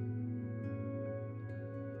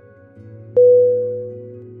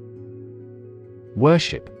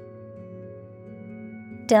 Worship.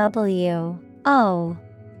 WORSHIP.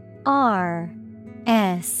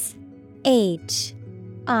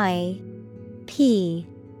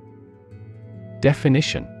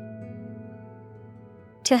 Definition.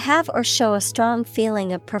 To have or show a strong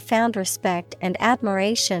feeling of profound respect and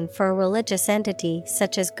admiration for a religious entity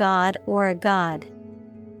such as God or a god.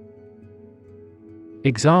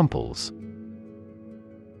 Examples.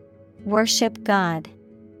 Worship God.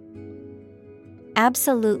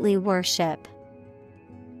 Absolutely worship.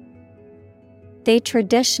 They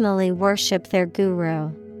traditionally worship their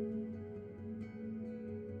guru.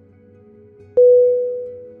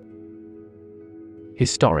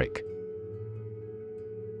 Historic.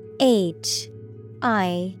 HISTORIC.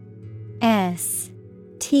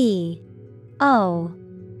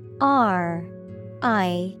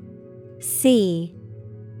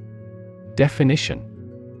 Definition.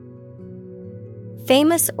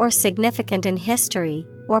 Famous or significant in history,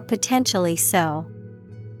 or potentially so.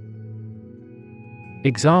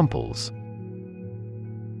 Examples.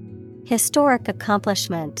 Historic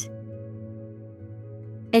accomplishment.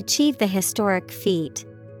 Achieve the historic feat.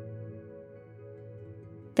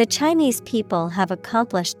 The Chinese people have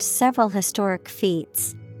accomplished several historic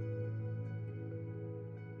feats.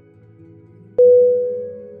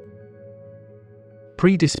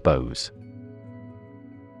 Predispose.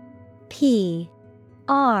 PREDISPOSE.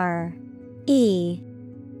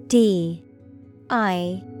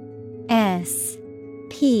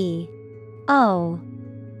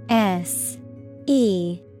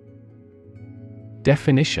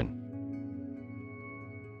 Definition.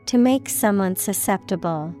 To make someone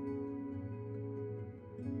susceptible.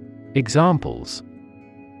 Examples.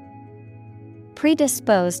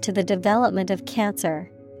 Predisposed to the development of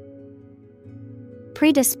cancer.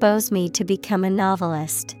 Predispose me to become a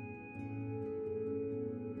novelist.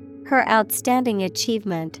 Her outstanding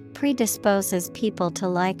achievement predisposes people to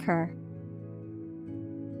like her.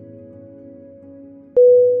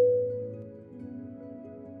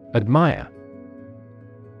 Admire.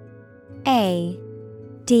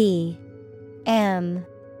 ADMIRE.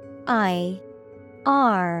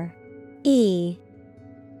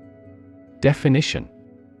 Definition.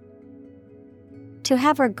 To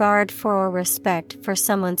have regard for or respect for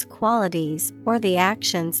someone's qualities or the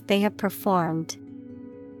actions they have performed.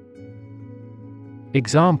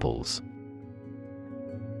 Examples.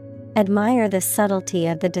 Admire the subtlety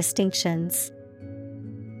of the distinctions.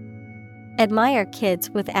 Admire kids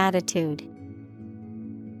with attitude.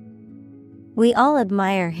 We all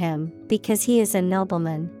admire him because he is a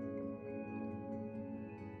nobleman.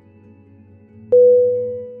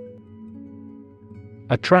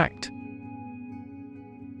 Attract.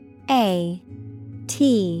 ATTRACT.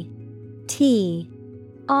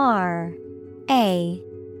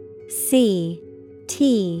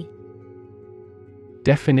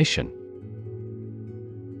 Definition.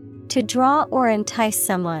 To draw or entice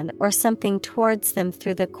someone or something towards them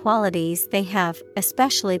through the qualities they have,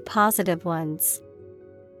 especially positive ones.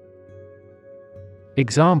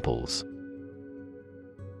 Examples.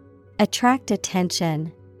 Attract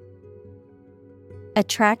attention.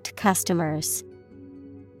 Attract customers.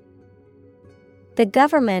 The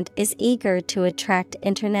government is eager to attract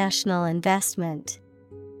international investment.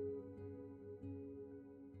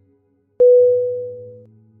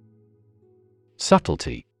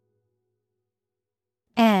 Subtlety.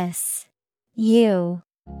 SUBTLETY.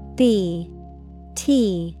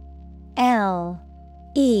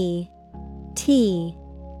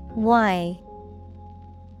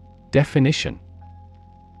 Definition.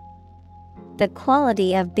 The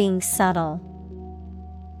quality of being subtle.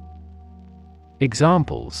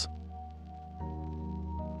 Examples.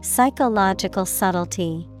 Psychological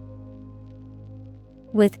subtlety.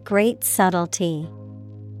 With great subtlety.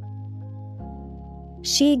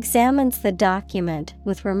 She examines the document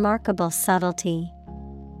with remarkable subtlety.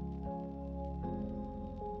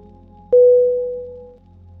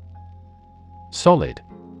 Solid.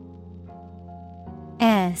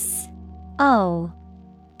 SOLID.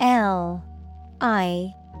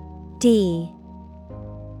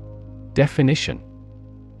 Definition.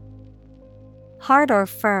 Hard or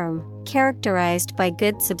firm, characterized by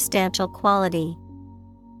good substantial quality.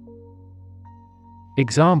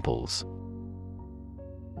 Examples.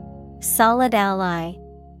 Solid ally.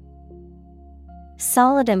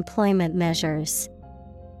 Solid employment measures.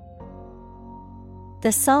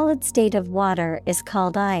 The solid state of water is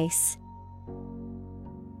called ice.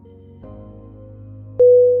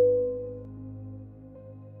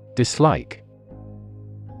 Dislike.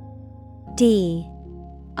 D-I-S-L-I-K-E.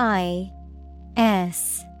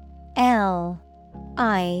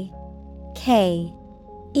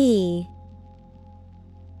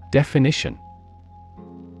 Definition.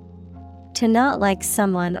 To not like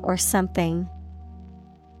someone or something.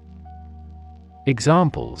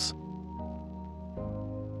 Examples.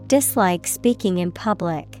 Dislike speaking in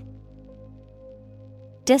public.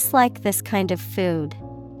 Dislike this kind of food.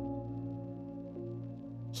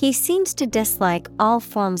 He seems to dislike all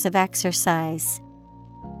forms of exercise.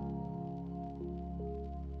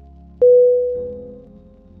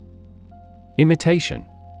 Imitation.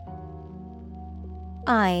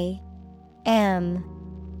 I-M-I-T-A-T-I-O-N.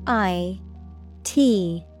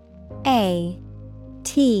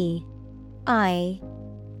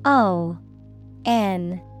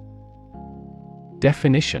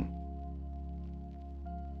 Definition.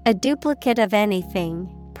 A duplicate of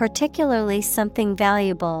anything, particularly something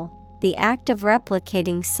valuable, the act of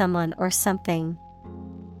replicating someone or something.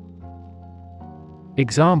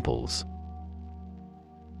 Examples.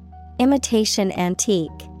 Imitation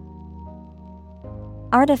antique.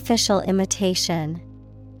 Artificial imitation.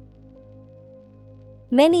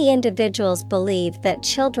 Many individuals believe that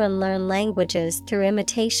children learn languages through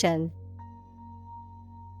imitation.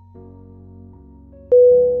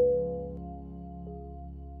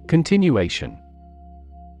 Continuation.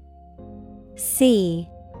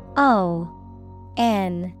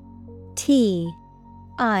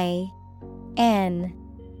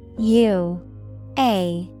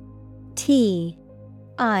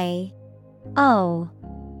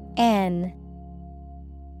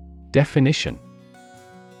 Definition.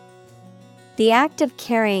 The act of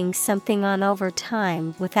carrying something on over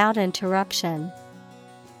time without interruption.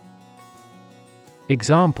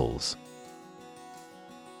 Examples.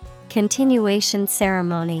 Continuation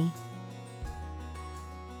ceremony.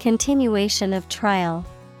 Continuation of trial.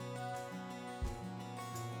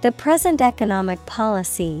 The present economic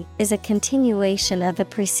policy is a continuation of the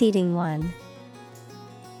preceding one.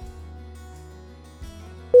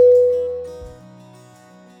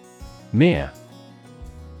 Mere.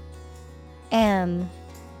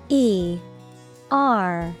 M-E-R-E.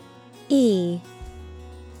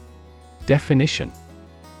 Definition.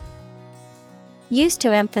 Used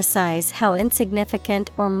to emphasize how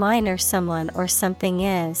insignificant or minor someone or something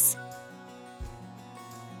is.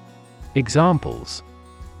 Examples.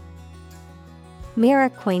 Mere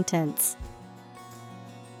acquaintance.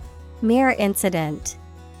 Mere incident.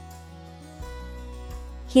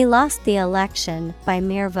 He lost the election by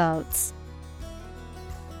mere votes.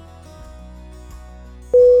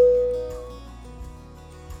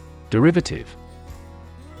 Derivative.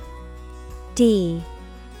 D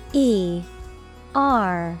E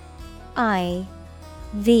R I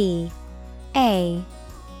V A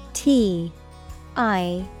T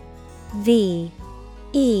I V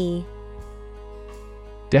E.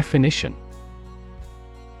 Definition.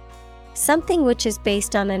 Something which is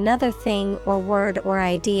based on another thing or word or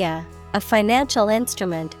idea, a financial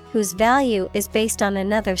instrument whose value is based on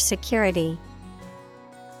another security.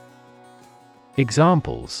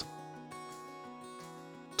 Examples.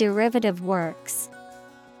 Derivative works.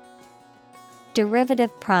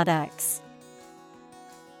 Derivative products.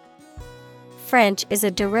 French is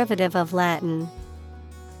a derivative of Latin.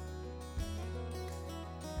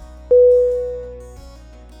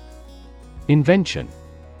 Invention.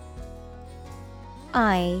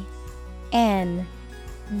 I-N-V-E-N-T-I-O-N.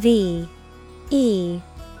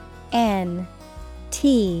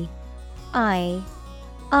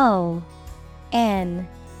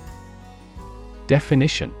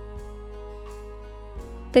 Definition.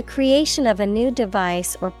 The creation of a new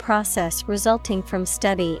device or process resulting from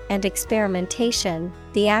study and experimentation,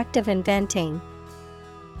 the act of inventing.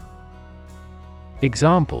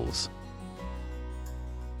 Examples.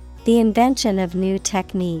 The invention of new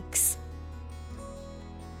techniques.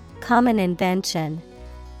 Common invention.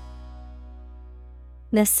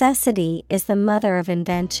 Necessity is the mother of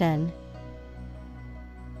invention.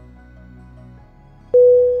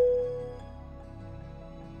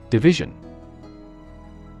 Division.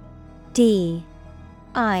 D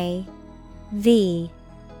I V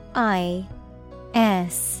I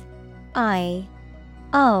S I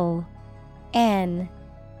O N.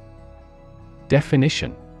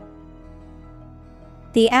 Definition.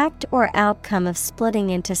 The act or outcome of splitting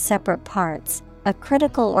into separate parts, a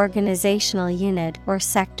critical organizational unit or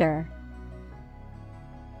sector.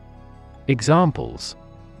 Examples.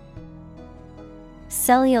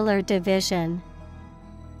 Cellular division.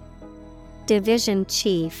 Division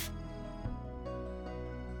chief.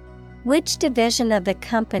 Which division of the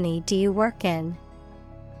company do you work in?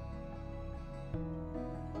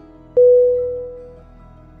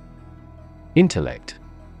 Intellect.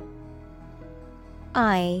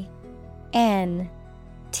 INTELLECT.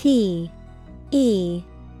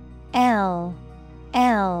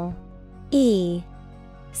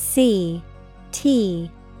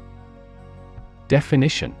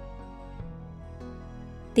 Definition: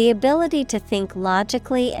 the ability to think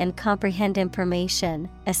logically and comprehend information,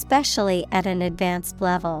 especially at an advanced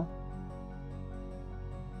level.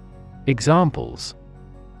 Examples: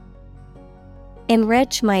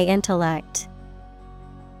 enrich my intellect.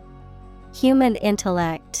 Human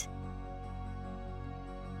intellect.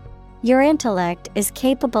 Your intellect is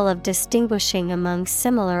capable of distinguishing among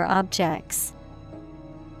similar objects.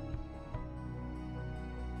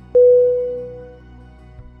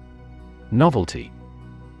 Novelty.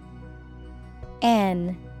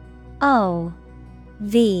 NOVELTY.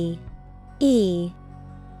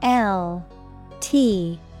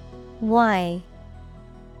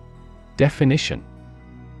 Definition: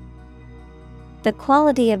 the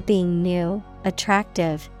quality of being new,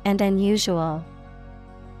 attractive, and unusual.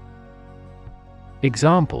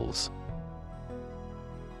 Examples: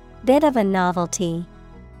 bit of a novelty.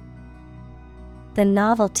 The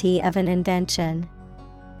novelty of an invention.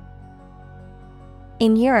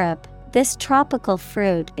 In Europe, this tropical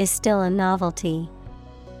fruit is still a novelty.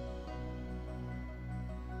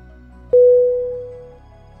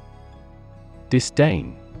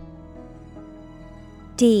 Disdain.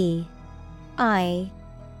 DISDAIN.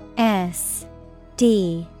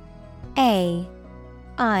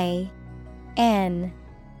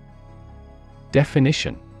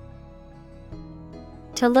 Definition: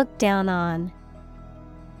 to look down on.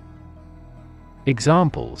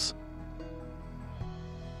 Examples: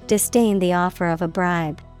 disdain the offer of a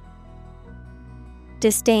bribe.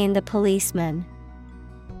 Disdain the policeman.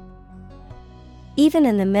 Even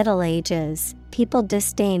in the Middle Ages, people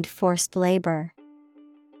disdained forced labor.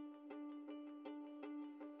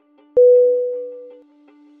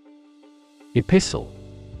 Epistle.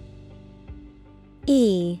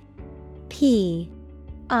 EPISTLE.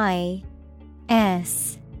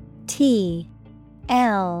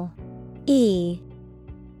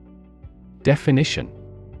 Definition: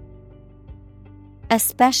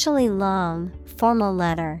 especially long, formal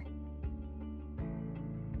letter.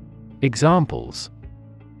 Examples: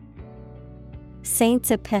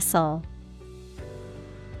 Saint's epistle.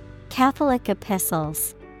 Catholic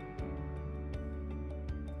epistles.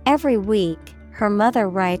 Every week, her mother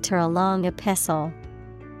writes her a long epistle.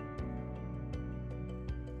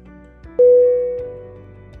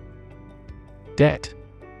 Debt.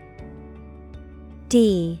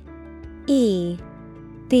 DEBT.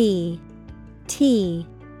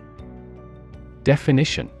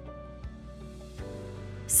 Definition: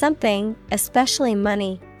 something, especially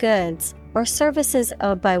money, goods, or services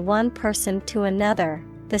owed by one person to another,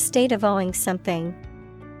 the state of owing something.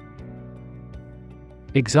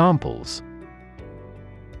 Examples: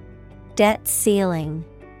 debt ceiling.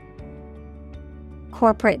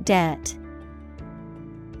 Corporate debt.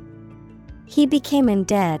 He became in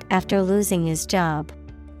debt after losing his job.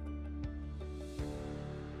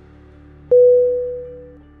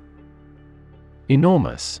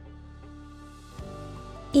 Enormous.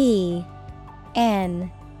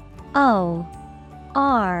 ENORMOUS.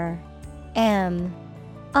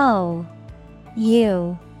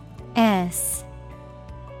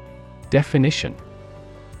 Definition: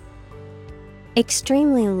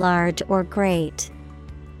 extremely large or great.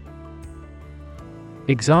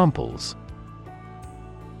 Examples: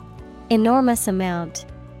 enormous amount.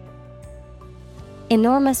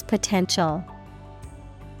 Enormous potential.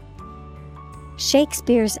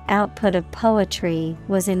 Shakespeare's output of poetry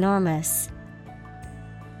was enormous.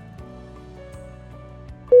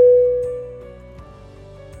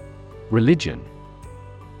 Religion.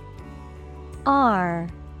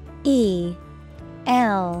 RELIGION.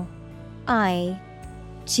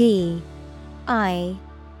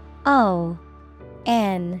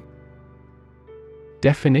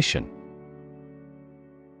 Definition: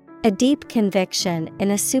 a deep conviction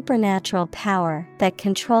in a supernatural power that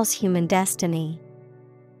controls human destiny.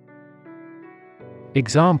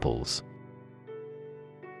 Examples: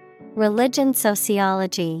 religion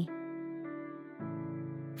sociology.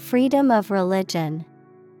 Freedom of religion.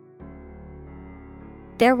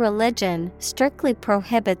 Their religion strictly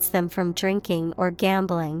prohibits them from drinking or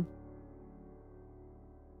gambling.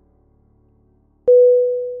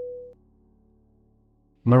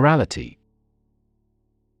 Morality.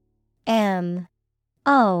 MORALITY.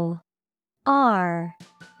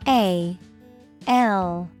 R-A-L-I-T-Y.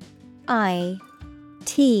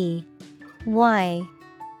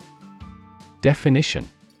 Definition: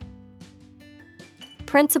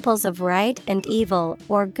 Principles of right and evil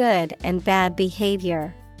or good and bad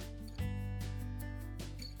behavior.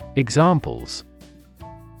 Examples: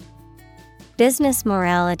 Business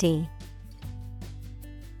morality.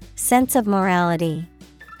 Sense of morality.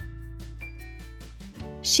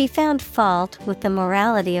 She found fault with the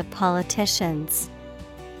morality of politicians.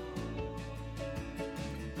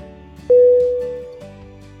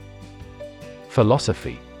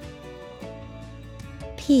 Philosophy.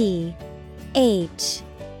 Philosophy.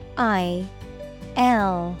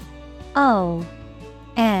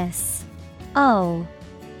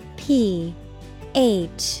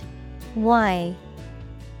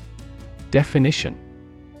 Definition: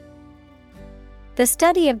 The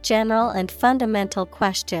study of general and fundamental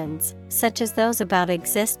questions, such as those about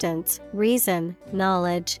existence, reason,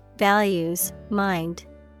 knowledge, values, mind.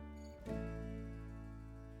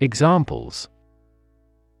 Examples: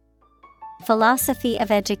 Philosophy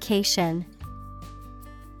of education.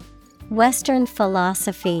 Western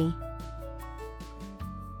philosophy.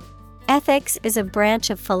 Ethics is a branch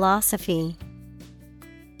of philosophy.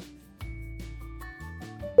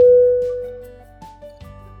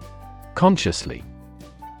 Consciously.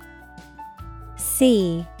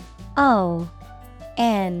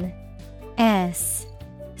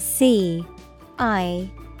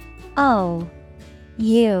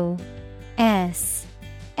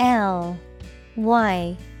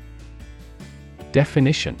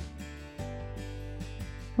 Definition: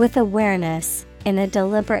 With awareness, in a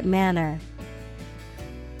deliberate manner.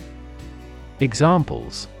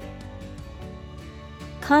 Examples: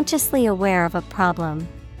 Consciously aware of a problem.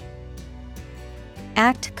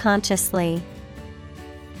 Act consciously.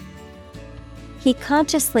 He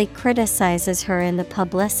consciously criticizes her in the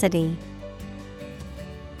publicity.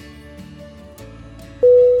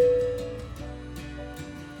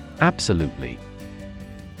 Absolutely.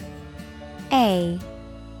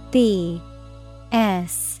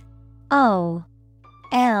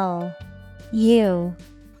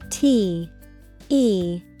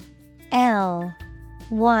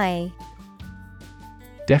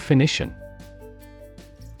 Definition: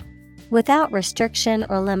 Without restriction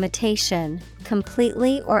or limitation,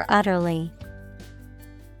 completely or utterly.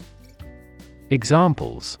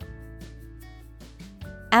 Examples: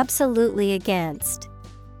 Absolutely against.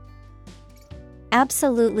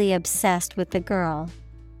 Absolutely obsessed with the girl.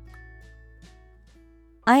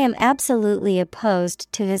 I am absolutely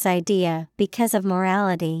opposed to his idea because of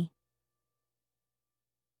morality.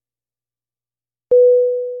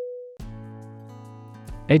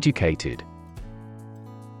 Educated.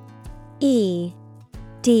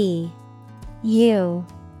 E-D-U-C-A-T-E-D.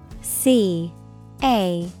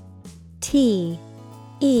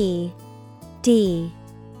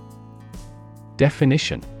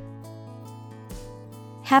 Definition: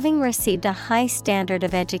 Having received a high standard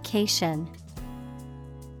of education.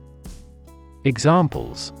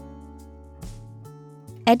 Examples: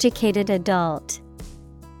 Educated adult.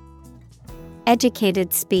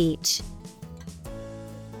 Educated speech.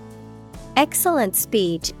 Excellent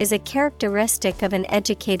speech is a characteristic of an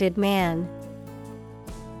educated man.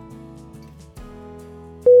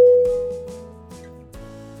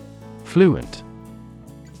 Fluent.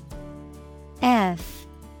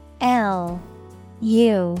 F-L-U-E-N-T.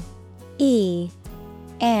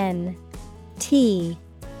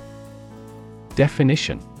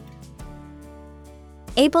 Definition: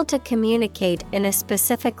 Able to communicate in a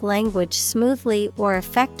specific language smoothly or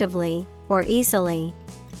effectively, or easily.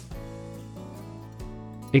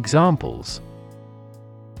 Examples: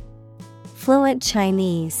 Fluent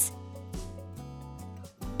Chinese.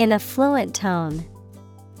 In a fluent tone.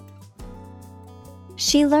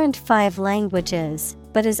 She learned 5 languages,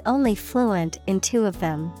 but is only fluent in 2 of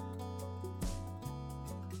them.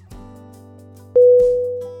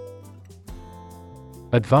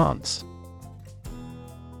 Advance.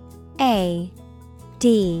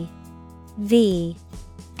 A-D-V-A-N-C-E.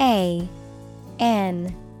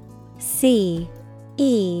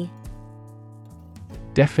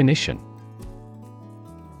 Definition: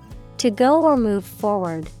 To go or move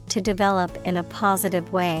forward, to develop in a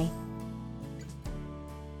positive way.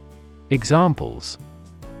 Examples: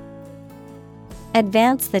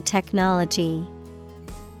 Advance the technology.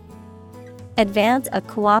 Advance a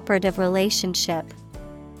cooperative relationship.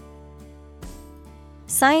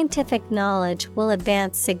 Scientific knowledge will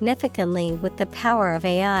advance significantly with the power of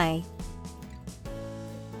AI.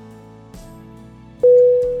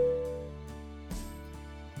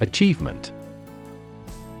 Achievement.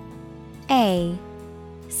 A A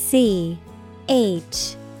C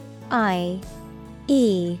H I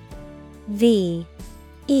E V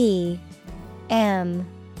E M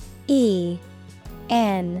E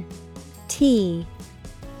N T.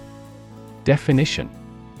 Definition: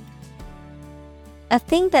 A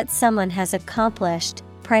thing that someone has accomplished,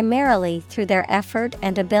 primarily through their effort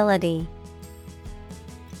and ability.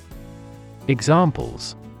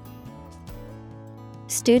 Examples: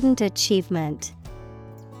 Student achievement.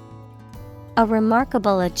 A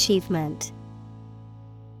remarkable achievement.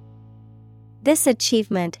 This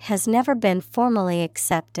achievement has never been formally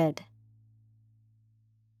accepted.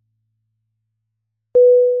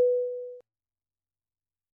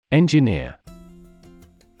 Engineer.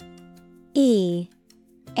 E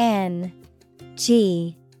N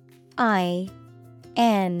G I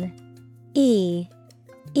N E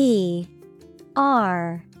E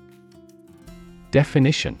R.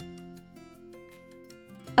 Definition: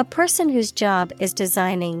 A person whose job is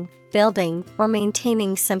designing, building, or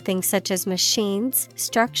maintaining something such as machines,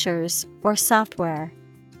 structures, or software.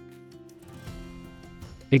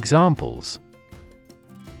 Examples: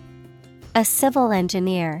 A civil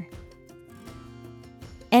engineer.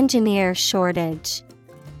 Engineer shortage.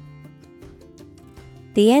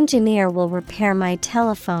 The engineer will repair my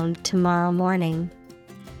telephone tomorrow morning.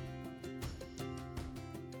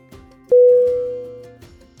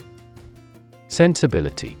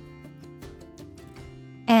 Sensibility.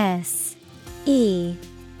 S E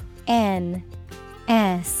N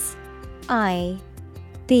S I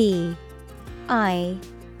B I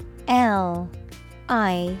L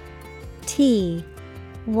I T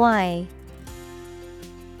Y.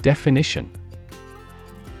 Definition: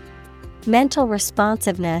 Mental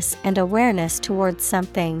responsiveness and awareness towards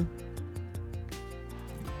something.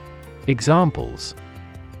 Examples: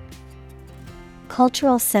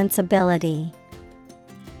 Cultural sensibility.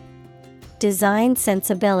 Design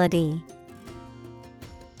sensibility.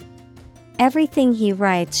 Everything he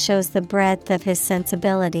writes shows the breadth of his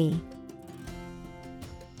sensibility.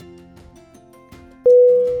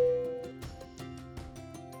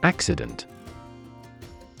 Accident.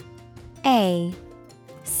 A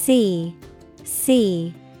C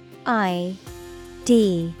C I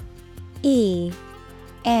D E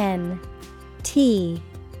N T.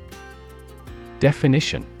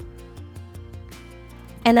 Definition: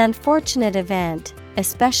 An unfortunate event,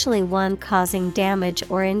 especially one causing damage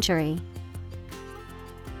or injury.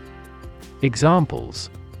 Examples: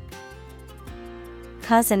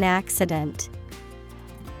 Cause an accident.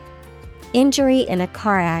 Injury in a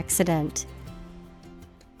car accident.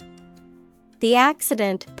 The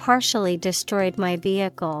accident partially destroyed my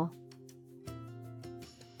vehicle.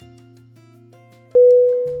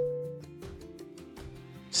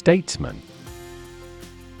 Statesman.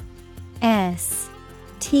 S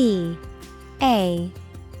T A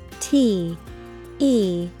T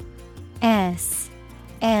E S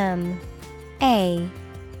M A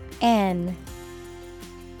N.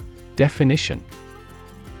 Definition: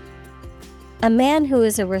 A man who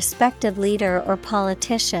is a respected leader or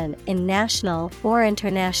politician in national or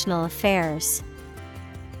international affairs.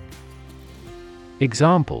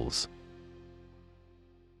 Examples: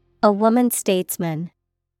 A woman statesman.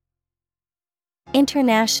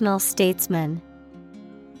 International statesman.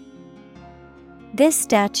 This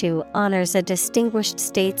statue honors a distinguished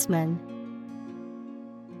statesman.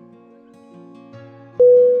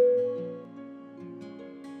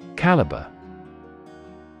 Caliber.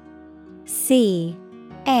 C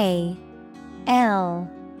A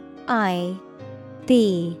L I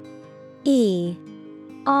B E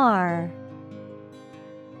R.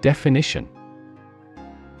 Definition: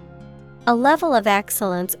 A level of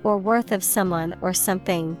excellence or worth of someone or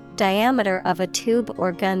something, diameter of a tube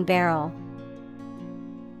or gun barrel.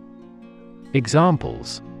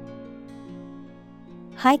 Examples: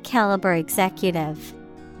 High caliber executive.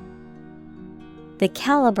 The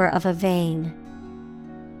caliber of a vein.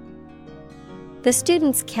 The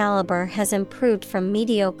student's caliber has improved from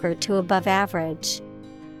mediocre to above average.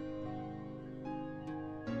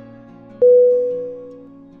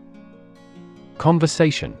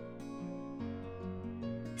 Conversation.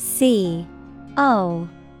 C O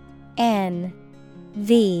N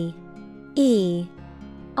V E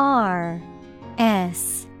R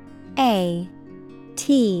S A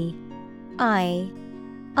T I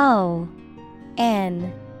O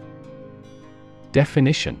N.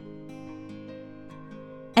 Definition: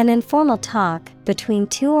 An informal talk between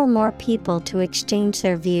two or more people to exchange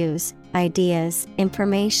their views, ideas,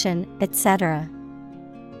 information, etc.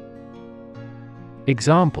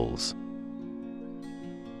 Examples: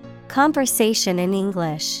 Conversation in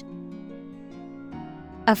English.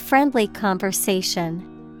 A friendly conversation.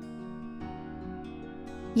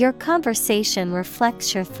 Your conversation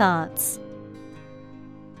reflects your thoughts.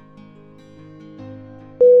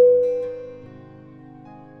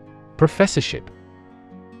 Professorship. Professorship.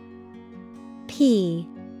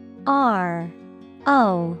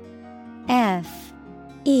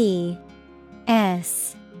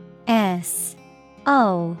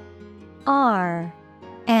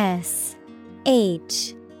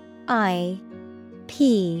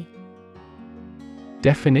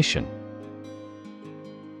 Definition.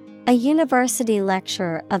 A university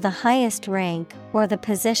lecturer of the highest rank or the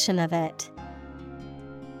position of it.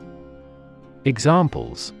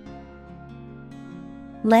 Examples.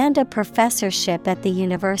 Land a professorship at the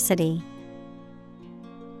university.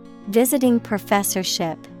 Visiting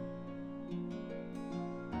professorship.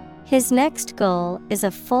 His next goal is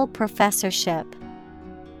a full professorship.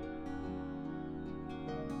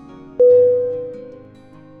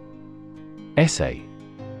 Essay.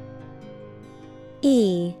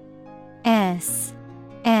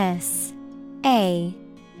 ESSAY.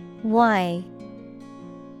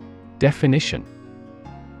 Definition.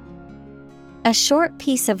 A short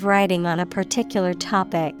piece of writing on a particular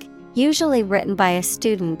topic, usually written by a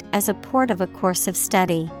student as a part of a course of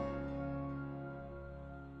study.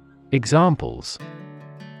 Examples.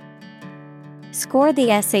 Score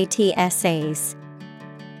the SAT essays.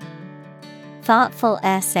 Thoughtful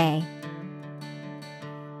essay.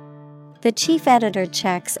 The chief editor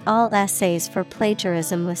checks all essays for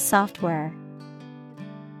plagiarism with software.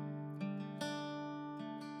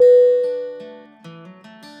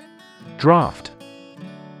 Draft.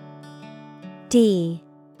 DRAFT.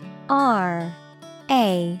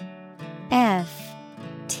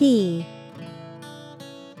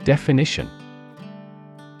 Definition.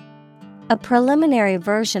 A preliminary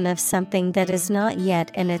version of something that is not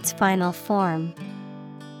yet in its final form.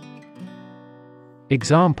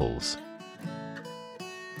 Examples.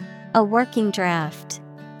 A working draft.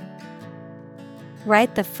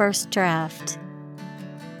 Write the first draft.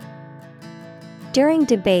 During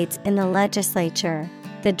debates in the legislature,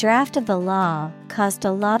 the draft of the law caused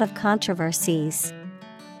a lot of controversies.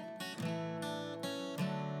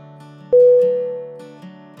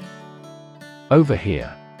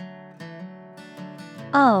 Overhear.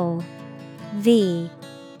 OVERHEAR.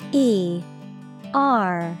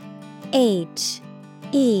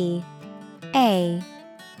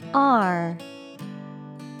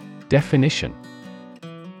 Definition.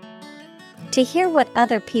 To hear what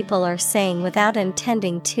other people are saying without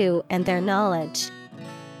intending to and their knowledge.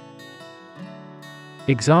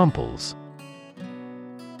 Examples.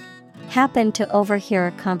 Happen to overhear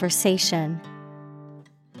a conversation.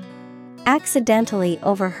 Accidentally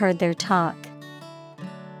overheard their talk.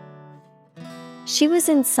 She was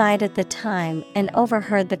inside at the time and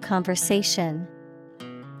overheard the conversation.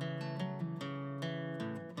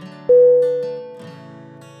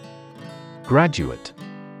 Graduate.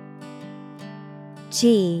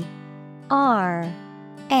 GRADUATE.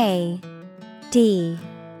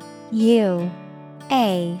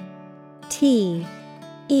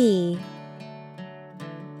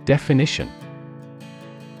 Definition.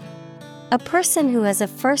 A person who has a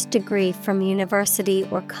first degree from university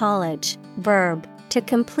or college. Verb, to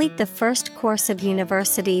complete the first course of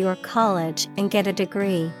university or college and get a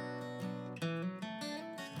degree.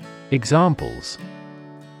 Examples.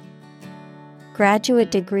 Graduate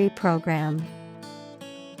degree program.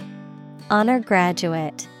 Honor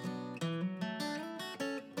graduate.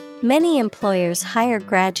 Many employers hire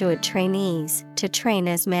graduate trainees to train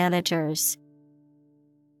as managers.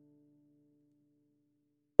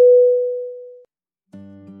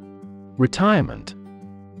 Retirement.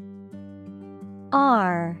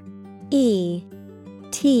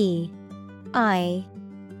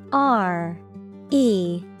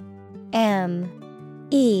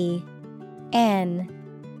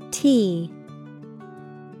 RETIREMENT.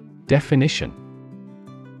 Definition.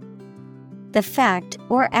 The fact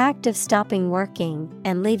or act of stopping working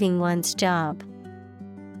and leaving one's job.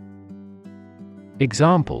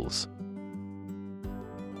 Examples.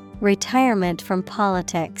 Retirement from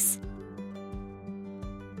politics.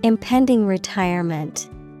 Impending retirement.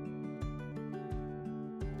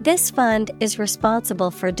 This fund is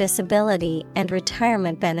responsible for disability and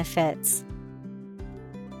retirement benefits.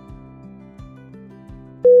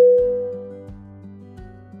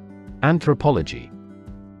 Anthropology.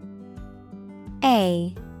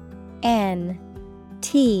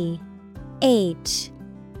 ANTHROPOLOGY.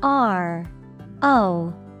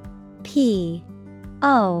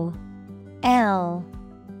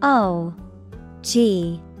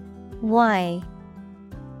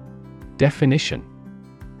 Definition.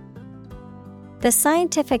 The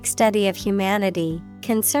scientific study of humanity,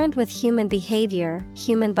 concerned with human behavior,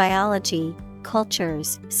 human biology,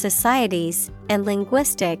 cultures, societies, and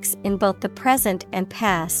linguistics in both the present and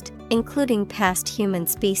past, including past human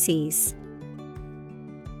species.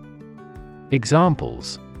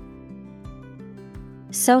 Examples: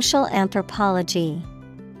 Social anthropology,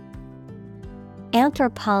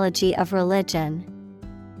 anthropology of religion.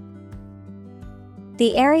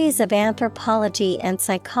 The areas of anthropology and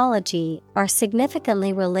psychology are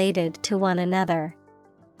significantly related to one another.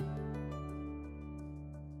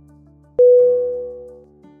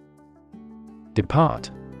 Depart.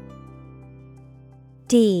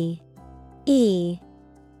 D E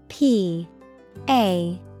P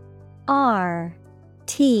A R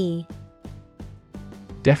T.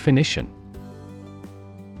 Definition: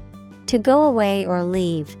 To go away or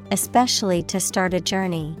leave, especially to start a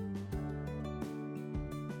journey.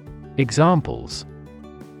 Examples: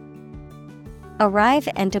 Arrive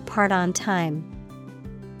and depart on time.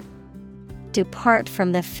 Depart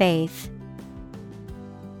from the faith.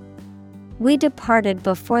 We departed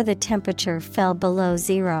before the temperature fell below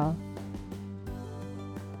zero.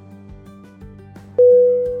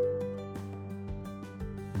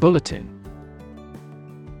 Bulletin.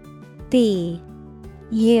 B-U-L-L-E-T-I-N.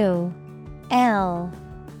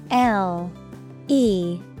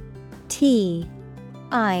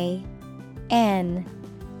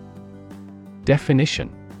 Definition: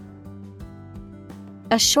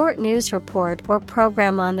 A short news report or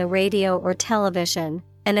program on the radio or television,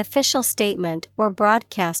 an official statement or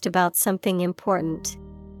broadcast about something important.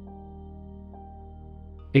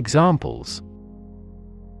 Examples: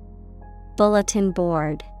 Bulletin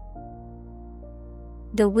board.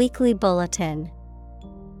 The weekly bulletin.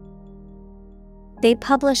 They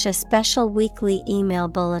publish a special weekly email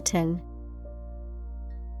bulletin.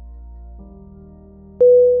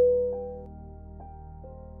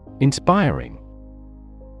 Inspiring.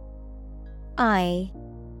 I-N-S-P-I-R-I-N-G.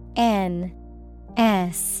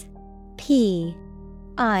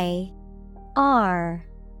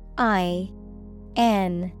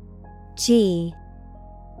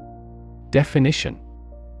 Definition: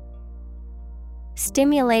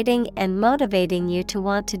 Stimulating and motivating you to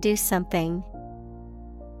want to do something.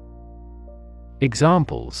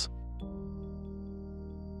 Examples: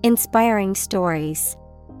 Inspiring stories.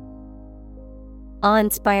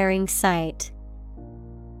 Awe-inspiring sight.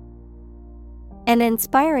 An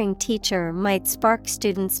inspiring teacher might spark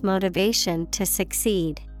students' motivation to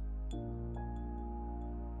succeed.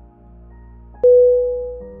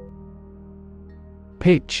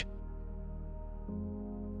 Pitch.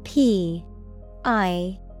 P-I-T-C-H.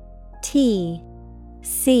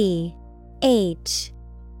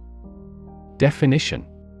 Definition: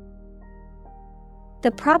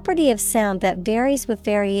 The property of sound that varies with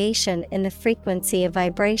variation in the frequency of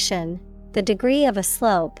vibration, the degree of a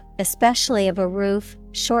slope, especially of a roof,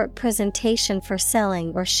 short presentation for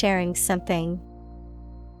selling or sharing something.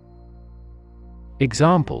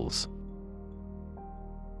 Examples: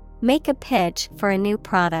 Make a pitch for a new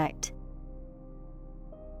product.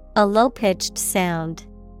 A low-pitched sound.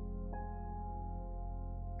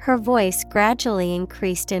 Her voice gradually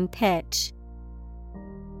increased in pitch.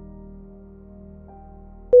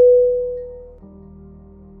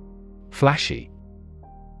 Flashy.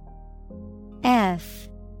 F-L-A-S-H-Y.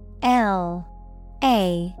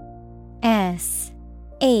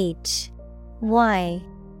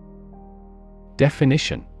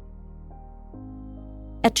 Definition: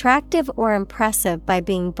 Attractive or impressive by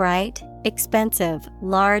being bright, expensive,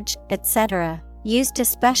 large, etc., used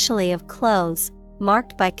especially of clothes,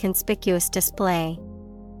 marked by conspicuous display.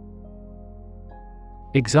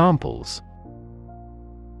 Examples: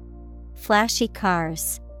 Flashy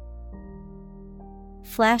cars.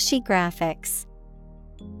 Flashy graphics.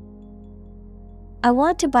 I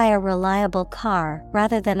want to buy a reliable car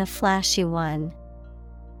rather than a flashy one.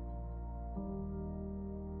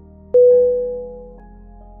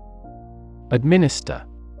 Administer.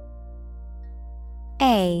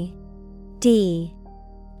 A D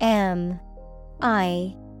M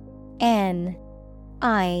I N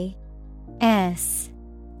I S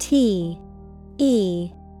T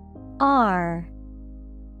E R.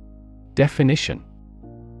 Definition: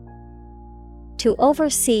 To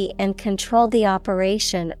oversee and control the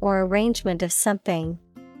operation or arrangement of something.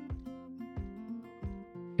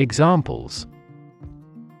 Examples: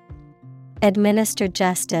 Administer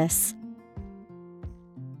justice.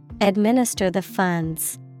 Administer the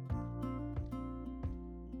funds.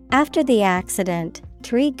 After the accident,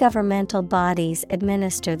 3 governmental bodies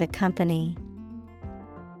administer the company.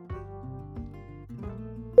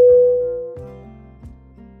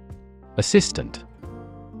 Assistant.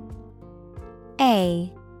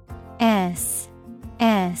 A-S-S-I-S-T-A-N-T.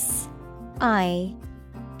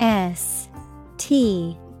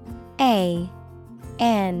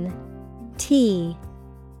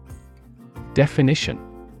 Definition.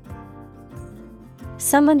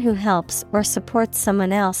 Someone who helps or supports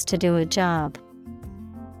someone else to do a job.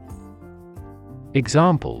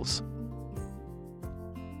 Examples.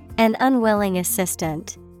 An unwilling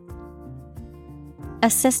assistant.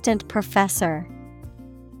 Assistant professor.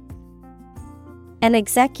 An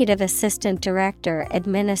executive assistant director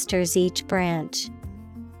administers each branch.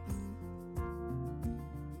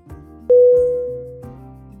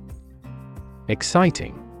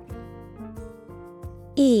 Exciting.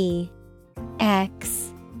 E-X-C-I-T-I-N-G.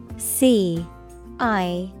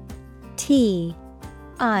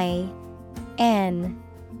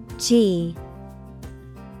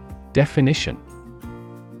 Definition.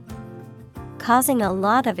 Causing a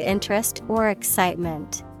lot of interest or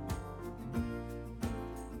excitement.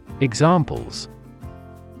 Examples.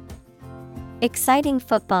 Exciting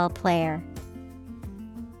football player.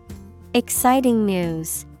 Exciting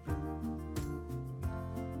news.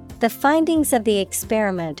 The findings of the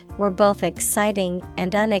experiment were both exciting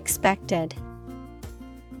and unexpected.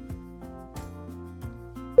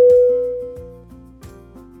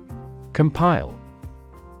 Compile.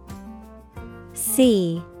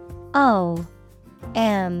 C-O-M-P-I-L-E.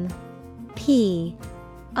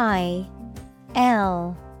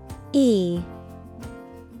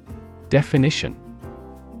 Definition.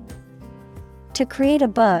 To create a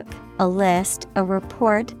book, a list, a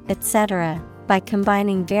report, etc., by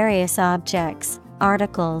combining various objects,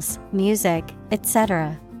 articles, music,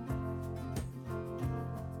 etc.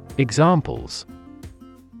 Examples.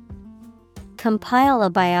 Compile a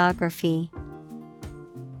biography.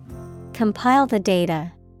 Compile the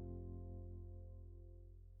data.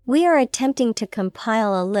 We are attempting to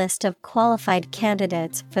compile a list of qualified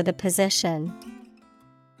candidates for the position.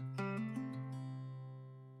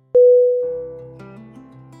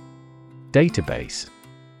 Database.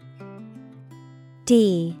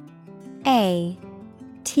 D-A-T-A-B-A-S-E.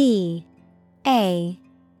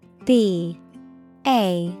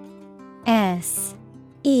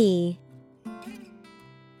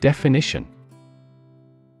 Definition.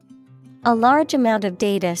 A large amount of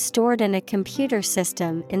data stored in a computer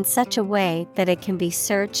system in such a way that it can be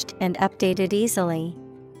searched and updated easily.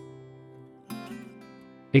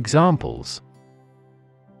 Examples.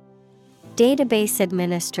 Database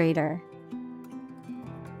administrator.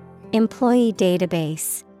 Employee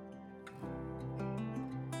database.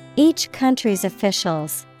 Each country's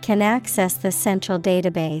officials can access the central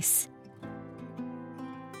database.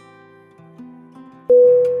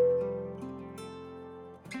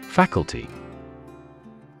 Faculty.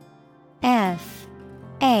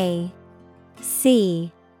 F-A-C-U-L-T-Y.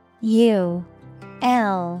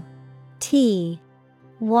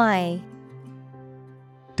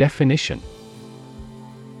 Definition.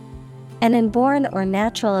 An inborn or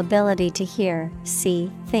natural ability to hear,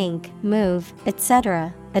 see, think, move,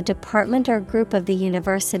 etc., a department or group of the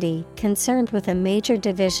university concerned with a major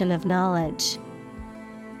division of knowledge.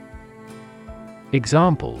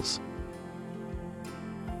 Examples.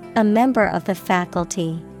 A member of the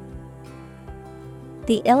faculty.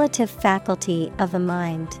 The elative faculty of the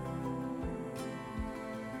mind.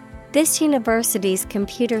 This university's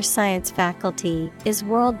computer science faculty is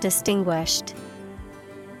world distinguished.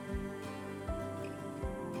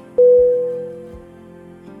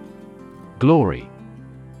 Glory.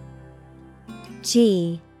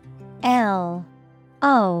 G-L-O-R-Y.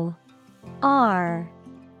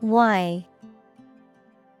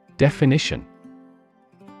 Definition.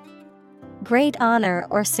 Great honor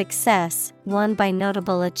or success won by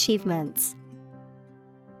notable achievements.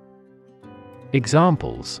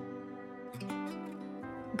 Examples.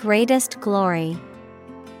 Greatest glory.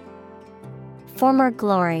 Former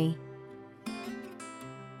glory.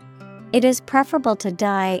 It is preferable to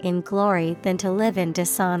die in glory than to live in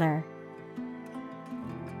dishonor.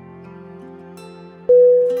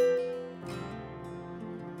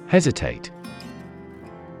 Hesitate.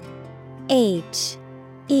 H-E-S-I-T-A-T-E.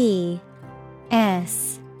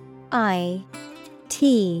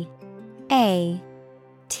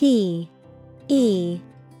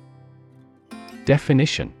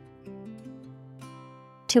 Definition.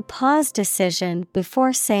 To pause decision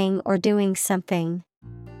before saying or doing something.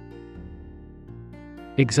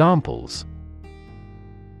 Examples.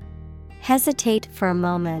 Hesitate for a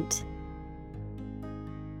moment.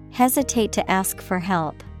 Hesitate to ask for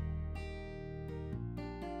help.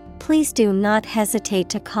 Please do not hesitate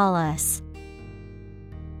to call us.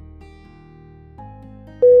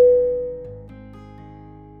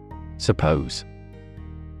 Suppose.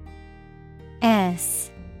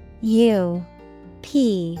 S-U-P-P-O-S-E.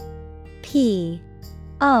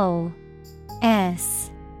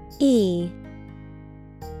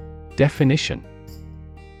 Definition.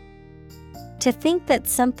 To think that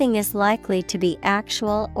something is likely to be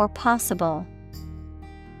actual or possible.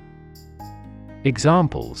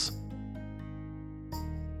 Examples.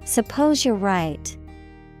 Suppose you're right.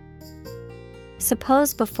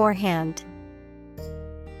 Suppose beforehand.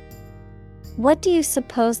 What do you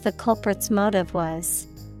suppose the culprit's motive was?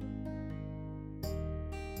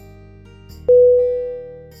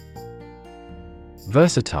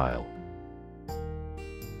 Versatile.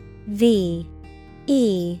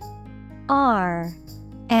 V-E-R-S-A-T-I-L-E.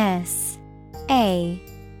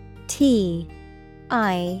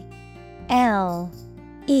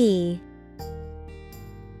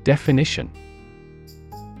 Definition.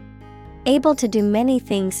 Able to do many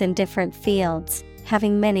things in different fields,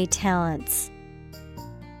 having many talents.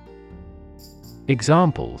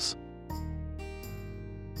 Examples.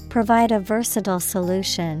 Provide a versatile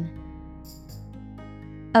solution.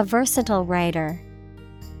 A versatile writer.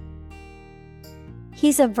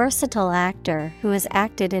 He's a versatile actor who has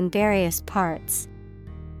acted in various parts.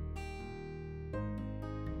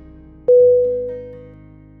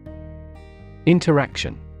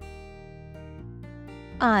 Interaction.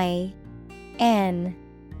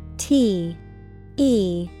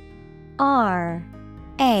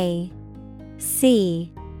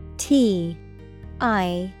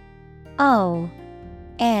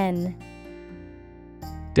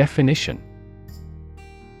 Definition.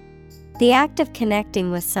 The act of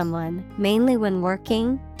connecting with someone, mainly when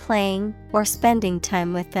working, playing, or spending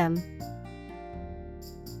time with them.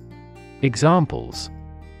 Examples.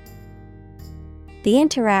 The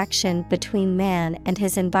interaction between man and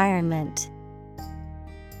his environment.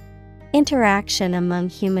 Interaction among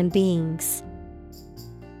human beings.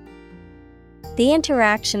 The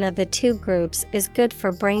interaction of the two groups is good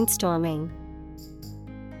for brainstorming.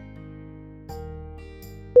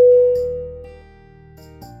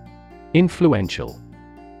 Influential.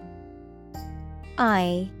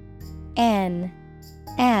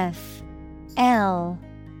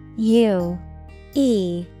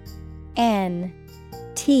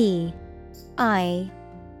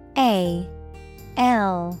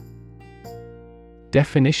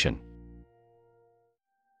 Definition.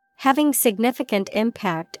 Having significant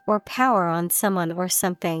impact or power on someone or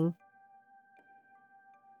something.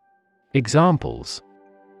 Examples.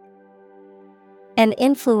 An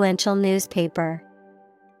influential newspaper.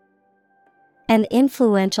 An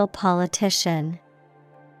influential politician.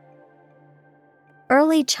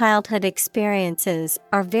 Early childhood experiences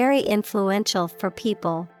are very influential for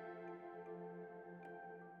people.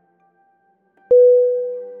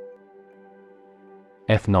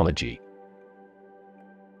 Ethnology.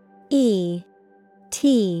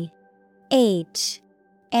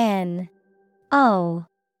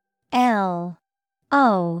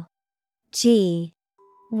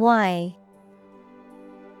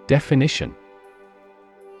 Definition.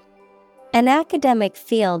 An academic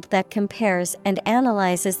field that compares and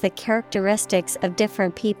analyzes the characteristics of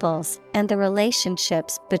different peoples and the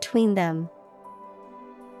relationships between them.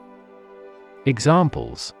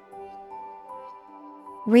 Examples.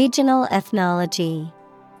 Regional ethnology.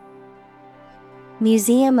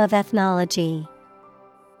 Museum of Ethnology.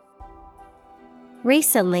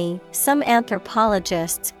 Recently, some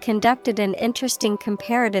anthropologists conducted an interesting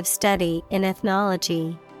comparative study in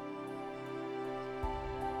ethnology.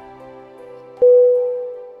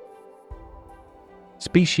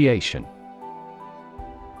 Speciation.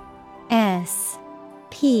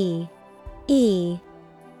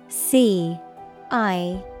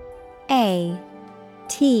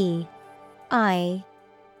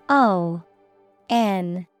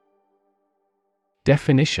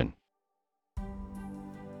 Definition.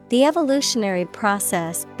 The evolutionary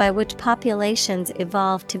process by which populations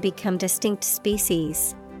evolve to become distinct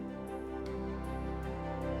species.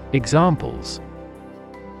 Examples.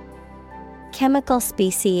 Chemical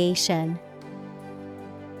speciation.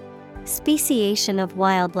 Speciation of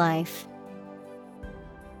wildlife.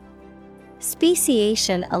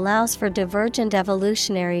 Speciation allows for divergent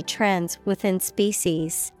evolutionary trends within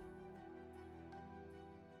species.